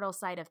of portal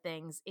side of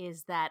things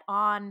is that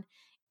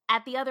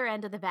at the other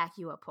end of the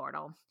Vacuo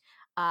portal,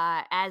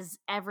 as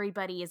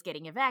everybody is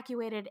getting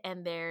evacuated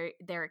and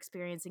they're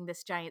experiencing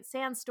this giant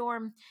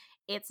sandstorm,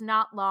 it's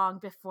not long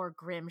before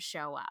Grimm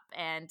show up,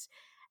 and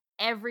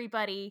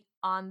everybody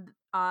on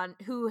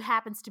who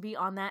happens to be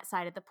on that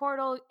side of the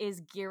portal is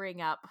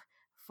gearing up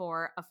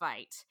for a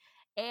fight.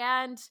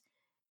 And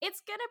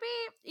it's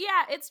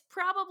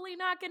probably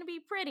not gonna be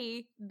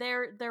pretty.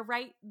 They're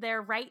right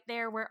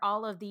there where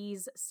all of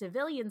these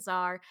civilians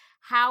are.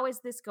 How is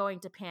this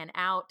going to pan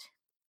out?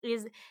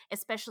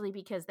 Especially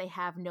because they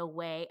have no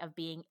way of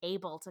being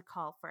able to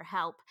call for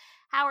help.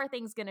 How are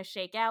things gonna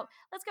shake out?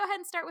 Let's go ahead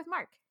and start with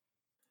Mark.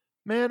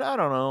 Man, I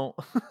don't know.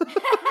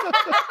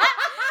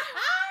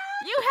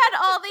 You had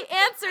all the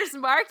answers,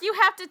 Mark. You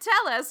have to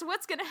tell us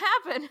what's gonna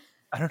happen.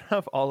 I don't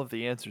have all of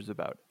the answers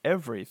about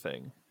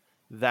everything.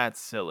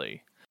 That's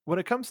silly. When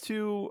it comes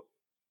to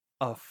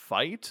a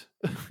fight,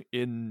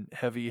 in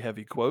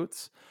heavy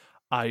quotes,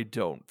 I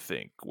don't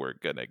think we're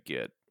gonna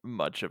get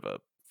much of a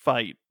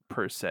fight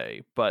per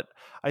se. But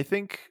I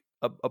think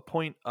a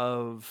point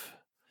of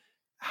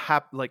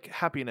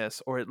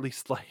happiness, or at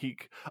least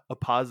like a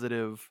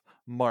positive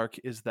mark,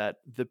 is that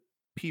the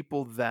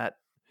people that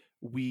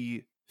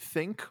we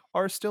think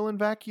are still in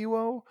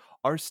Vacuo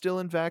are still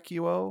in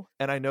Vacuo.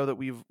 And I know that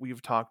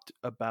we've talked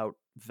about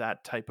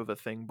that type of a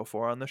thing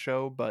before on the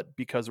show, but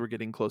because we're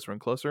getting closer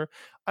and closer,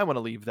 I want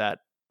to leave that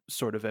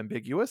sort of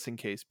ambiguous in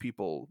case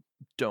people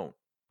don't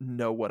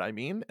know what I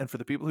mean. And for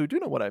the people who do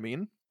know what I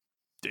mean,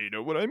 they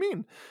know what I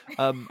mean.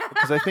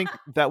 Because I think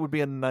that would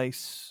be a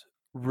nice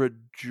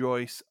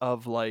rejoice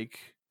of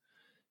like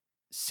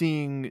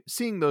seeing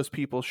those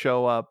people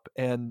show up,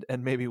 and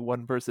maybe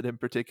one person in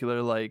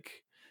particular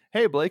like,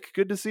 hey Blake,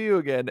 good to see you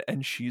again,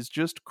 and she's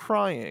just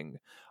crying.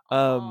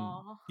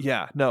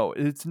 Yeah, no,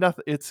 it's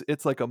nothing.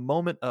 It's like a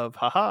moment of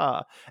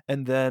haha,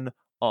 and then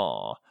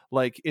aw.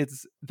 Like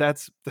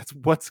that's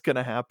what's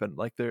gonna happen.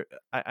 Like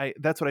I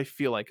that's what I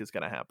feel like is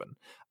gonna happen.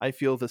 I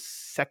feel the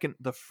second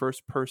the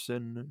first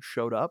person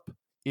showed up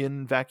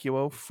in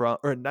Vacuo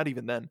or not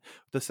even then,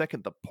 the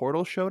second the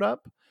portal showed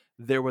up,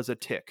 there was a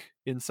tick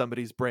in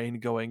somebody's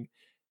brain going,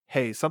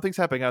 hey, something's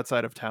happening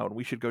outside of town,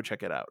 we should go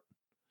check it out.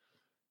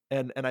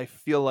 And I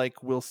feel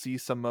like we'll see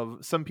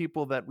some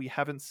people that we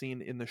haven't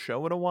seen in the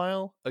show in a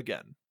while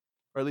again.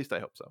 Or at least I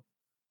hope so.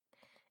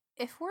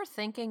 If we're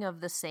thinking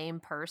of the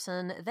same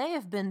person, they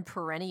have been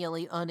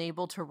perennially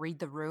unable to read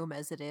the room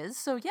as it is.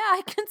 So yeah,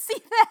 I can see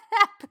that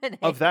happening.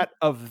 Of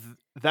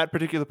that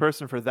particular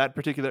person for that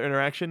particular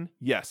interaction,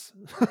 yes.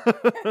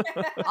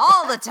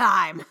 All the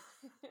time.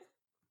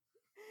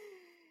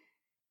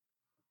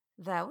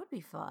 That would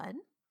be fun.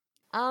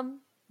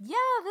 Yeah,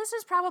 this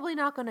is probably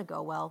not going to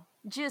go well.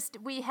 Just,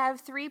 we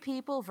have 3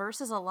 people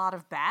versus a lot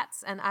of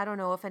bats, and I don't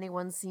know if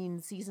anyone's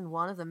seen season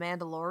 1 of The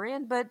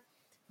Mandalorian, but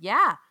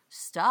yeah,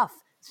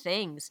 stuff,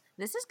 things.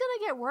 This is going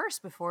to get worse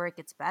before it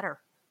gets better.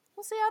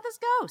 We'll see how this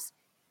goes.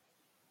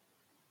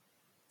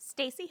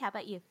 Stacy, how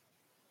about you?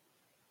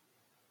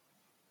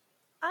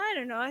 I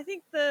don't know. I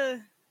think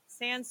the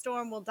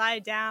sandstorm will die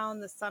down.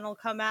 The sun will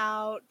come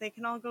out. They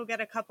can all go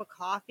get a cup of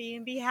coffee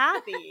and be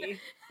happy.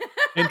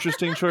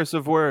 Interesting choice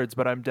of words,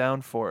 but I'm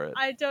down for it.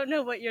 I don't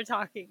know what you're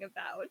talking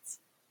about.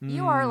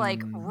 You are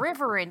like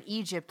River in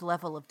Egypt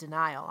level of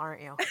denial,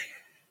 aren't you?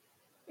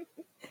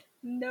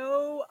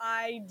 No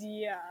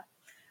idea.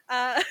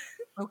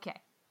 Okay.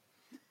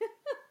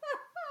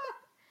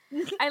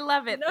 I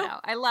love it, though.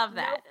 I love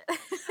that.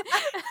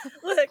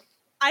 Look,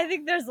 I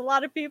think there's a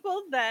lot of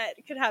people that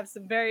could have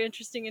some very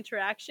interesting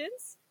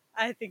interactions.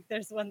 I think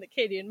there's one that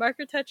Katie and Mark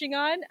are touching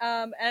on.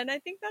 And I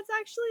think that's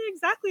actually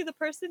exactly the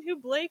person who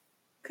Blake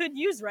could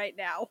use right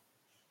now.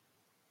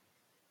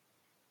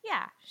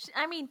 Yeah.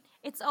 I mean,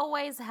 it's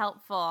always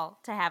helpful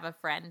to have a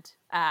friend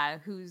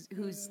who's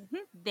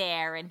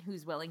there and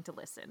who's willing to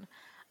listen.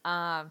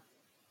 And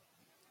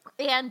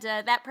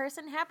that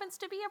person happens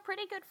to be a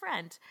pretty good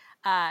friend.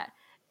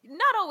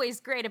 Not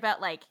always great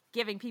about like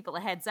giving people a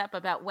heads up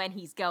about when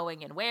he's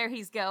going and where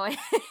he's going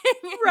and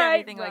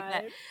everything like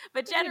that.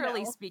 But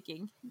generally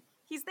speaking,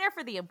 he's there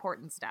for the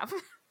important stuff.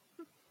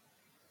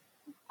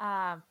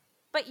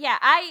 But yeah,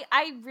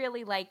 I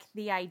really like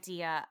the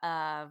idea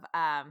of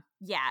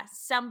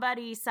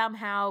somebody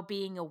somehow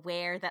being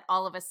aware that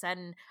all of a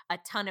sudden a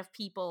ton of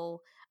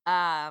people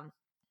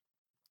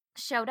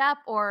showed up,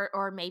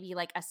 or maybe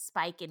like a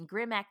spike in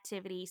Grimm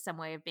activity, some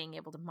way of being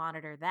able to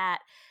monitor that,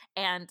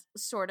 and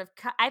sort of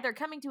either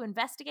coming to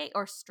investigate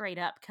or straight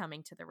up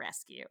coming to the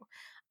rescue.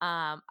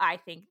 I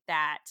think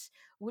that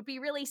would be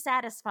really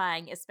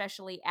satisfying,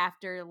 especially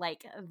after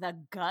like the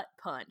gut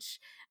punch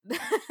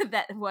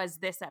that was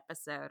this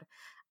episode.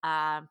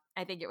 I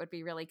think it would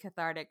be really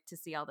cathartic to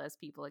see all those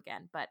people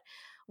again, but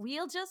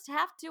we'll just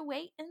have to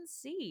wait and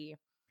see.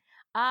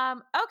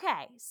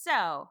 Okay,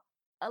 so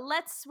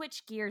let's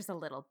switch gears a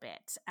little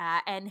bit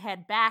and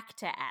head back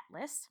to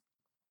Atlas.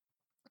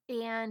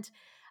 And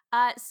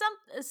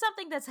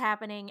something that's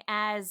happening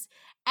as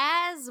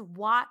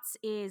Watts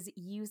is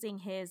using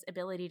his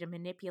ability to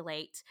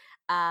manipulate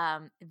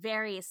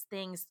various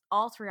things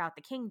all throughout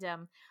the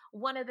kingdom.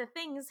 One of the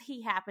things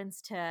he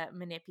happens to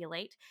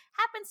manipulate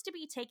happens to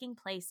be taking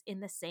place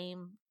in the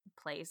same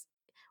place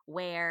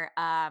where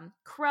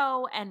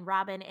Crow and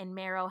Robin and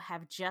Marrow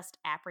have just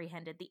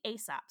apprehended the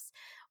Aesops,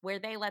 where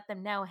they let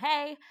them know,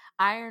 hey,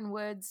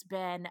 Ironwood's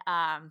been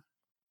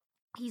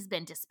he's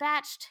been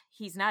dispatched.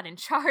 He's not in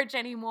charge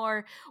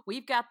anymore.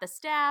 We've got the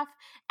staff.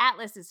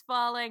 Atlas is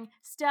falling.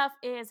 Stuff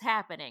is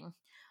happening.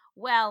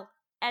 Well,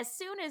 as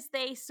soon as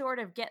they sort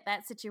of get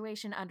that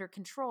situation under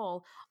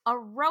control, a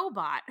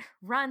robot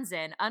runs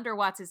in under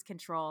Watts'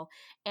 control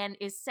and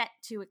is set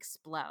to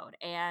explode.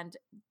 And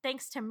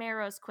thanks to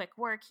Marrow's quick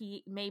work,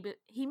 he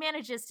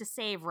manages to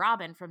save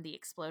Robin from the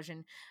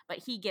explosion, but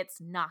he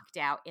gets knocked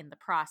out in the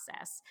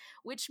process,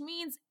 which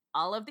means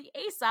all of the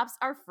Aesops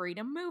are free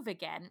to move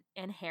again,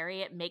 and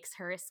Harriet makes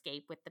her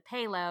escape with the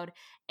payload,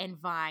 and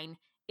Vine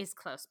is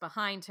close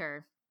behind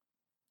her.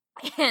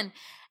 And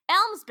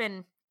Elm's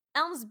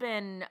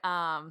been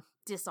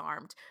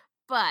disarmed,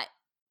 but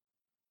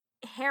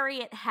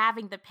Harriet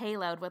having the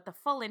payload with the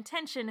full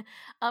intention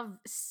of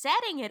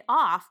setting it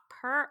off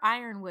per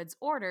Ironwood's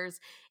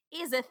orders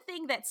is a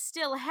thing that's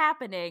still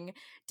happening,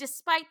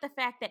 despite the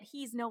fact that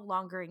he's no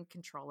longer in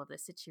control of the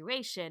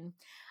situation.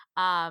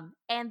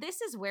 And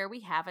this is where we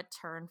have a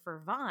turn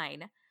for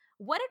Vine.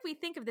 What did we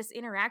think of this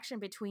interaction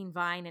between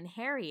Vine and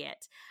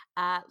Harriet?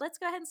 Let's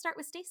go ahead and start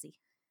with Stacy.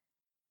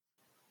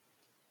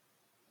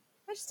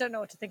 I just don't know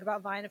what to think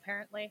about Vine,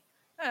 apparently.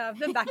 I've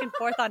been back and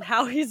forth on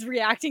how he's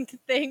reacting to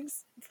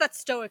things. It's that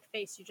stoic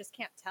face, you just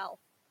can't tell.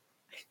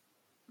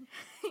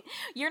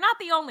 You're not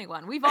the only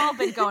one. We've all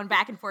been going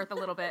back and forth a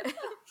little bit.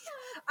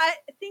 I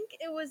think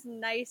it was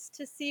nice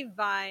to see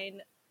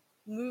Vine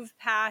move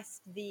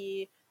past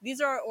these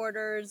are our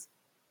orders,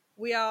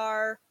 we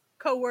are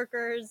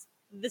co-workers,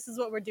 this is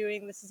what we're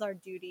doing, this is our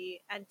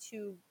duty, and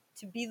to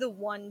be the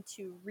one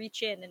to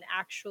reach in and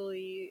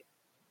actually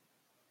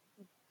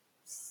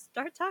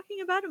start talking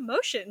about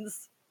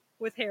emotions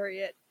with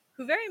Harriet,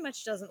 who very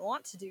much doesn't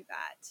want to do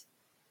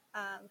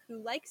that,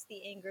 who likes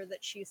the anger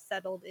that she's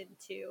settled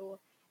into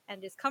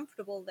and is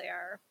comfortable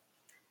there.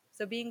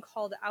 So being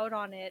called out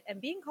on it, and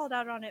being called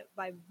out on it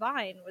by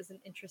Vine, was an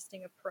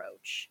interesting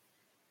approach.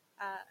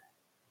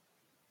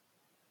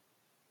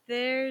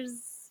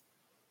 There's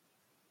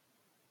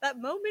that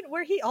moment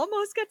where he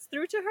almost gets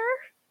through to her.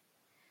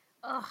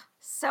 Oh,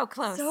 so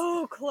close.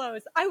 So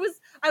close. I was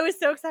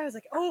so excited. I was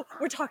like, oh,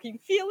 we're talking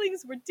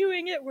feelings. We're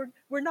doing it.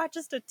 We're not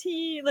just a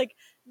team. Like,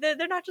 they're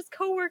not just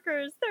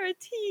coworkers. They're a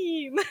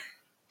team.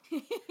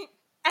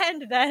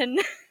 And then...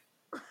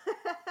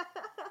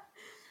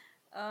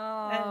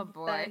 oh,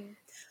 boy.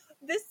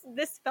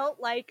 This felt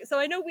like... So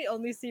I know we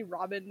only see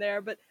Robin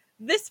there, but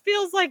this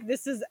feels like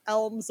this is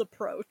Elm's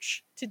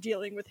approach to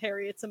dealing with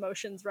Harriet's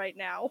emotions right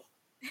now.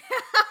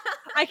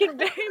 I can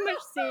very much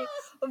see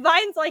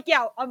Vine's like,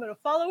 yeah, I'm going to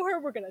follow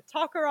her. We're going to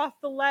talk her off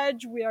the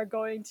ledge. We are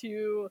going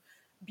to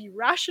be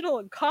rational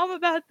and calm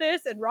about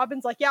this. And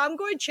Robin's like, yeah, I'm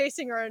going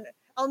chasing her. And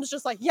Elm's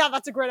just like, yeah,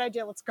 that's a great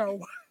idea. Let's go.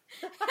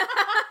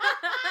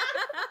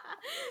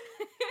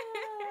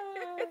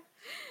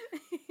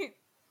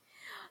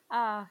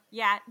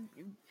 Yeah,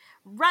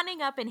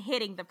 running up and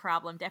hitting the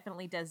problem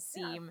definitely does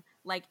seem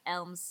like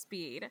Elm's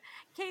speed.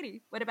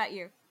 Katie, what about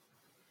you?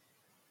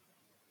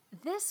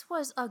 This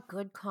was a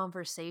good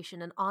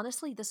conversation, and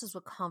honestly, this is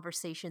a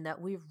conversation that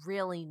we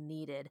really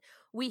needed.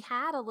 We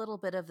had a little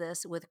bit of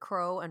this with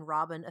Crow and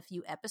Robin a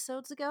few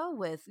episodes ago,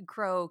 with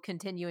Crow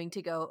continuing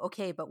to go,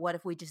 okay, but what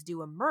if we just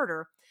do a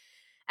murder?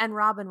 And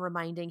Robin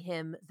reminding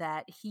him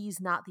that he's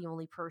not the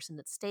only person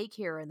at stake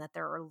here and that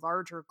there are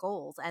larger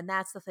goals. And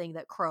that's the thing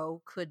that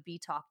Crow could be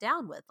talked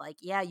down with. Like,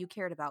 yeah, you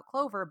cared about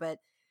Clover, but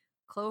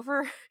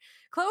Clover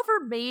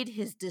made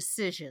his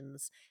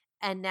decisions.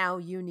 And now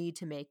you need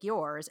to make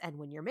yours. And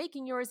when you're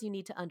making yours, you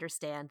need to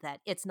understand that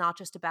it's not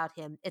just about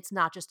him. It's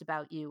not just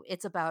about you.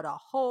 It's about a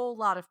whole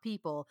lot of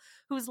people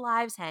whose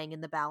lives hang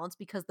in the balance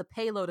because the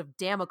payload of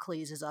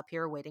Damocles is up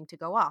here waiting to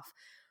go off.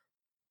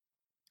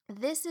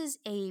 This is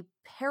a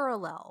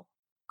parallel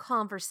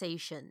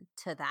conversation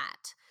to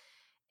that,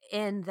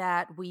 in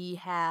that we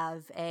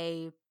have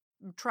a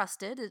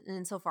trusted,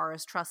 insofar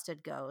as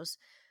trusted goes,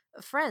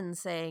 friend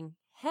saying,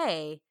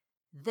 hey,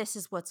 this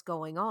is what's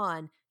going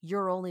on.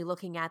 You're only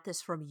looking at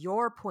this from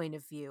your point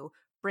of view,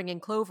 bringing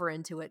Clover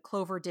into it.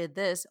 Clover did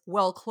this.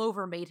 Well,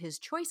 Clover made his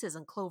choices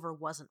and Clover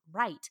wasn't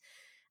right.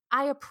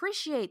 I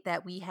appreciate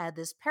that we had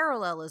this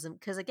parallelism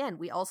because, again,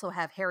 we also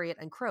have Harriet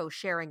and Crow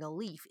sharing a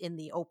leaf in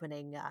the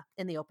opening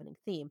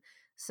theme.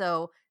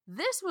 So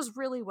this was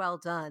really well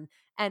done.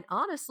 And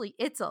honestly,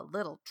 it's a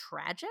little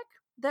tragic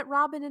that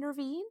Robin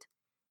intervened,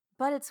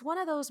 But it's one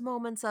of those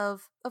moments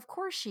of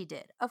course she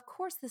did. Of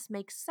course this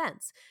makes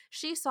sense.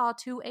 She saw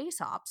two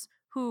Aesops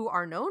who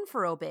are known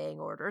for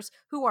obeying orders,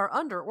 who are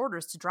under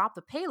orders to drop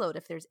the payload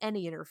if there's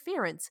any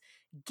interference,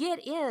 get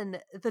in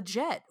the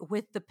jet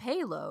with the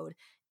payload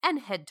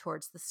and head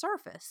towards the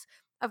surface.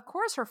 Of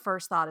course her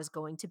first thought is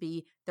going to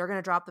be, they're going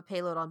to drop the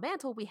payload on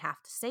Mantle, we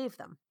have to save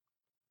them.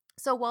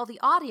 So while the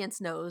audience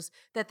knows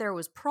that there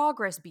was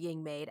progress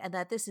being made and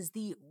that this is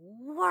the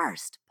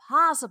worst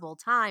possible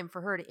time for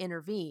her to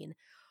intervene,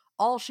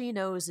 all she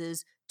knows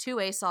is two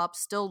Aesops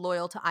still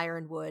loyal to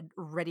Ironwood,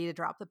 ready to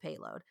drop the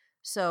payload.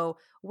 So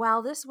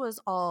while this was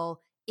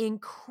all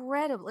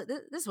incredibly,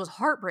 this was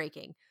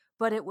heartbreaking,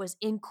 but it was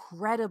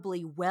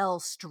incredibly well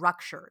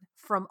structured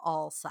from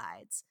all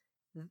sides.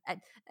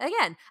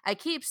 Again, I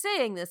keep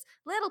saying this,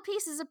 little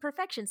pieces of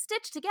perfection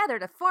stitched together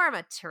to form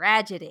a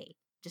tragedy.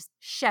 Just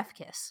chef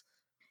kiss.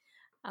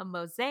 A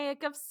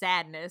mosaic of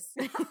sadness.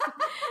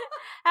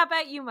 How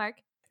about you, Mark?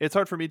 It's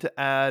hard for me to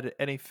add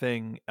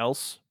anything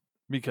else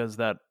because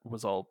that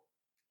was all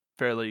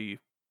fairly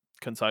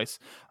concise.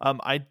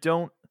 I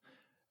don't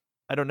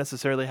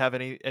necessarily have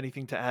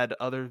anything to add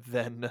other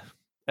than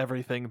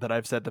everything that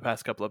I've said the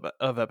past couple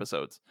of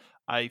episodes.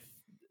 I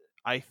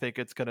think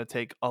it's going to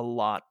take a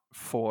lot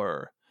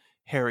for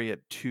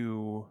Harriet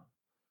to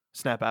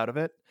snap out of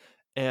it,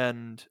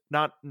 and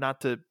not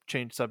to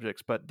change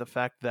subjects, but the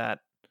fact that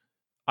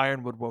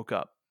Ironwood woke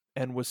up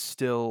and was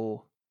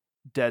still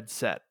dead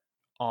set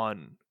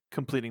on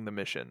completing the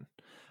mission.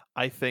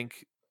 I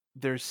think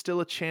there's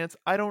still a chance.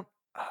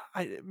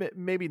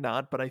 Maybe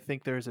not, but I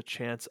think there's a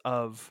chance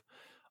of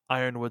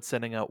Ironwood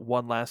sending out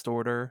one last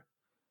order,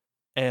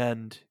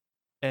 and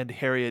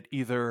Harriet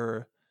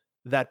either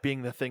that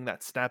being the thing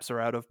that snaps her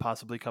out of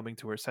possibly coming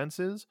to her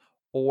senses,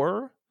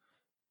 or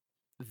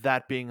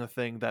that being the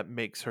thing that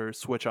makes her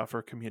switch off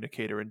her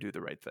communicator and do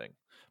the right thing.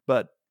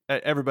 But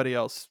everybody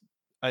else,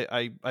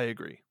 I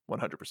agree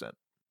 100%.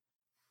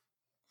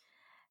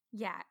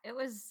 Yeah, it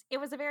was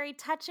a very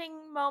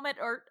touching moment,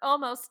 or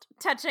almost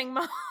touching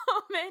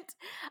moment.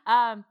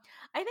 I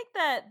think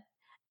that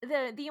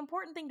the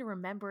important thing to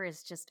remember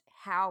is just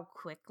how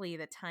quickly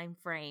the time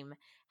frame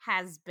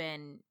has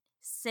been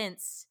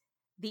since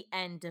the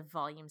end of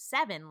Volume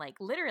 7. Like,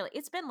 literally,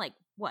 it's been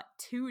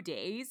 2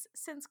 days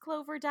since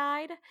Clover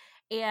died,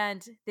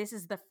 and this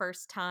is the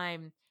first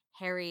time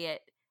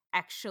Harriet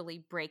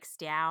actually breaks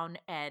down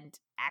and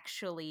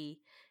actually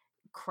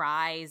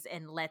cries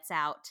and lets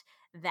out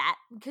that,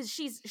 because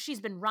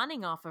she's been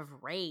running off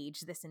of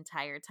rage this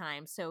entire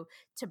time. So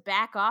to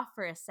back off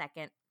for a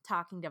second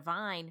talking to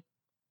Vine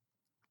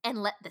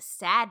and let the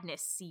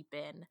sadness seep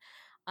in,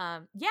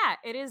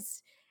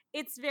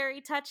 it's very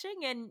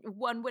touching, and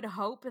one would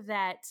hope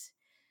that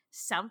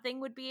something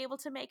would be able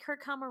to make her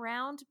come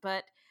around.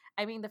 But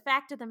I mean, the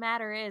fact of the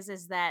matter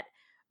is that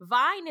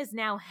Vine is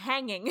now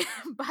hanging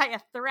by a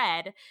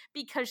thread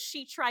because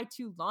she tried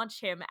to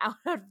launch him out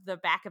of the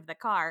back of the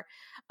car.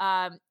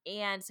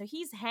 And so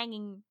he's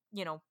hanging,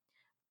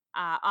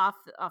 off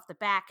the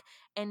back,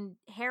 and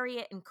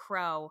Harriet and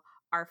Crow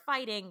are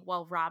fighting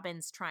while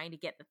Robin's trying to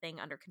get the thing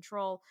under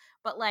control.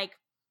 But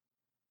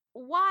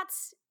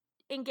Watts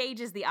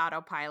engages the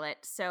autopilot,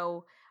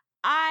 so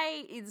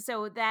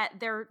that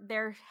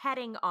they're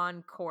heading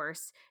on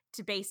course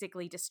to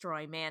basically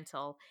destroy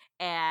Mantle,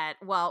 and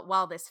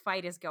while this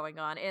fight is going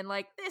on. And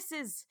this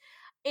is,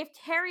 if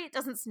Harriet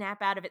doesn't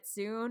snap out of it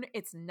soon,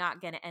 it's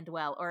not going to end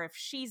well. Or if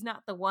she's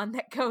not the one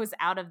that goes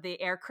out of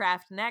the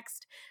aircraft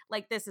next,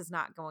 this is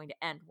not going to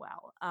end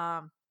well.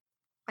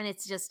 And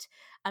it's just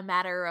a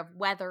matter of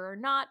whether or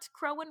not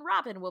Crow and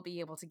Robin will be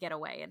able to get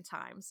away in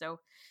time.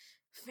 So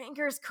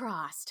fingers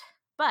crossed.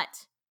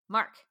 But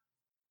Mark,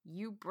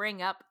 you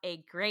bring up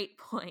a great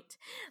point.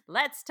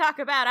 Let's talk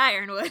about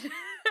Ironwood.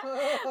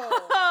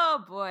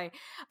 Oh boy.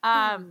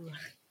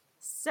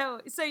 So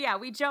yeah,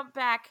 we jump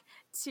back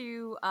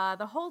to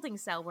the holding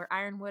cell where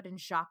Ironwood and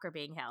Jacques are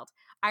being held.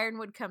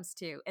 Ironwood comes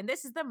to, and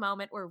this is the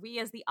moment where we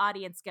as the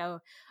audience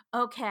go,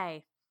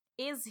 okay,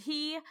 is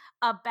he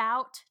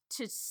about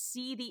to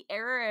see the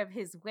error of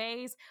his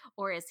ways,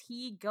 or is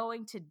he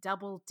going to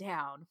double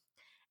down?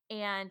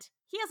 And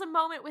he has a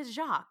moment with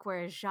Jacques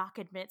where Jacques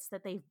admits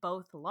that they've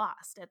both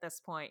lost at this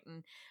point.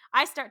 And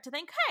I start to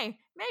think, hey,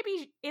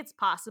 maybe it's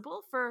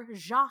possible for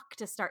Jacques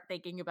to start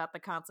thinking about the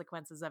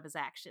consequences of his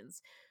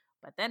actions.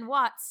 But then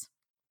Watts,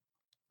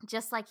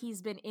 just like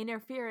he's been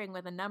interfering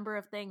with a number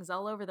of things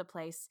all over the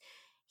place,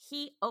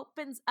 he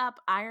opens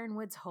up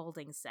Ironwood's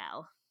holding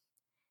cell.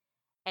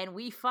 And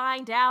we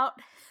find out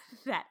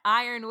that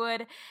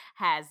Ironwood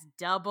has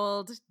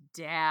doubled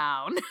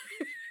down.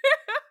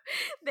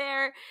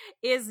 There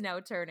is no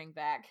turning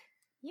back.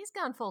 He's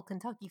gone full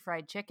Kentucky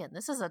Fried Chicken.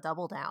 This is a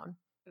double down.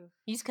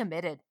 He's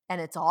committed,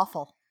 and it's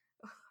awful.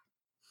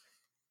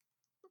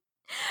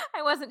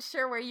 I wasn't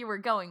sure where you were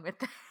going with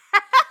that.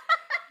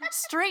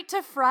 Straight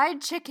to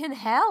fried chicken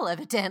hell,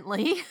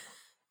 evidently.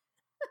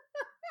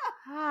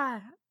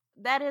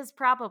 That is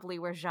probably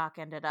where Jacques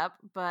ended up.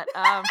 But,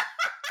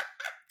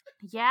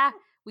 yeah,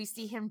 we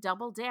see him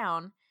double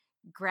down,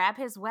 grab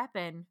his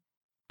weapon,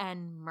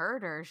 and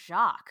murder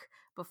Jacques.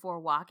 before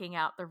walking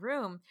out the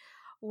room.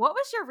 What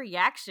was your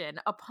reaction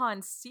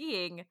upon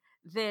seeing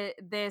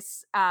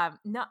this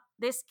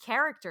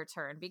character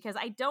turn? Because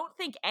I don't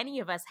think any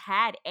of us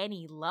had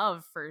any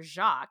love for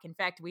Jacques. In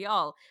fact, we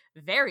all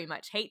very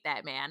much hate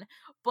that man.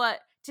 But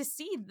to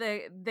see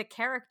the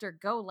character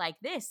go like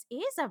this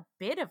is a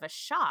bit of a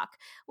shock.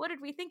 What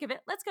did we think of it?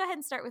 Let's go ahead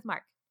and start with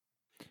Mark.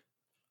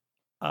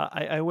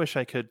 I wish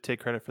I could take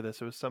credit for this.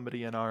 It was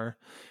somebody in our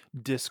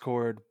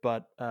Discord,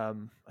 but I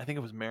think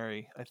it was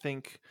Mary. I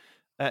think,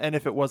 and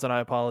if it wasn't,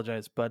 I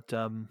apologize. But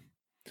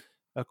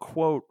a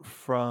quote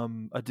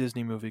from a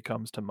Disney movie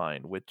comes to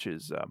mind, which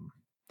is,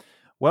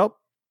 "Well,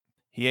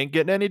 he ain't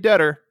getting any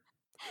deader."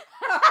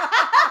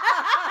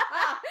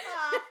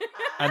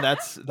 And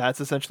that's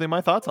essentially my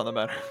thoughts on the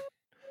matter.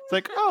 It's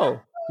like,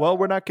 oh, well,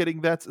 we're not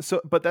getting that.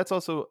 So, but that's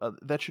also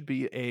that should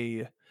be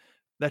a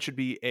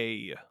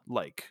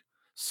like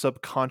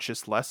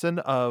subconscious lesson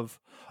of,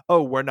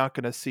 oh, we're not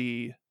going to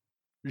see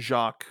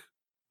Jacques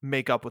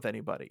make up with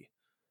anybody.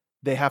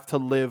 They have to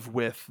live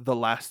with the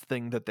last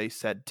thing that they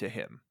said to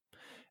him.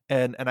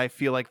 And I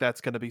feel like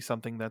that's going to be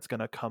something that's going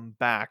to come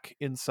back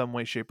in some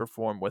way, shape, or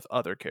form with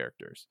other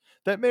characters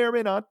that may or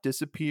may not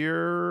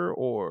disappear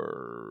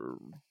or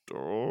die.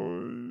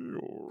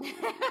 Or...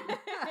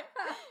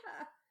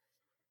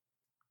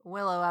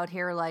 Willow out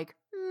here like,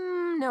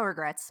 no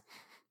regrets.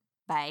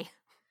 Bye.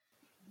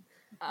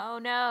 Oh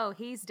no,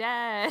 he's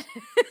dead.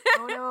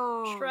 Oh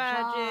no.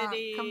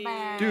 Tragedy. Jacques, come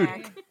back.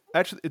 Dude,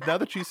 actually, now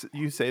that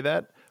you say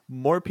that,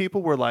 more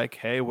people were like,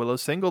 hey,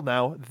 Willow's single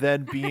now,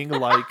 than being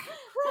like,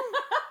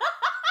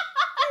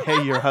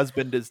 hey, your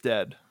husband is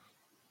dead.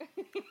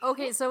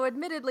 Okay, so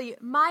admittedly,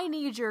 my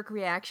knee-jerk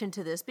reaction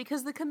to this,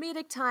 because the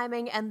comedic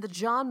timing and the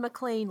John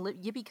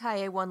McClane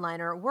yippee-ki-yay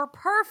one-liner were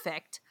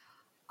perfect,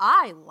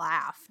 I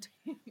laughed.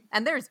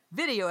 And there's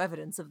video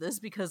evidence of this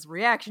because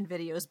reaction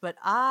videos, but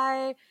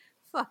I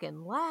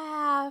fucking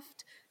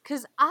laughed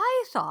because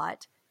I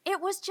thought it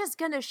was just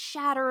gonna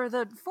shatter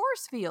the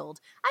force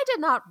field. I did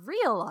not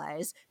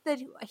realize that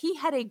he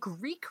had a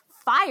Greek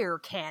fire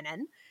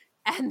cannon.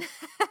 And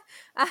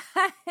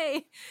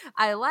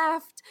I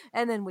laughed,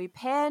 and then we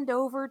panned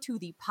over to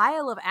the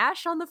pile of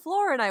ash on the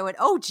floor, and I went,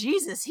 oh,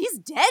 Jesus, he's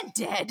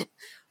dead.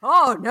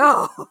 Oh,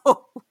 no. So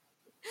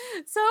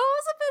it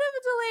was a bit of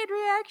a delayed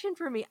reaction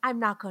for me. I'm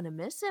not going to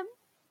miss him.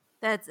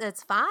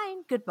 That's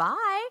fine.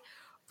 Goodbye.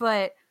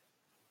 But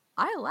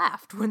I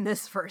laughed when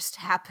this first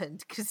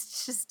happened,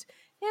 because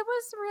it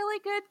was really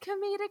good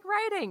comedic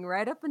writing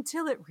right up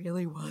until it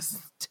really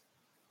wasn't.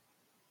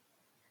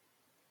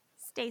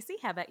 Stacy,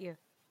 how about you?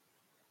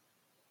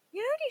 You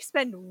know, you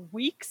spend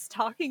weeks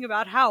talking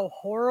about how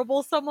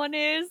horrible someone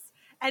is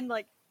and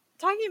like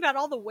talking about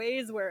all the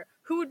ways where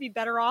who would be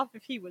better off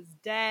if he was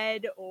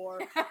dead,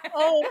 or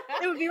oh,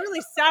 it would be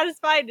really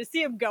satisfying to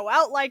see him go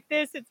out like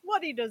this. It's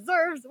what he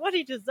deserves.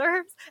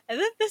 And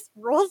then this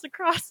rolls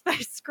across my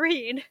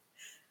screen.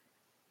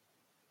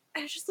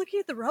 And I was just looking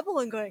at the rubble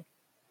and going,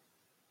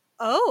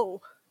 oh.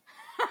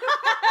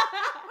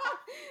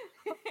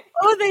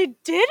 Oh, they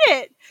did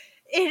it.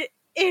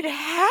 It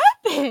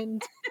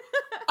happened.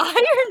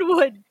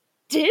 Ironwood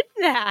did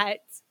that.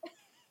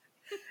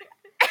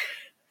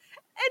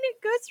 And it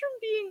goes from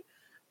being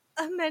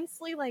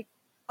immensely like,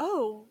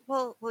 oh,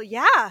 well,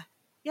 yeah,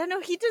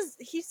 no, he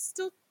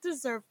still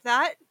deserved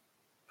that,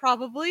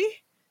 probably.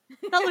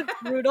 That looked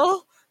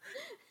brutal.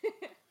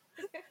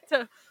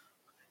 So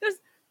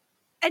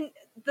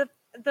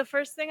the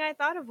first thing I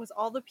thought of was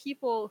all the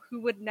people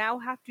who would now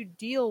have to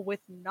deal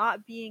with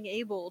not being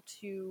able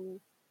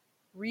to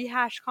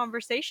rehash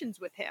conversations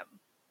with him.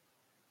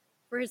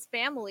 For his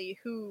family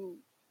who,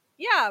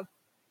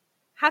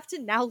 have to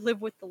now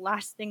live with the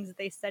last things that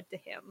they said to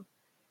him.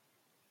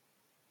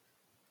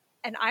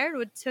 And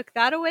Ironwood took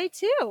that away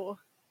too.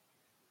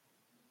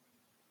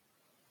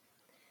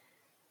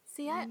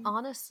 See, I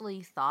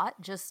honestly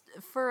thought, just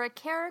for a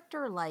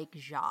character like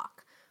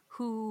Jacques,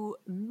 who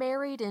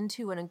married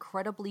into an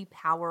incredibly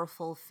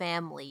powerful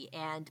family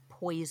and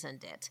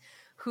poisoned it,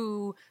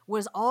 who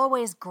was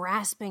always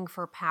grasping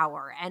for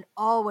power and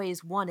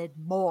always wanted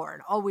more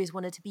and always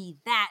wanted to be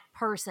that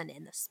person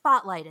in the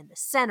spotlight, in the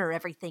center,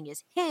 everything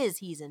is his,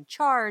 he's in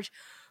charge.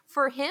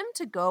 For him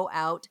to go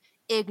out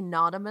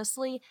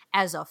ignominiously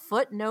as a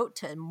footnote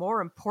to more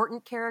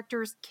important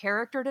characters'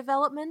 character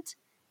development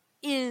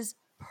is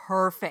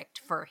perfect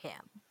for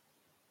him.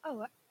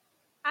 Oh,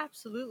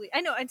 absolutely.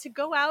 I know, and to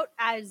go out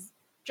as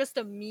just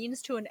a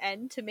means to an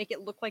end to make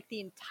it look like the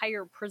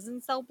entire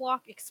prison cell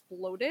block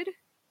exploded.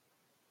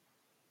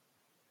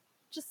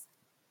 Just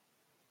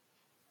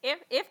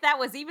if that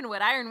was even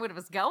what Ironwood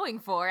was going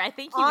for, I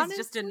think he was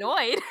just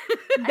annoyed.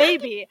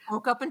 Maybe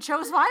woke up and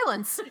chose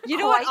violence. You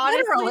know what? Honestly,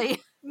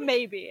 literally.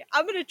 Maybe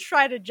I'm gonna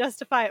try to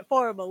justify it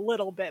for him a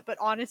little bit, but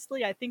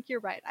honestly, I think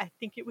you're right. I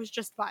think it was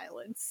just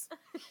violence.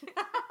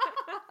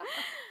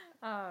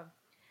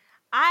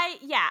 I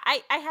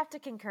have to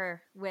concur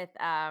with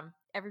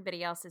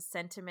everybody else's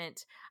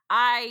sentiment.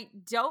 I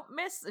don't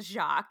miss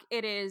Jacques.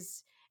 It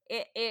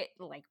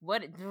like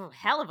what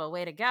hell of a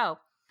way to go.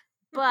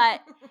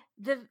 But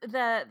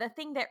the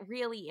thing that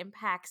really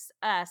impacts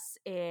us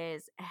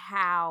is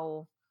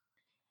how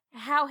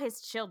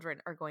his children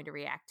are going to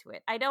react to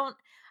it. I don't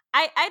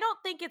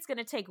think it's going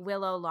to take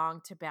Willow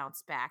long to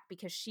bounce back,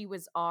 because she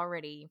was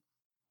already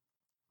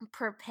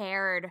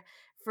prepared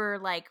for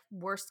like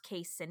worst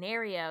case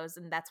scenarios,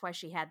 and that's why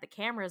she had the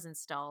cameras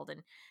installed.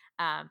 And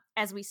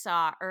as we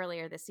saw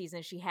earlier this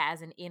season, she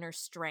has an inner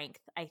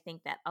strength, I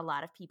think, that a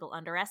lot of people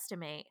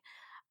underestimate.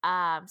 So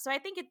I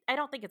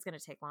don't think it's going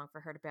to take long for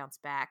her to bounce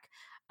back.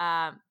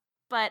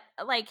 But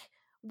like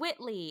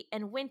Whitley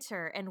and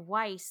Winter and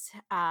Weiss,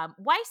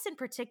 Weiss in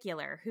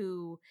particular,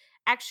 who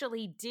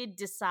actually did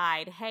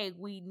decide, hey,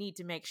 we need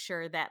to make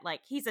sure that,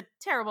 like, he's a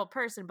terrible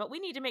person, but we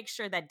need to make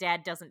sure that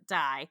Dad doesn't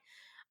die.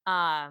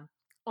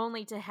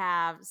 Only to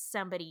have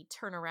somebody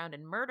turn around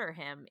and murder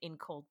him in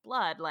cold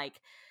blood.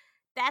 Like,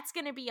 that's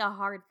going to be a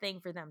hard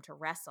thing for them to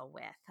wrestle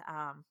with.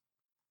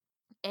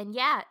 And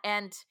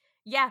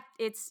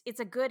it's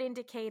a good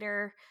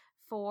indicator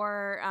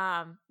for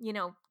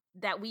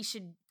that we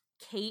should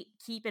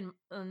keep in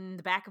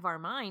the back of our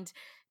mind.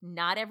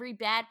 Not every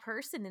bad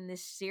person in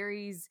this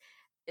series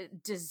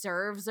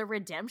deserves a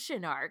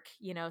redemption arc.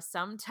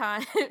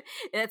 Sometimes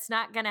it's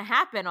not going to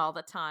happen all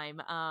the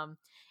time.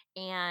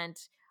 And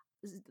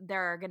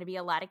there are going to be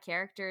a lot of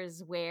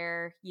characters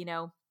where you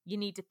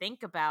need to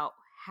think about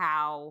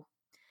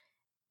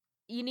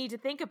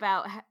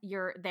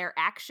their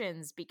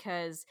actions,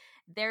 because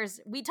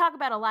we talk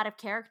about a lot of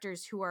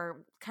characters who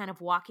are kind of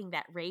walking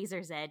that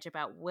razor's edge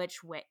about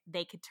which way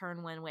they could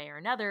turn one way or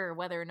another, or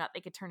whether or not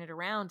they could turn it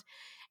around.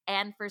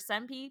 And for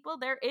some people,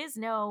 there is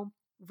no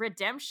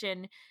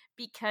redemption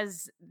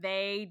because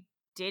they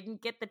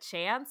didn't get the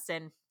chance,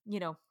 and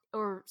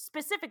or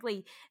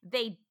specifically,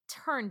 they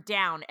turned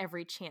down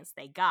every chance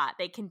they got.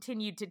 They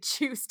continued to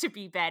choose to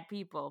be bad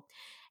people.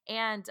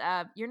 And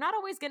you're not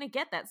always going to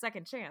get that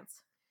second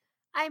chance.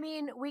 I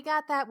mean, we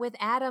got that with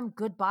Adam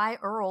Goodbye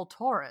Earl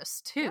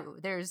Taurus, too.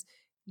 Yeah.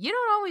 You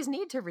don't always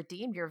need to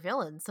redeem your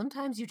villains.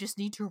 Sometimes you just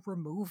need to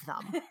remove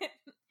them.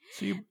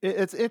 So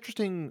it's an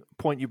interesting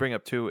point you bring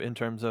up, too, in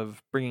terms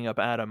of bringing up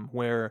Adam,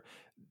 where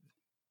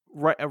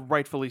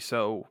rightfully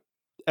so,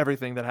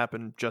 everything that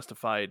happened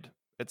justified,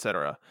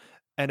 etc.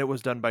 And it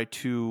was done by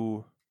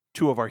two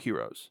of our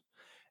heroes.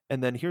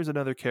 And then here's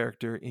another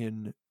character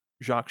in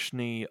Jacques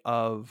Schnee,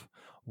 of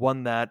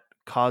one that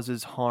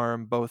causes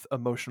harm both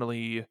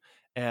emotionally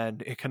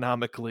and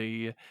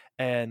economically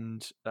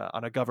and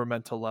on a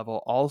governmental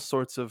level, all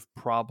sorts of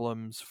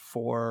problems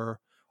for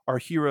our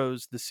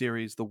heroes, the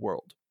series, the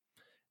world.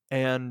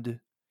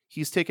 And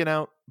he's taken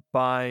out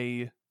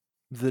by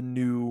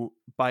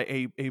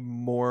a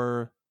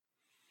more,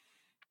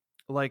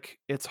 like,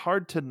 it's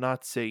hard to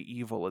not say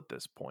evil at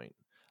this point.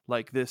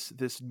 Like this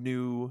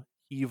new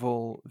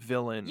evil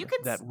villain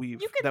that we have.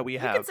 You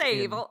can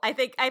say evil. I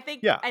think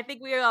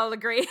we all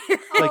agree.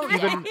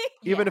 Like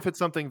even if it's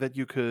something that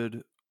you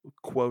could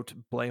quote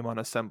blame on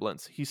a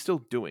semblance, he's still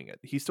doing it.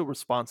 He's still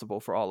responsible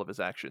for all of his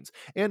actions,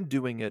 and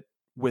doing it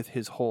with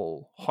his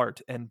whole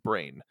heart and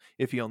brain,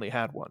 if he only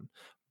had one.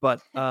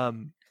 But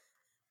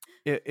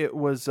it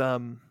was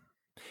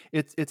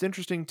it's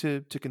interesting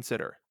to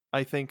consider.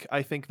 I think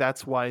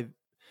that's why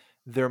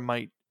there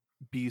might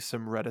be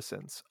some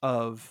reticence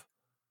of,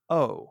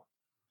 oh,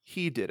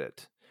 he did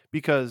it,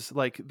 because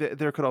like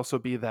there could also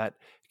be that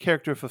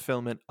character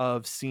fulfillment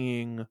of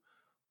seeing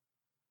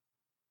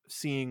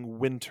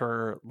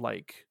Winter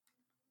like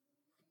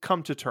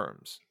come to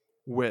terms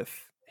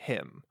with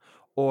him,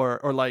 or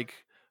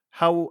like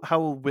how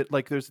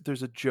like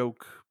there's a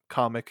joke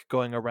comic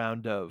going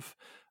around of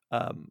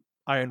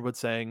Ironwood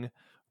saying,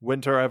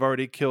 Winter, I've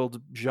already killed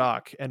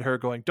Jacques, and her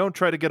going, don't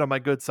try to get on my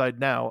good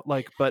side now.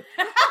 Like, but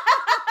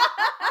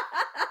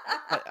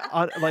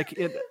on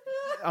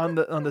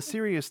the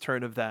serious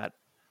turn of that,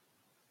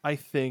 I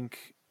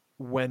think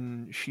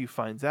when she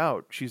finds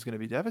out, she's going to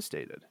be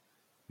devastated,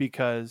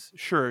 because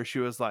sure, she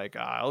was like,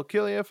 I'll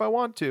kill you if I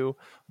want to,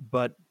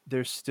 but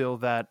there's still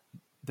that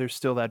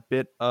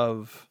bit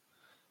of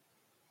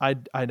I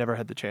never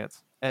had the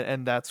chance,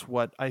 and that's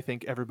what I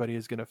think everybody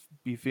is going to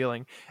be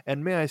feeling.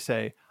 And may I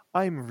say,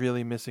 I'm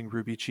really missing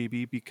Ruby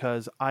Chibi,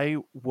 because I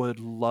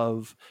would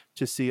love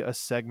to see a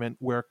segment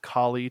where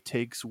Kali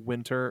takes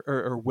Winter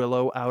or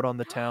Willow out on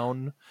the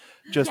town,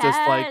 just as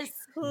like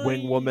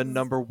Wing Woman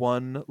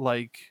 #1.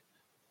 Like,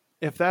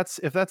 if that's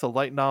a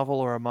light novel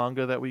or a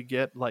manga that we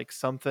get, like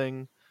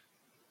something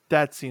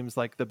that seems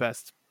like the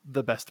best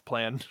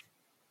plan.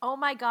 Oh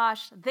my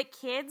gosh, the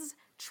kids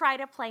try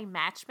to play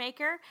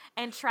matchmaker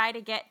and try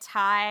to get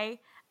Tai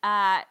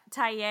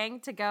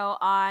Yang to go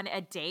on a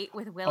date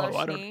with Willow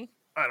Schnee.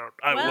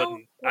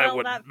 I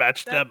wouldn't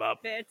match them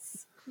up.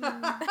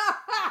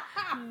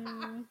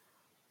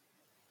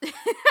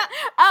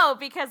 Oh,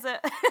 because of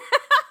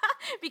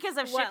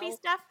shippy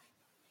stuff?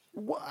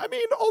 Well, I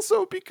mean,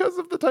 also because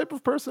of the type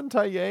of person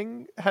Tai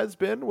Yang has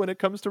been when it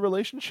comes to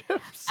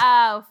relationships.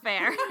 Oh,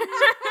 fair.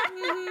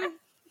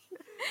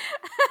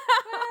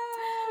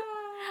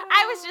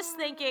 I was just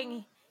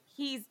thinking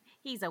he's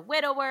a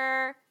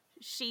widower.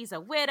 she's a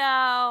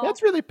widow.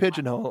 That's really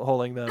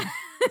pigeonholing them.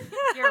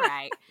 You're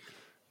right.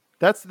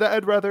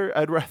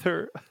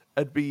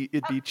 It'd be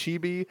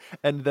Chibi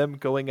and them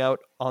going out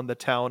on the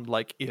town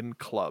like in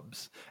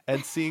clubs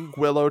and seeing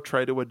Willow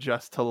try to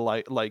adjust to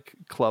like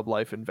club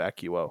life in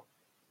Vacuo.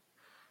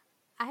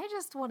 I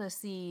just want to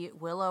see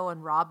Willow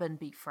and Robin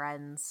be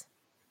friends.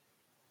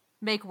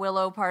 Make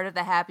Willow part of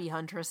the Happy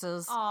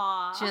Huntresses.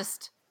 Aww.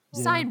 Just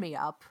Yeah. sign me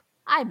up.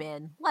 I'm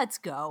in. Let's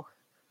go.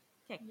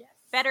 Okay. Yes.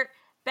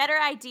 Better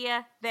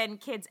idea than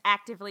kids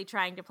actively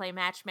trying to play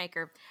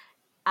matchmaker.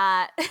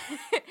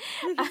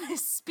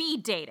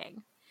 Speed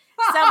dating.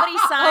 Somebody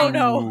sign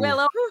no.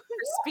 Willow for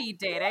speed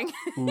dating.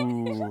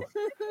 Ooh,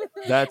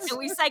 that's And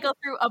we cycle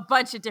through a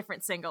bunch of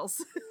different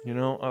singles.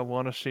 I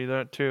want to see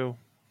that too.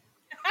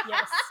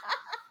 Yes.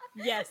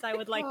 Yes, I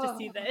would like to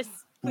see this.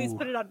 Please Ooh.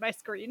 put it on my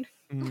screen.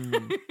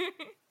 Mm.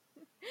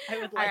 I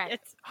would All like right.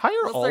 it. Hire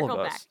We'll all circle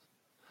of us.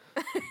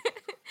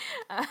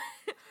 back.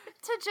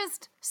 To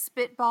just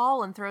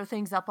spitball and throw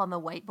things up on the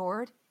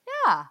whiteboard.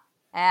 Yeah.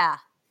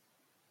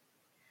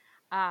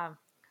 Yeah.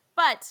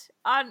 But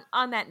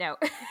on that note,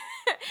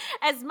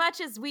 as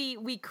much as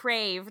we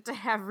crave to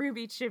have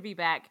Ruby Chibi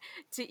back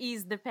to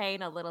ease the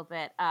pain a little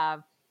bit,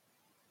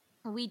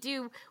 we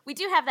do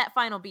have that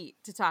final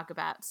beat to talk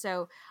about.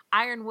 So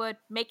Ironwood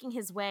making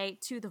his way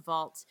to the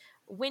vault.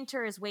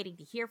 Winter is waiting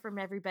to hear from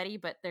everybody,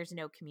 but there's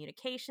no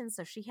communication,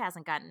 so she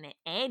hasn't gotten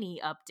any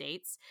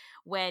updates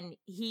when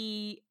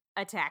he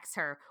attacks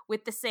her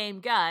with the same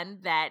gun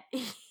that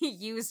he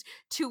used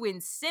to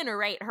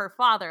incinerate her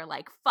father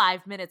like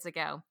 5 minutes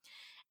ago.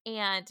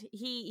 And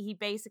he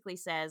basically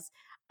says,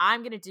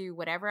 I'm going to do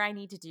whatever I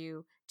need to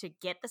do to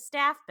get the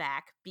staff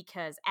back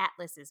because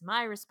Atlas is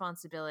my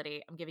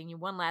responsibility. I'm giving you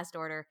one last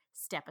order.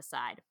 Step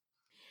aside.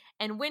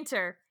 And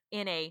Winter,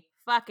 in a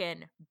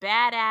fucking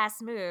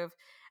badass move,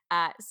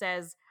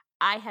 says,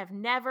 I have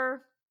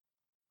never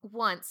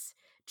once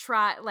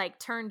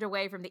turned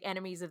away from the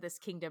enemies of this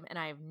kingdom, and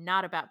I am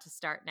not about to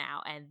start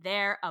now. And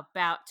they're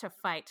about to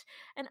fight.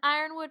 And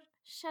Ironwood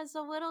sheds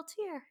a little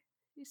tear.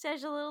 He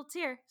says a little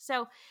tear.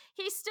 So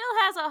he still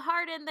has a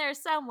heart in there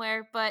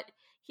somewhere, but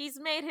he's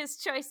made his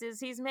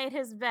choices. He's made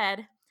his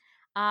bed.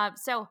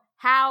 So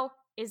how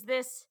is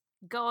this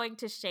going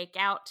to shake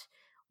out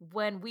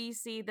when we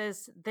see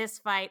this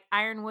fight,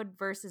 Ironwood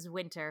versus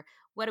Winter?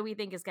 What do we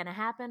think is going to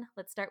happen?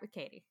 Let's start with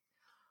Katie.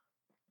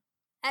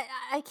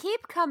 I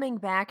keep coming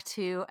back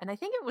to, and I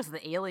think it was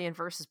the Alien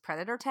versus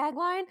Predator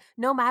tagline,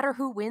 no matter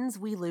who wins,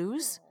 we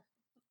lose.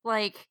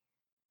 Like,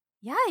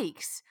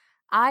 yikes.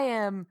 I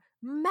am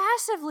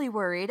massively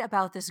worried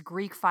about this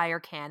Greek fire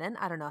cannon.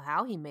 I don't know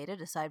how he made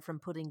it aside from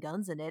putting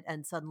guns in it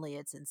and suddenly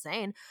it's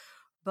insane.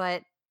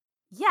 But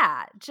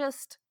yeah,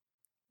 just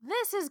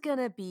this is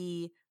gonna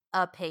be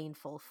a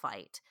painful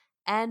fight.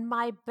 And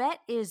my bet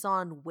is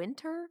on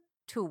Winter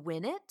to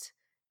win it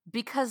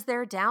because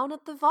they're down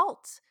at the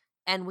vault.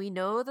 And we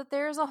know that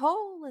there's a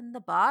hole in the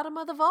bottom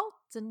of the vault,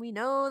 and we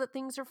know that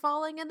things are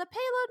falling, and the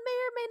payload may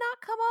or may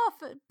not come off,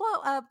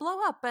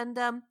 blow up.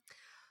 And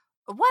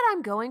what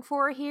I'm going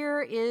for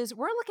here is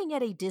we're looking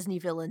at a Disney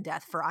villain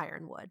death for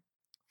Ironwood,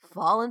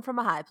 fallen from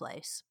a high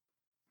place,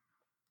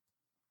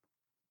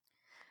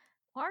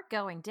 or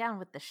going down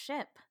with the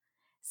ship.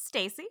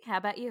 Stacy, how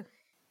about you?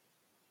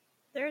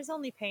 There's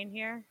only pain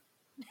here.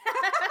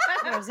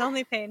 There's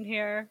only pain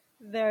here.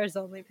 There's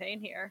only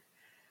pain here.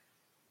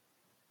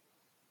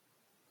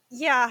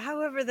 Yeah,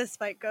 however this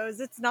fight goes,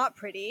 it's not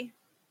pretty.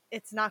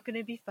 It's not going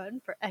to be fun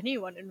for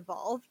anyone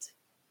involved.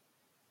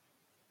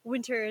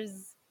 Winter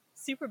is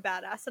super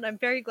badass, and I'm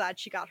very glad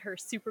she got her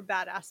super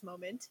badass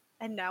moment.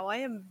 And now I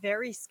am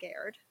very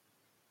scared.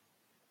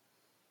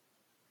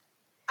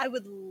 I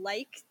would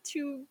like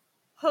to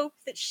hope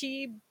that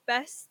she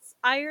bests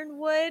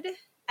Ironwood,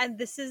 and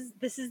this is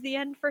the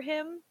end for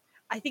him.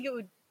 I think it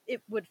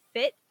would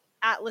fit.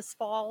 Atlas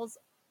falls,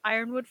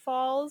 Ironwood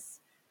falls.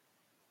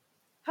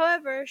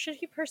 However, should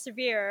he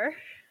persevere,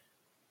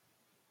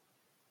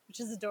 which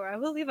is a door I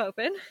will leave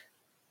open,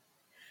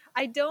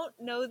 I don't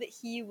know that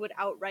he would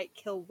outright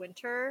kill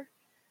Winter.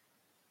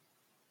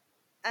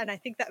 And I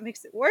think that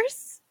makes it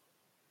worse.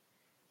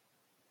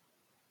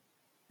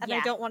 And Yeah.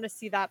 I don't want to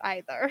see that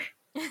either.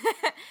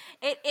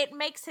 It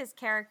makes his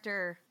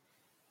character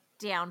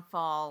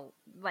downfall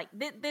like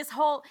his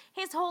whole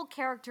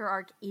character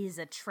arc is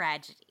a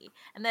tragedy,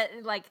 and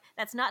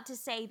that's not to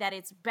say that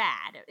it's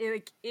bad.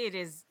 It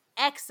is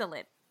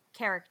excellent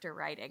character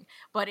writing,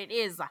 but it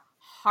is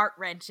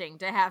heart-wrenching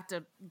to have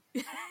to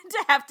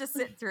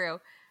sit through.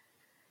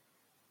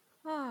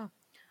 Oh.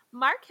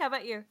 Mark, how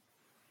about you?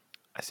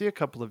 I see a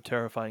couple of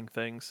terrifying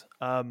things.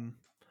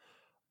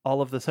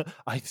 All of this,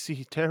 I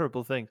see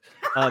terrible things.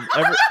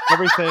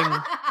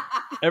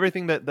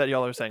 Everything that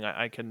y'all are saying,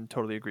 I can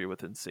totally agree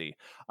with and see.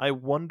 I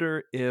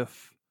wonder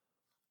if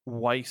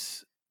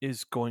Weiss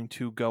is going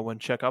to go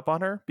and check up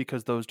on her,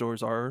 because those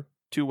doors are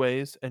two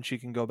ways, and she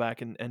can go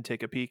back and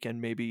take a peek,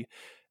 and maybe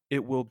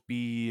it will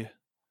be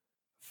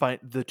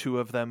the two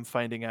of them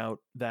finding out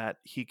that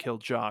he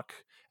killed Jacques,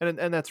 and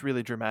that's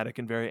really dramatic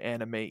and very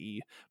anime-y.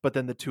 But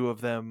then the two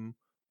of them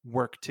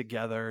work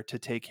together to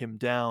take him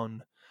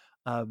down.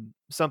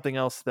 Something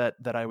else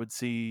that I would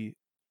see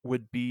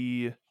would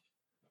be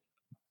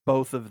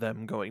both of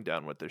them going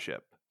down with the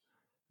ship.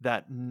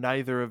 That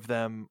neither of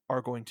them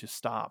are going to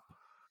stop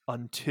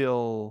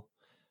until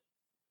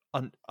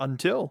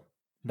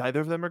neither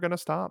of them are going to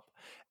stop.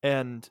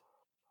 And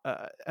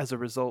as a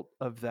result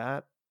of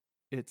that,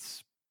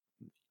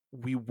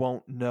 we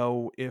won't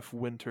know if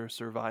Winter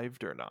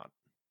survived or not,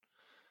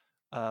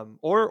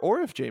 or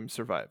if James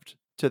survived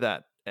to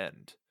that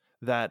end.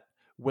 That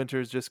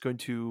Winter's just going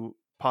to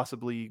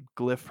possibly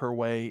glyph her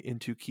way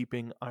into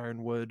keeping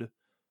Ironwood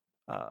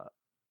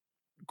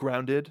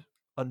grounded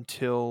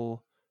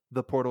until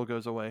the portal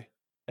goes away,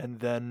 and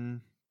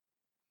then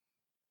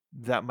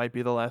that might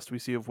be the last we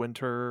see of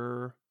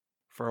Winter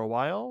for a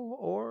while,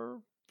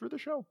 or for the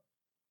show.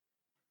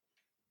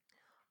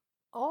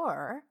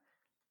 Or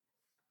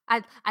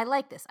I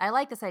like this. I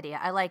like this idea.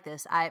 I like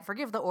this. I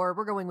forgive the or.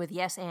 We're going with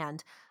yes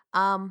and.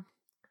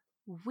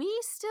 We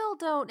still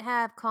don't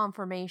have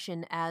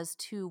confirmation as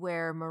to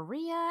where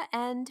Maria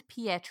and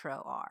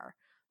Pietro are.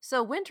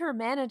 So Winter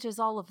manages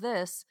all of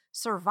this,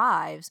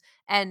 survives,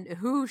 and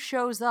who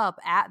shows up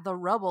at the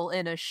rubble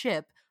in a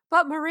ship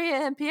but Maria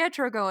and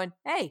Pietro going,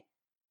 hey,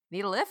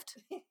 need a lift?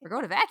 We're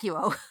going to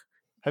Vacuo.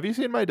 Have you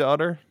seen my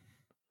daughter?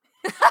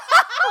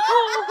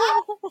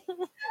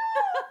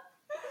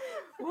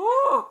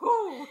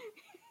 Ooh.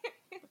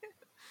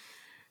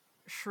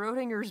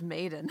 Schrodinger's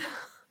maiden.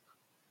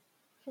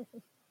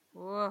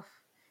 Woof.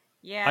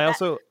 Yeah. I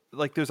also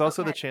there's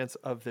also the Okay. chance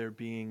of there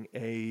being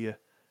a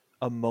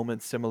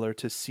moment similar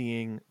to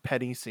seeing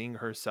Penny seeing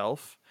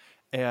herself,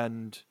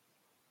 and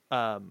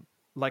I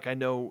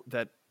know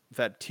that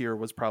tear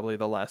was probably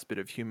the last bit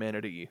of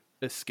humanity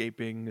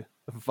escaping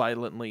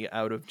violently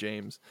out of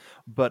James,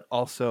 but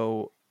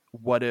also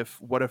what if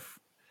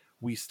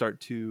we start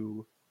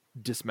to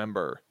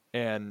dismember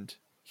and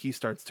he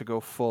starts to go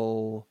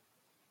full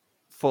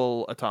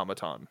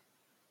automaton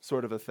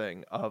sort of a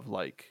thing of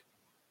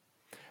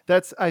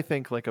that's, I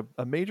think,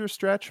 a major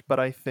stretch, but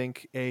I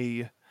think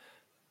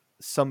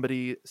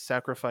somebody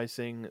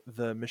sacrificing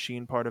the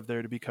machine part of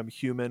there to become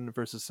human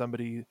versus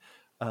somebody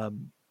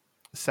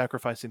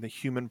sacrificing the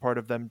human part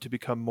of them to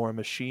become more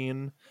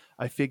machine.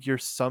 I figure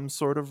some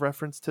sort of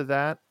reference to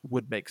that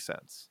would make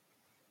sense.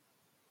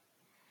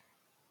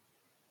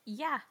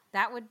 Yeah,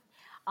 that would,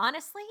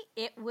 honestly,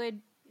 it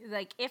would,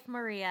 if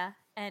Maria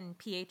and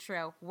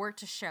Pietro were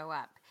to show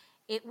up,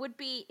 it would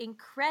be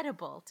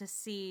incredible to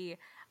see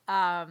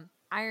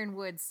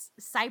Ironwood's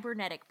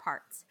cybernetic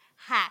parts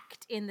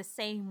hacked in the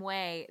same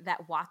way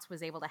that Watts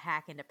was able to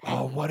hack into Penny.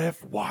 Oh, what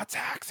if Watts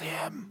hacks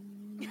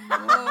him?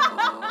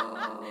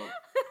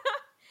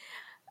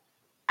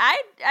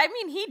 I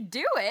mean, he'd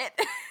do it.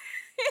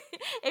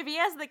 If he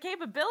has the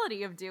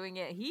capability of doing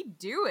it, he'd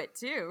do it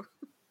too.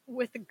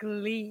 With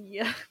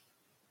glee.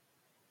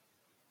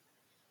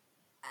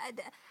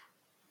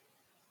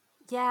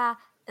 Yeah,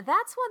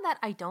 that's one that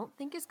I don't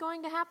think is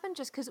going to happen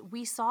just because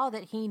we saw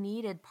that he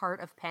needed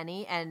part of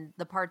Penny and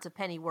the parts of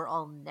Penny were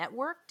all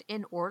networked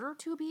in order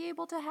to be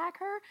able to hack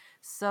her.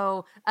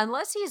 So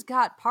unless he's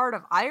got part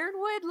of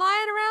Ironwood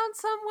lying around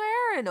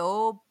somewhere, and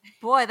oh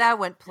boy, that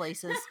went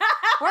places.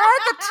 We're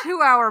at the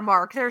 2-hour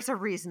mark. There's a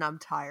reason I'm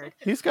tired.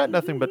 He's got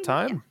nothing but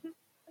time.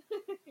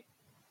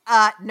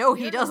 No,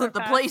 he doesn't.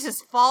 The place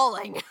is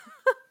falling.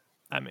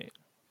 I mean,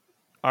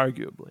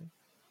 arguably.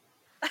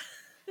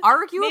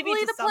 Arguably,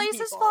 to the some place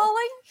is people.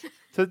 falling.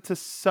 To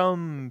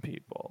some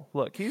people.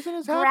 Look, he's in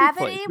his happy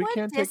Gravity place. We would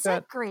can't take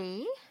that.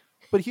 disagree.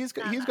 But he's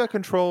got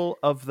control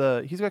of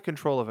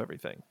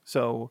everything.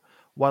 So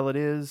while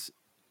there is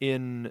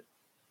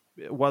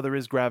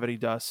gravity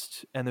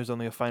dust and there's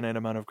only a finite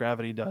amount of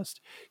gravity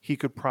dust, he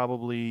could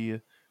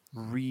probably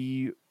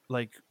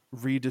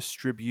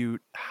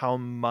redistribute how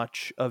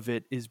much of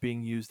it is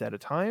being used at a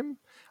time.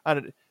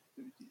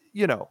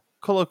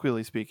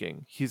 Colloquially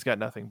speaking, he's got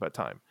nothing but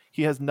time.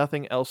 He has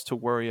nothing else to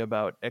worry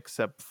about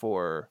except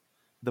for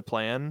the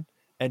plan,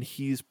 and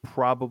he's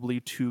probably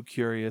too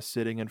curious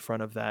sitting in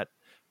front of that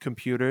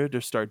computer to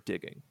start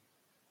digging.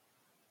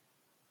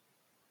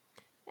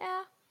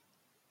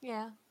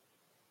 Yeah.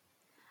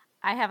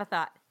 I have a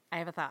thought.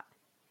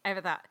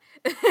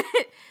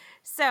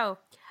 So,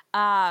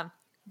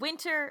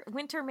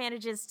 Winter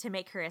manages to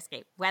make her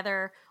escape,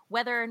 whether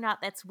or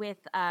not that's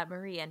with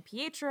Maria and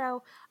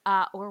Pietro,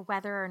 or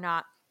whether or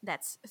not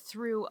that's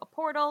through a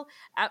portal,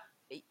 up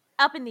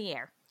in the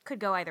air. Could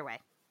go either way.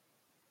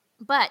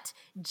 But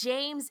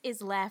James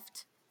is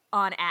left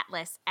on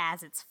Atlas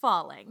as it's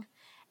falling.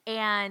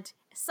 And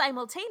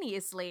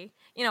simultaneously,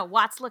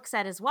 Watts looks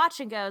at his watch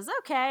and goes,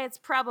 okay, it's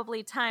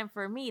probably time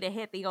for me to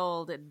hit the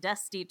old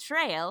dusty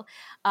trail,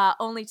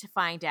 only to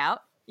find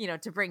out,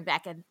 to bring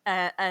back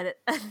a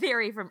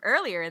theory from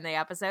earlier in the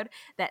episode,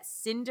 that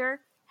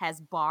Cinder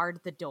has barred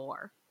the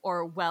door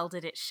or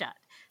welded it shut.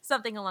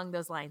 Something along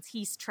those lines.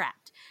 He's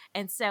trapped.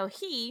 And so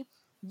he,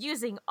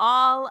 using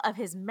all of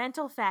his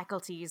mental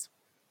faculties,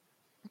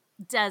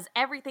 does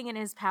everything in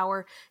his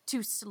power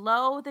to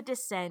slow the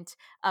descent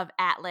of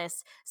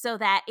Atlas so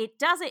that it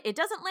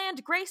doesn't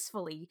land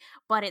gracefully,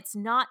 but it's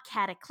not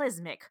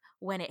cataclysmic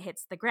when it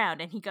hits the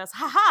ground. And he goes,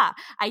 "Ha,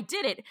 I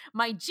did it.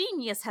 My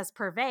genius has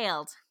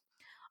prevailed."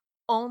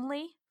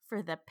 Only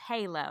for the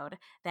payload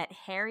that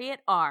Harriet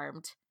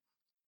armed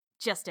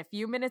just a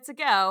few minutes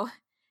ago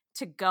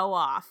to go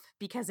off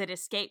because it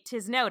escaped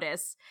his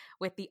notice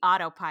with the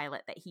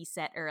autopilot that he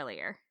set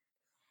earlier.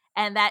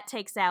 And that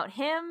takes out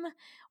him,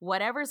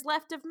 whatever's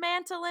left of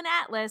Mantle and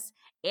Atlas,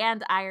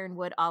 and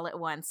Ironwood all at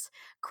once.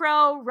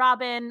 Crow,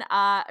 Robin,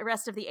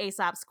 rest of the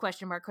Aesops,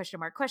 question mark, question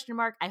mark, question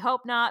mark. I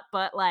hope not,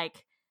 but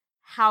like,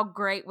 how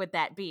great would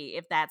that be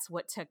if that's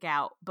what took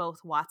out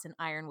both Watts and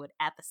Ironwood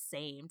at the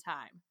same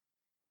time?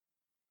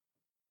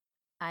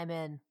 I'm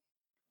in.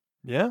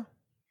 Yeah.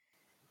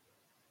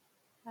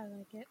 I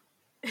like it.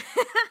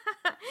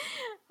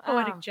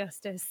 Poetic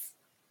justice.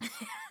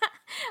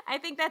 I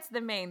think that's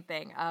the main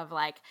thing of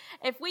like,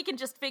 if we can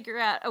just figure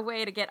out a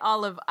way to get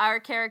all of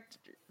our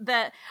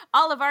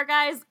all of our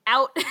guys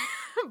out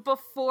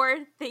before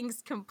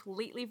things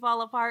completely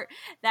fall apart,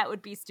 that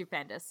would be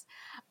stupendous.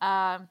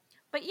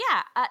 But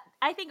yeah,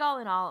 I think all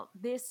in all,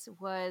 this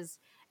was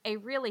a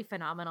really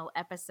phenomenal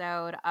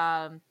episode.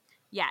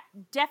 Yeah,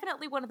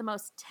 definitely one of the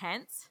most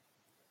tense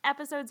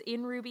episodes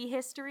in RWBY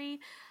history.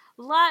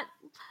 Lot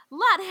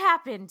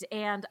happened,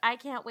 and I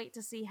can't wait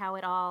to see how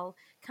it all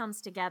comes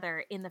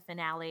together in the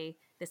finale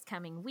this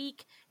coming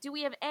week. Do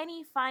we have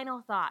any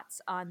final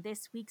thoughts on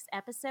this week's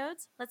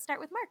episodes? Let's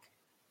start with Mark.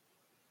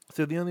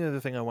 So the only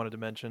other thing I wanted to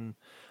mention,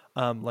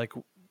 like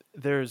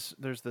there's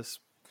this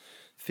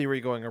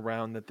theory going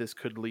around that this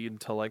could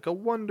lead to like a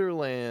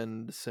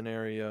Wonderland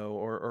scenario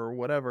or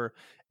whatever,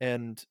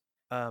 and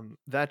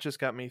that just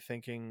got me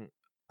thinking.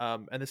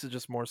 And this is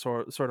just more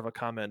sort of a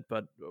comment,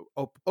 but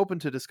open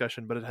to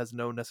discussion, but it has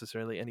no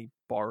necessarily any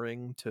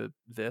barring to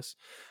this.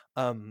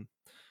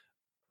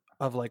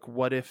 Of like,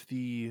 what if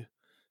the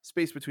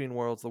space between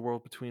worlds, the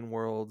world between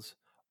worlds,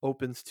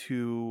 opens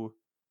to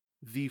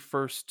the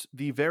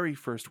very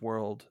first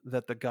world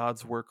that the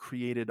gods were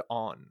created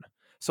on?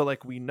 So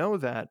like, we know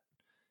that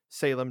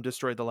Salem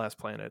destroyed the last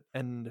planet,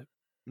 and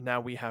now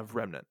we have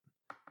Remnant.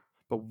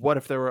 But what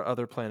if there were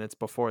other planets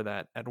before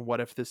that? And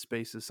what if this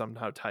space is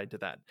somehow tied to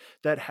that?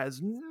 That has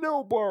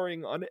no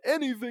bearing on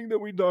anything that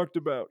we talked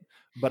about.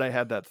 But I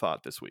had that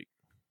thought this week.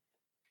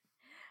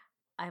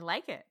 I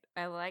like it.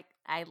 I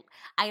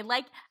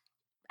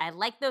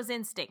like those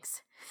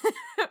instincts.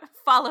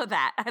 Follow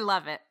that. I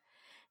love it.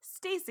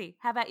 Stacy,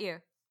 how about you?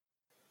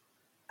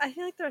 I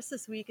feel like the rest of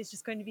this week is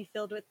just going to be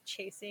filled with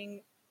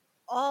chasing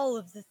all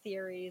of the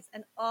theories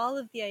and all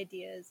of the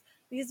ideas,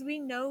 because we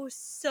know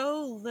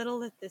so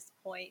little at this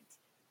point.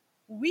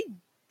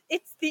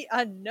 It's the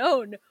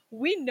unknown.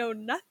 We know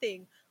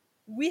nothing.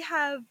 We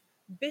have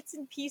bits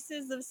and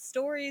pieces of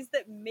stories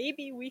that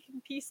maybe we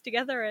can piece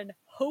together and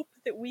hope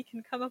that we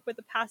can come up with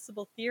a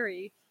passable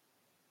theory.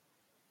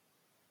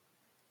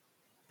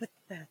 But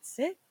that's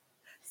it.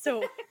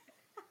 So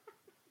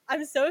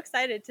I'm so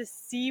excited to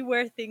see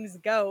where things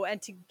go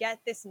and to get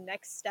this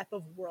next step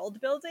of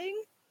world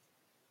building.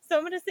 So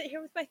I'm going to sit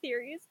here with my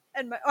theories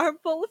and my arm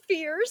full of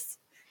fears.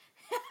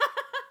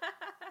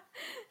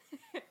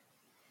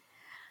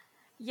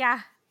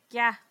 Yeah.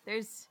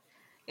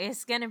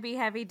 It's going to be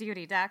heavy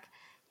duty, Doc.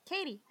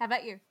 Katie, how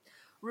about you?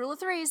 Rule of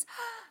threes.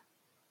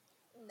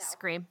 No.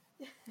 Scream.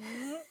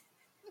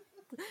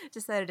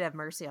 Decided to have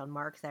mercy on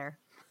Mark there.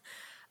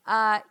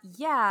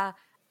 Yeah,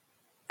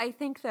 I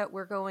think that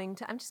we're going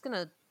to, I'm just going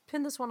to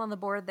pin this one on the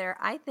board there.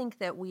 I think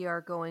that we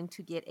are going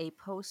to get a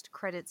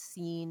post-credit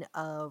scene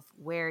of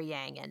where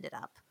Yang ended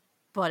up.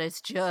 But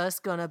it's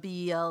just going to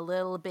be a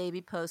little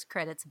baby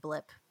post-credits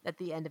blip at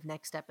the end of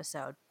next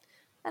episode.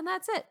 And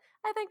that's it.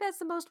 I think that's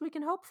the most we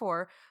can hope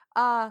for.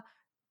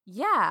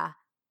 Yeah.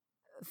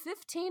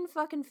 15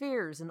 fucking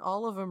fears and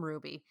all of them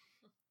RWBY.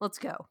 Let's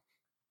go.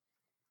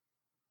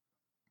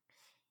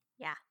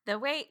 Yeah, the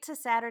wait to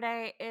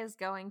Saturday is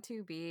going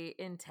to be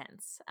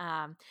intense.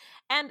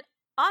 And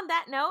on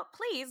that note,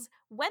 please,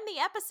 when the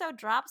episode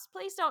drops,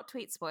 please don't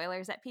tweet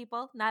spoilers at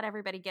people. Not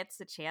everybody gets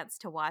the chance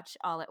to watch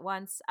all at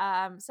once.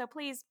 So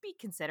please be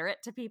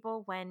considerate to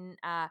people when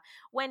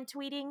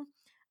tweeting.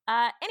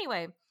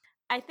 Anyway,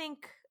 I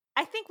think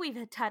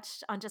we've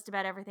touched on just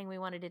about everything we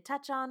wanted to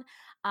touch on.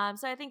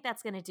 So I think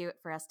that's going to do it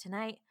for us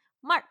tonight.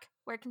 Mark,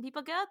 where can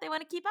people go if they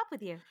want to keep up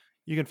with you?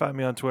 You can find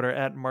me on Twitter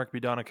at Mark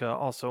B. Donica,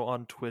 also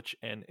on Twitch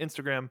and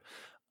Instagram.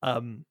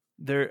 I'm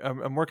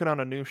working on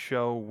a new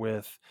show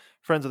with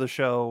friends of the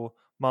show,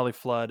 Molly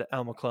Flood,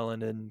 Al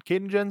McClellan, and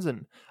Caden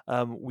Jensen.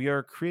 We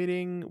are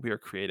creating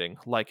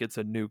like it's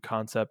a new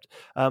concept.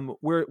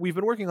 We've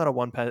been working on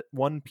a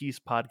One Piece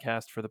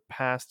podcast for the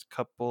past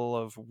couple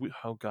of,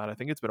 I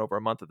think it's been over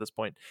a month at this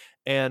point,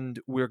 and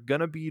we're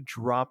gonna be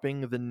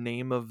dropping the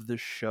name of the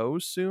show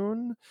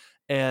soon.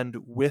 And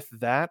with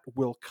that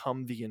will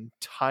come the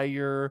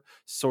entire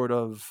sort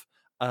of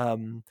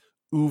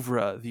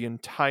oeuvre, the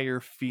entire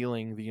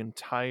feeling, the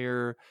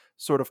entire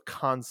sort of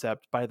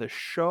concept by the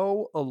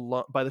show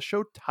alone, by the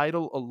show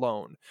title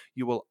alone,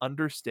 you will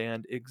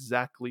understand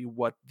exactly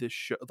what this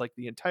show, like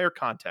the entire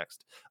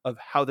context of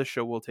how the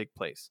show will take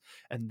place.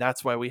 And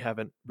that's why we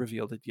haven't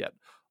revealed it yet.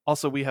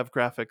 Also, we have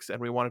graphics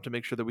and we wanted to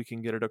make sure that we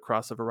can get it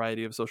across a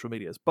variety of social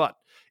medias. But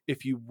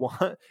if you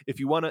want if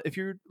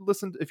you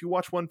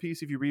watch One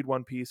Piece, if you read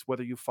One Piece,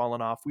 whether you've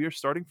fallen off, we are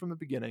starting from the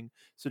beginning.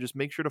 So just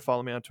make sure to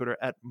follow me on Twitter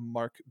at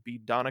Mark B.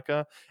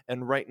 Donica.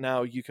 And right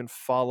now you can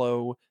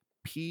follow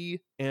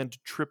P and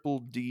Triple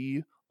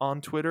D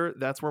on Twitter.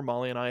 That's where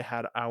Molly and I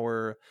had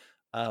our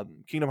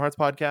Kingdom Hearts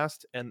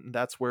podcast, and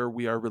that's where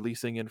we are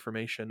releasing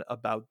information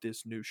about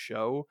this new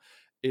show.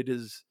 It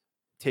is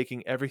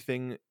taking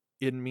everything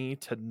in me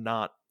to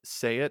not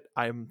say it.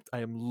 I am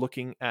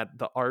looking at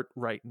the art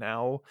right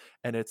now,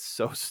 and it's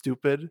so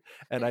stupid,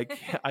 and I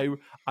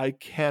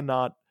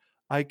cannot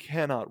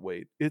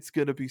wait. It's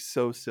gonna be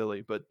so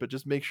silly, but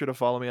just make sure to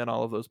follow me on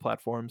all of those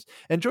platforms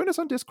and join us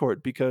on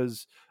Discord,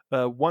 because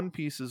One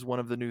Piece is one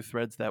of the new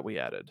threads that we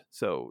added.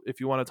 So if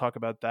you want to talk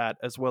about that,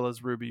 as well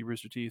as Ruby,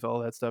 Rooster Teeth, all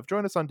that stuff,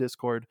 join us on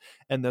Discord,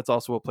 and that's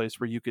also a place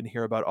where you can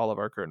hear about all of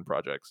our current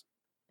projects.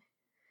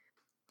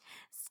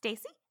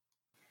 Stacy?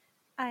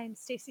 I'm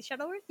Stacy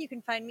Shuttleworth. You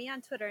can find me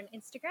on Twitter and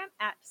Instagram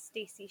at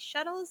Stacy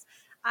Shuttles.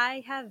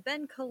 I have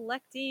been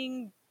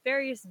collecting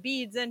various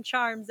beads and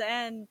charms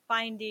and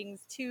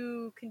findings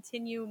to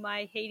continue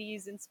my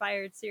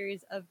Hades-inspired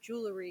series of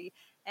jewelry.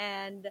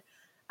 And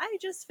I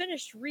just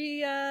finished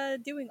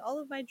doing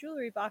all of my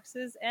jewelry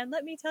boxes, and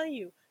let me tell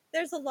you,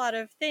 there's a lot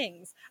of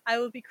things. I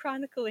will be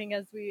chronicling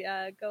as we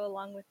go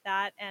along with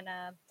that, and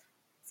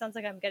sounds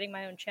like I'm getting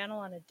my own channel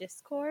on a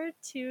Discord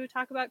to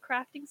talk about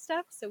crafting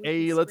stuff. So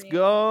let's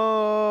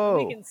go!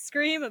 We can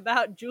scream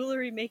about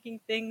jewelry making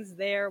things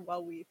there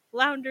while we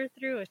flounder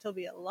through. It'll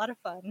be a lot of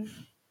fun.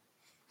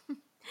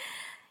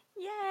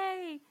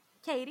 Yay!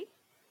 Katie?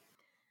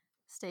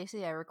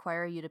 Stacy, I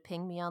require you to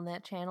ping me on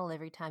that channel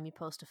every time you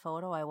post a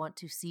photo. I want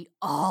to see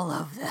all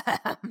of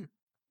them.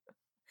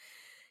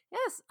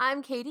 Yes,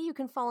 I'm Katie. You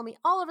can follow me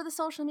all over the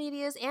social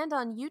medias and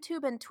on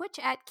YouTube and Twitch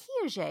at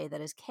Kiaxet.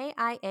 That is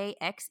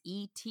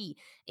Kiaxet.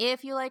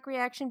 If you like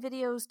reaction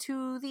videos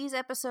to these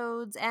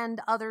episodes and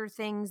other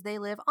things, they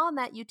live on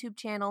that YouTube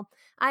channel.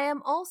 I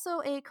am also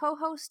a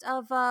co-host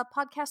of a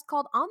podcast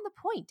called On the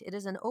Point. It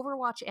is an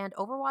Overwatch and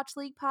Overwatch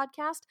League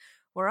podcast.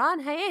 We're on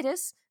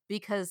hiatus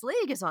because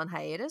League is on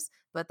hiatus,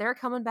 but they're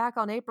coming back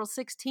on April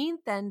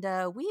 16th, and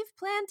we've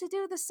planned to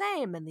do the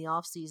same, and the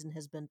off-season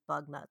has been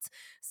bug nuts.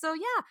 So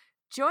yeah,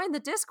 join the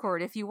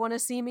Discord if you want to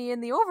see me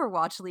in the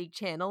Overwatch League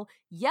channel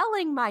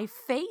yelling my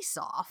face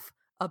off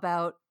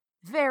about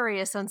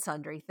various and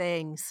sundry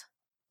things.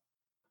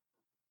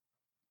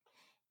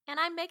 And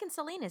I'm Megan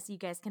Salinas. You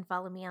guys can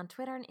follow me on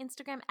Twitter and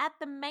Instagram at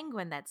The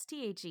Menguin. That's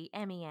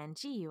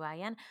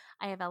TheMenguin.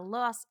 I have a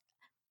lost...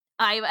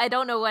 I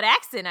don't know what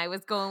accent I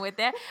was going with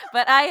there,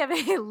 but I have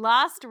a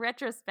Lost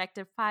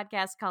retrospective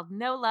podcast called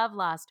No Love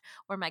Lost,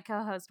 where my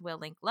co-host Will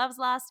Link loves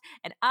Lost,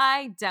 and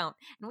I don't,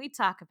 and we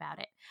talk about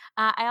it.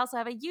 I also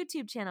have a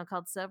YouTube channel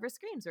called Silver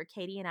Screams, where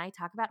Katie and I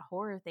talk about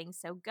horror things,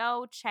 so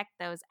go check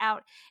those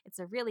out. It's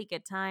a really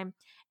good time,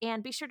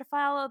 and be sure to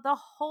follow the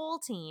whole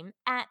team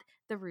at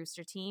The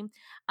Rooster Team.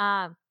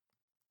 Join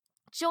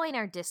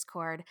our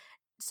Discord.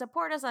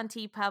 Support us on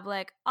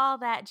TeePublic, all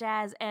that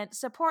jazz, and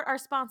support our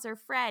sponsor,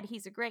 Fred.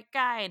 He's a great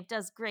guy and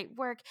does great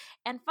work.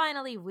 And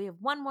finally, we have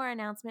one more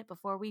announcement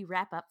before we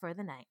wrap up for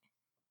the night.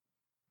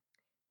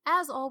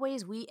 As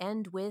always, we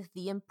end with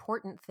the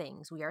important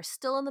things. We are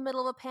still in the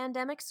middle of a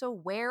pandemic, so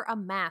wear a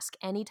mask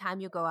anytime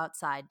you go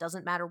outside.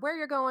 Doesn't matter where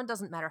you're going,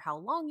 doesn't matter how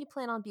long you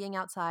plan on being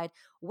outside,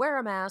 wear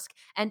a mask.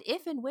 And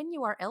if and when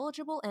you are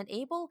eligible and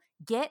able,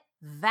 get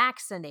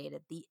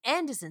vaccinated. The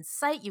end is in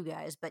sight, you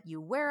guys, but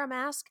you wear a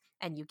mask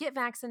and you get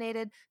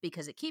vaccinated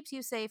because it keeps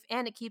you safe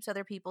and it keeps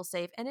other people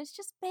safe, and it's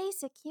just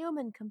basic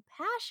human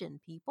compassion,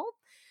 people.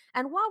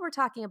 And while we're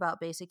talking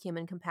about basic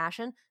human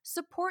compassion,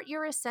 support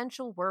your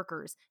essential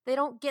workers. They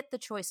don't get the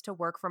choice to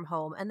work from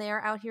home, and they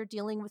are out here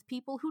dealing with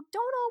people who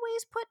don't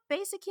always put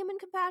basic human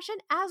compassion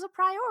as a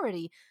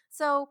priority.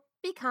 So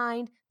be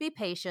kind, be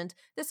patient.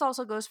 This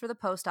also goes for the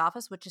post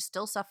office, which is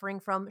still suffering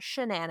from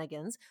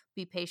shenanigans.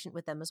 Be patient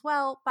with them as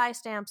well, buy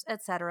stamps,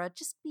 etc.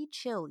 Just be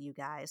chill, you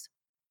guys.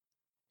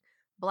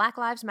 Black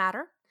Lives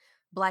Matter.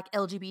 Black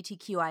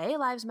LGBTQIA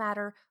lives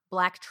matter.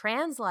 Black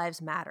trans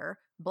lives matter.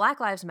 Black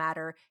Lives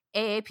Matter.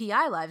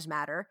 AAPI lives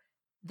matter.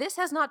 This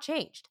has not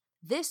changed.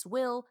 This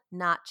will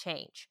not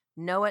change.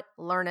 Know it,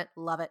 learn it,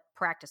 love it,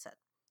 practice it.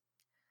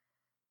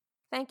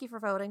 Thank you for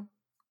voting.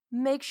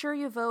 Make sure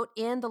you vote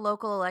in the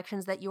local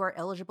elections that you are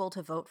eligible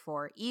to vote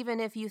for, even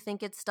if you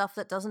think it's stuff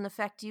that doesn't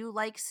affect you,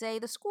 like, say,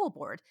 the school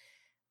board.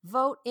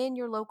 Vote in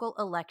your local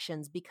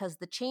elections, because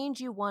the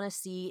change you want to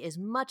see is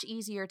much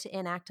easier to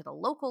enact at a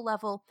local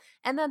level,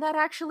 and then that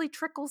actually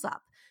trickles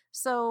up.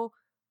 So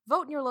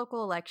vote in your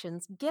local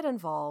elections, get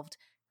involved,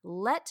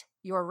 let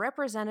your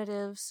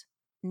representatives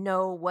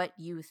know what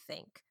you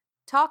think.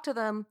 Talk to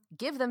them,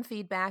 give them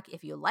feedback.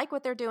 If you like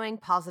what they're doing,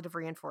 positive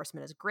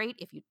reinforcement is great.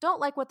 If you don't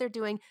like what they're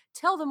doing,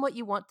 tell them what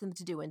you want them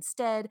to do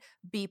instead.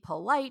 Be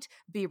polite,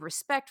 be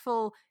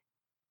respectful.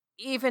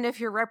 Even if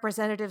your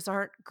representatives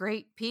aren't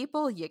great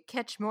people, you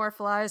catch more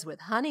flies with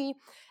honey.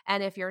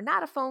 And if you're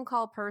not a phone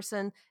call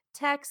person,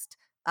 text,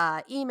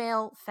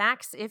 email,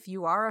 fax if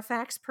you are a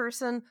fax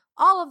person.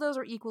 All of those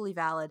are equally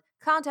valid.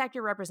 Contact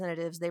your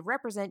representatives. They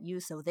represent you,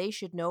 so they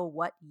should know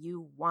what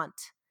you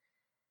want.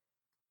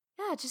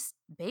 Yeah, just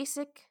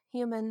basic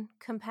human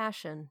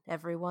compassion,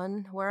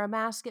 everyone. Wear a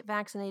mask, get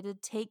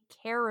vaccinated, take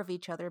care of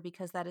each other,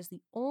 because that is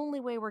the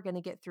only way we're going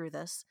to get through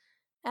this.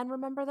 And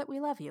remember that we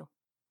love you.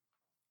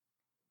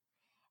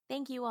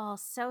 Thank you all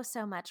so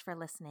much for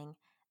listening.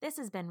 This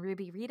has been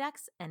Ruby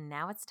Redux, and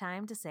now it's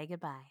time to say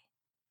goodbye.